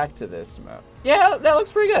mode. Back to this mode. Yeah, that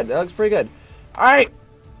looks pretty good. That looks pretty good. All right.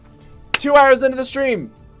 2 hours into the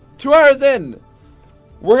stream. 2 hours in.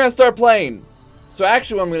 We're going to start playing. So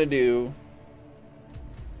actually what I'm going to do...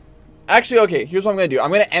 Actually, okay, here's what I'm going to do.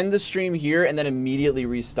 I'm going to end the stream here and then immediately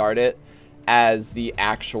restart it as the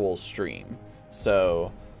actual stream.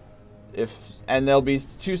 So... And there'll be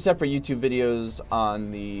 2 separate YouTube videos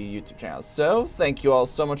on the YouTube channel. So, thank you all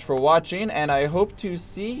so much for watching, and I hope to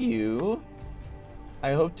see you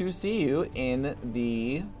in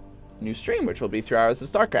the new stream, which will be 3 hours of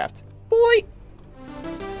StarCraft. Bye!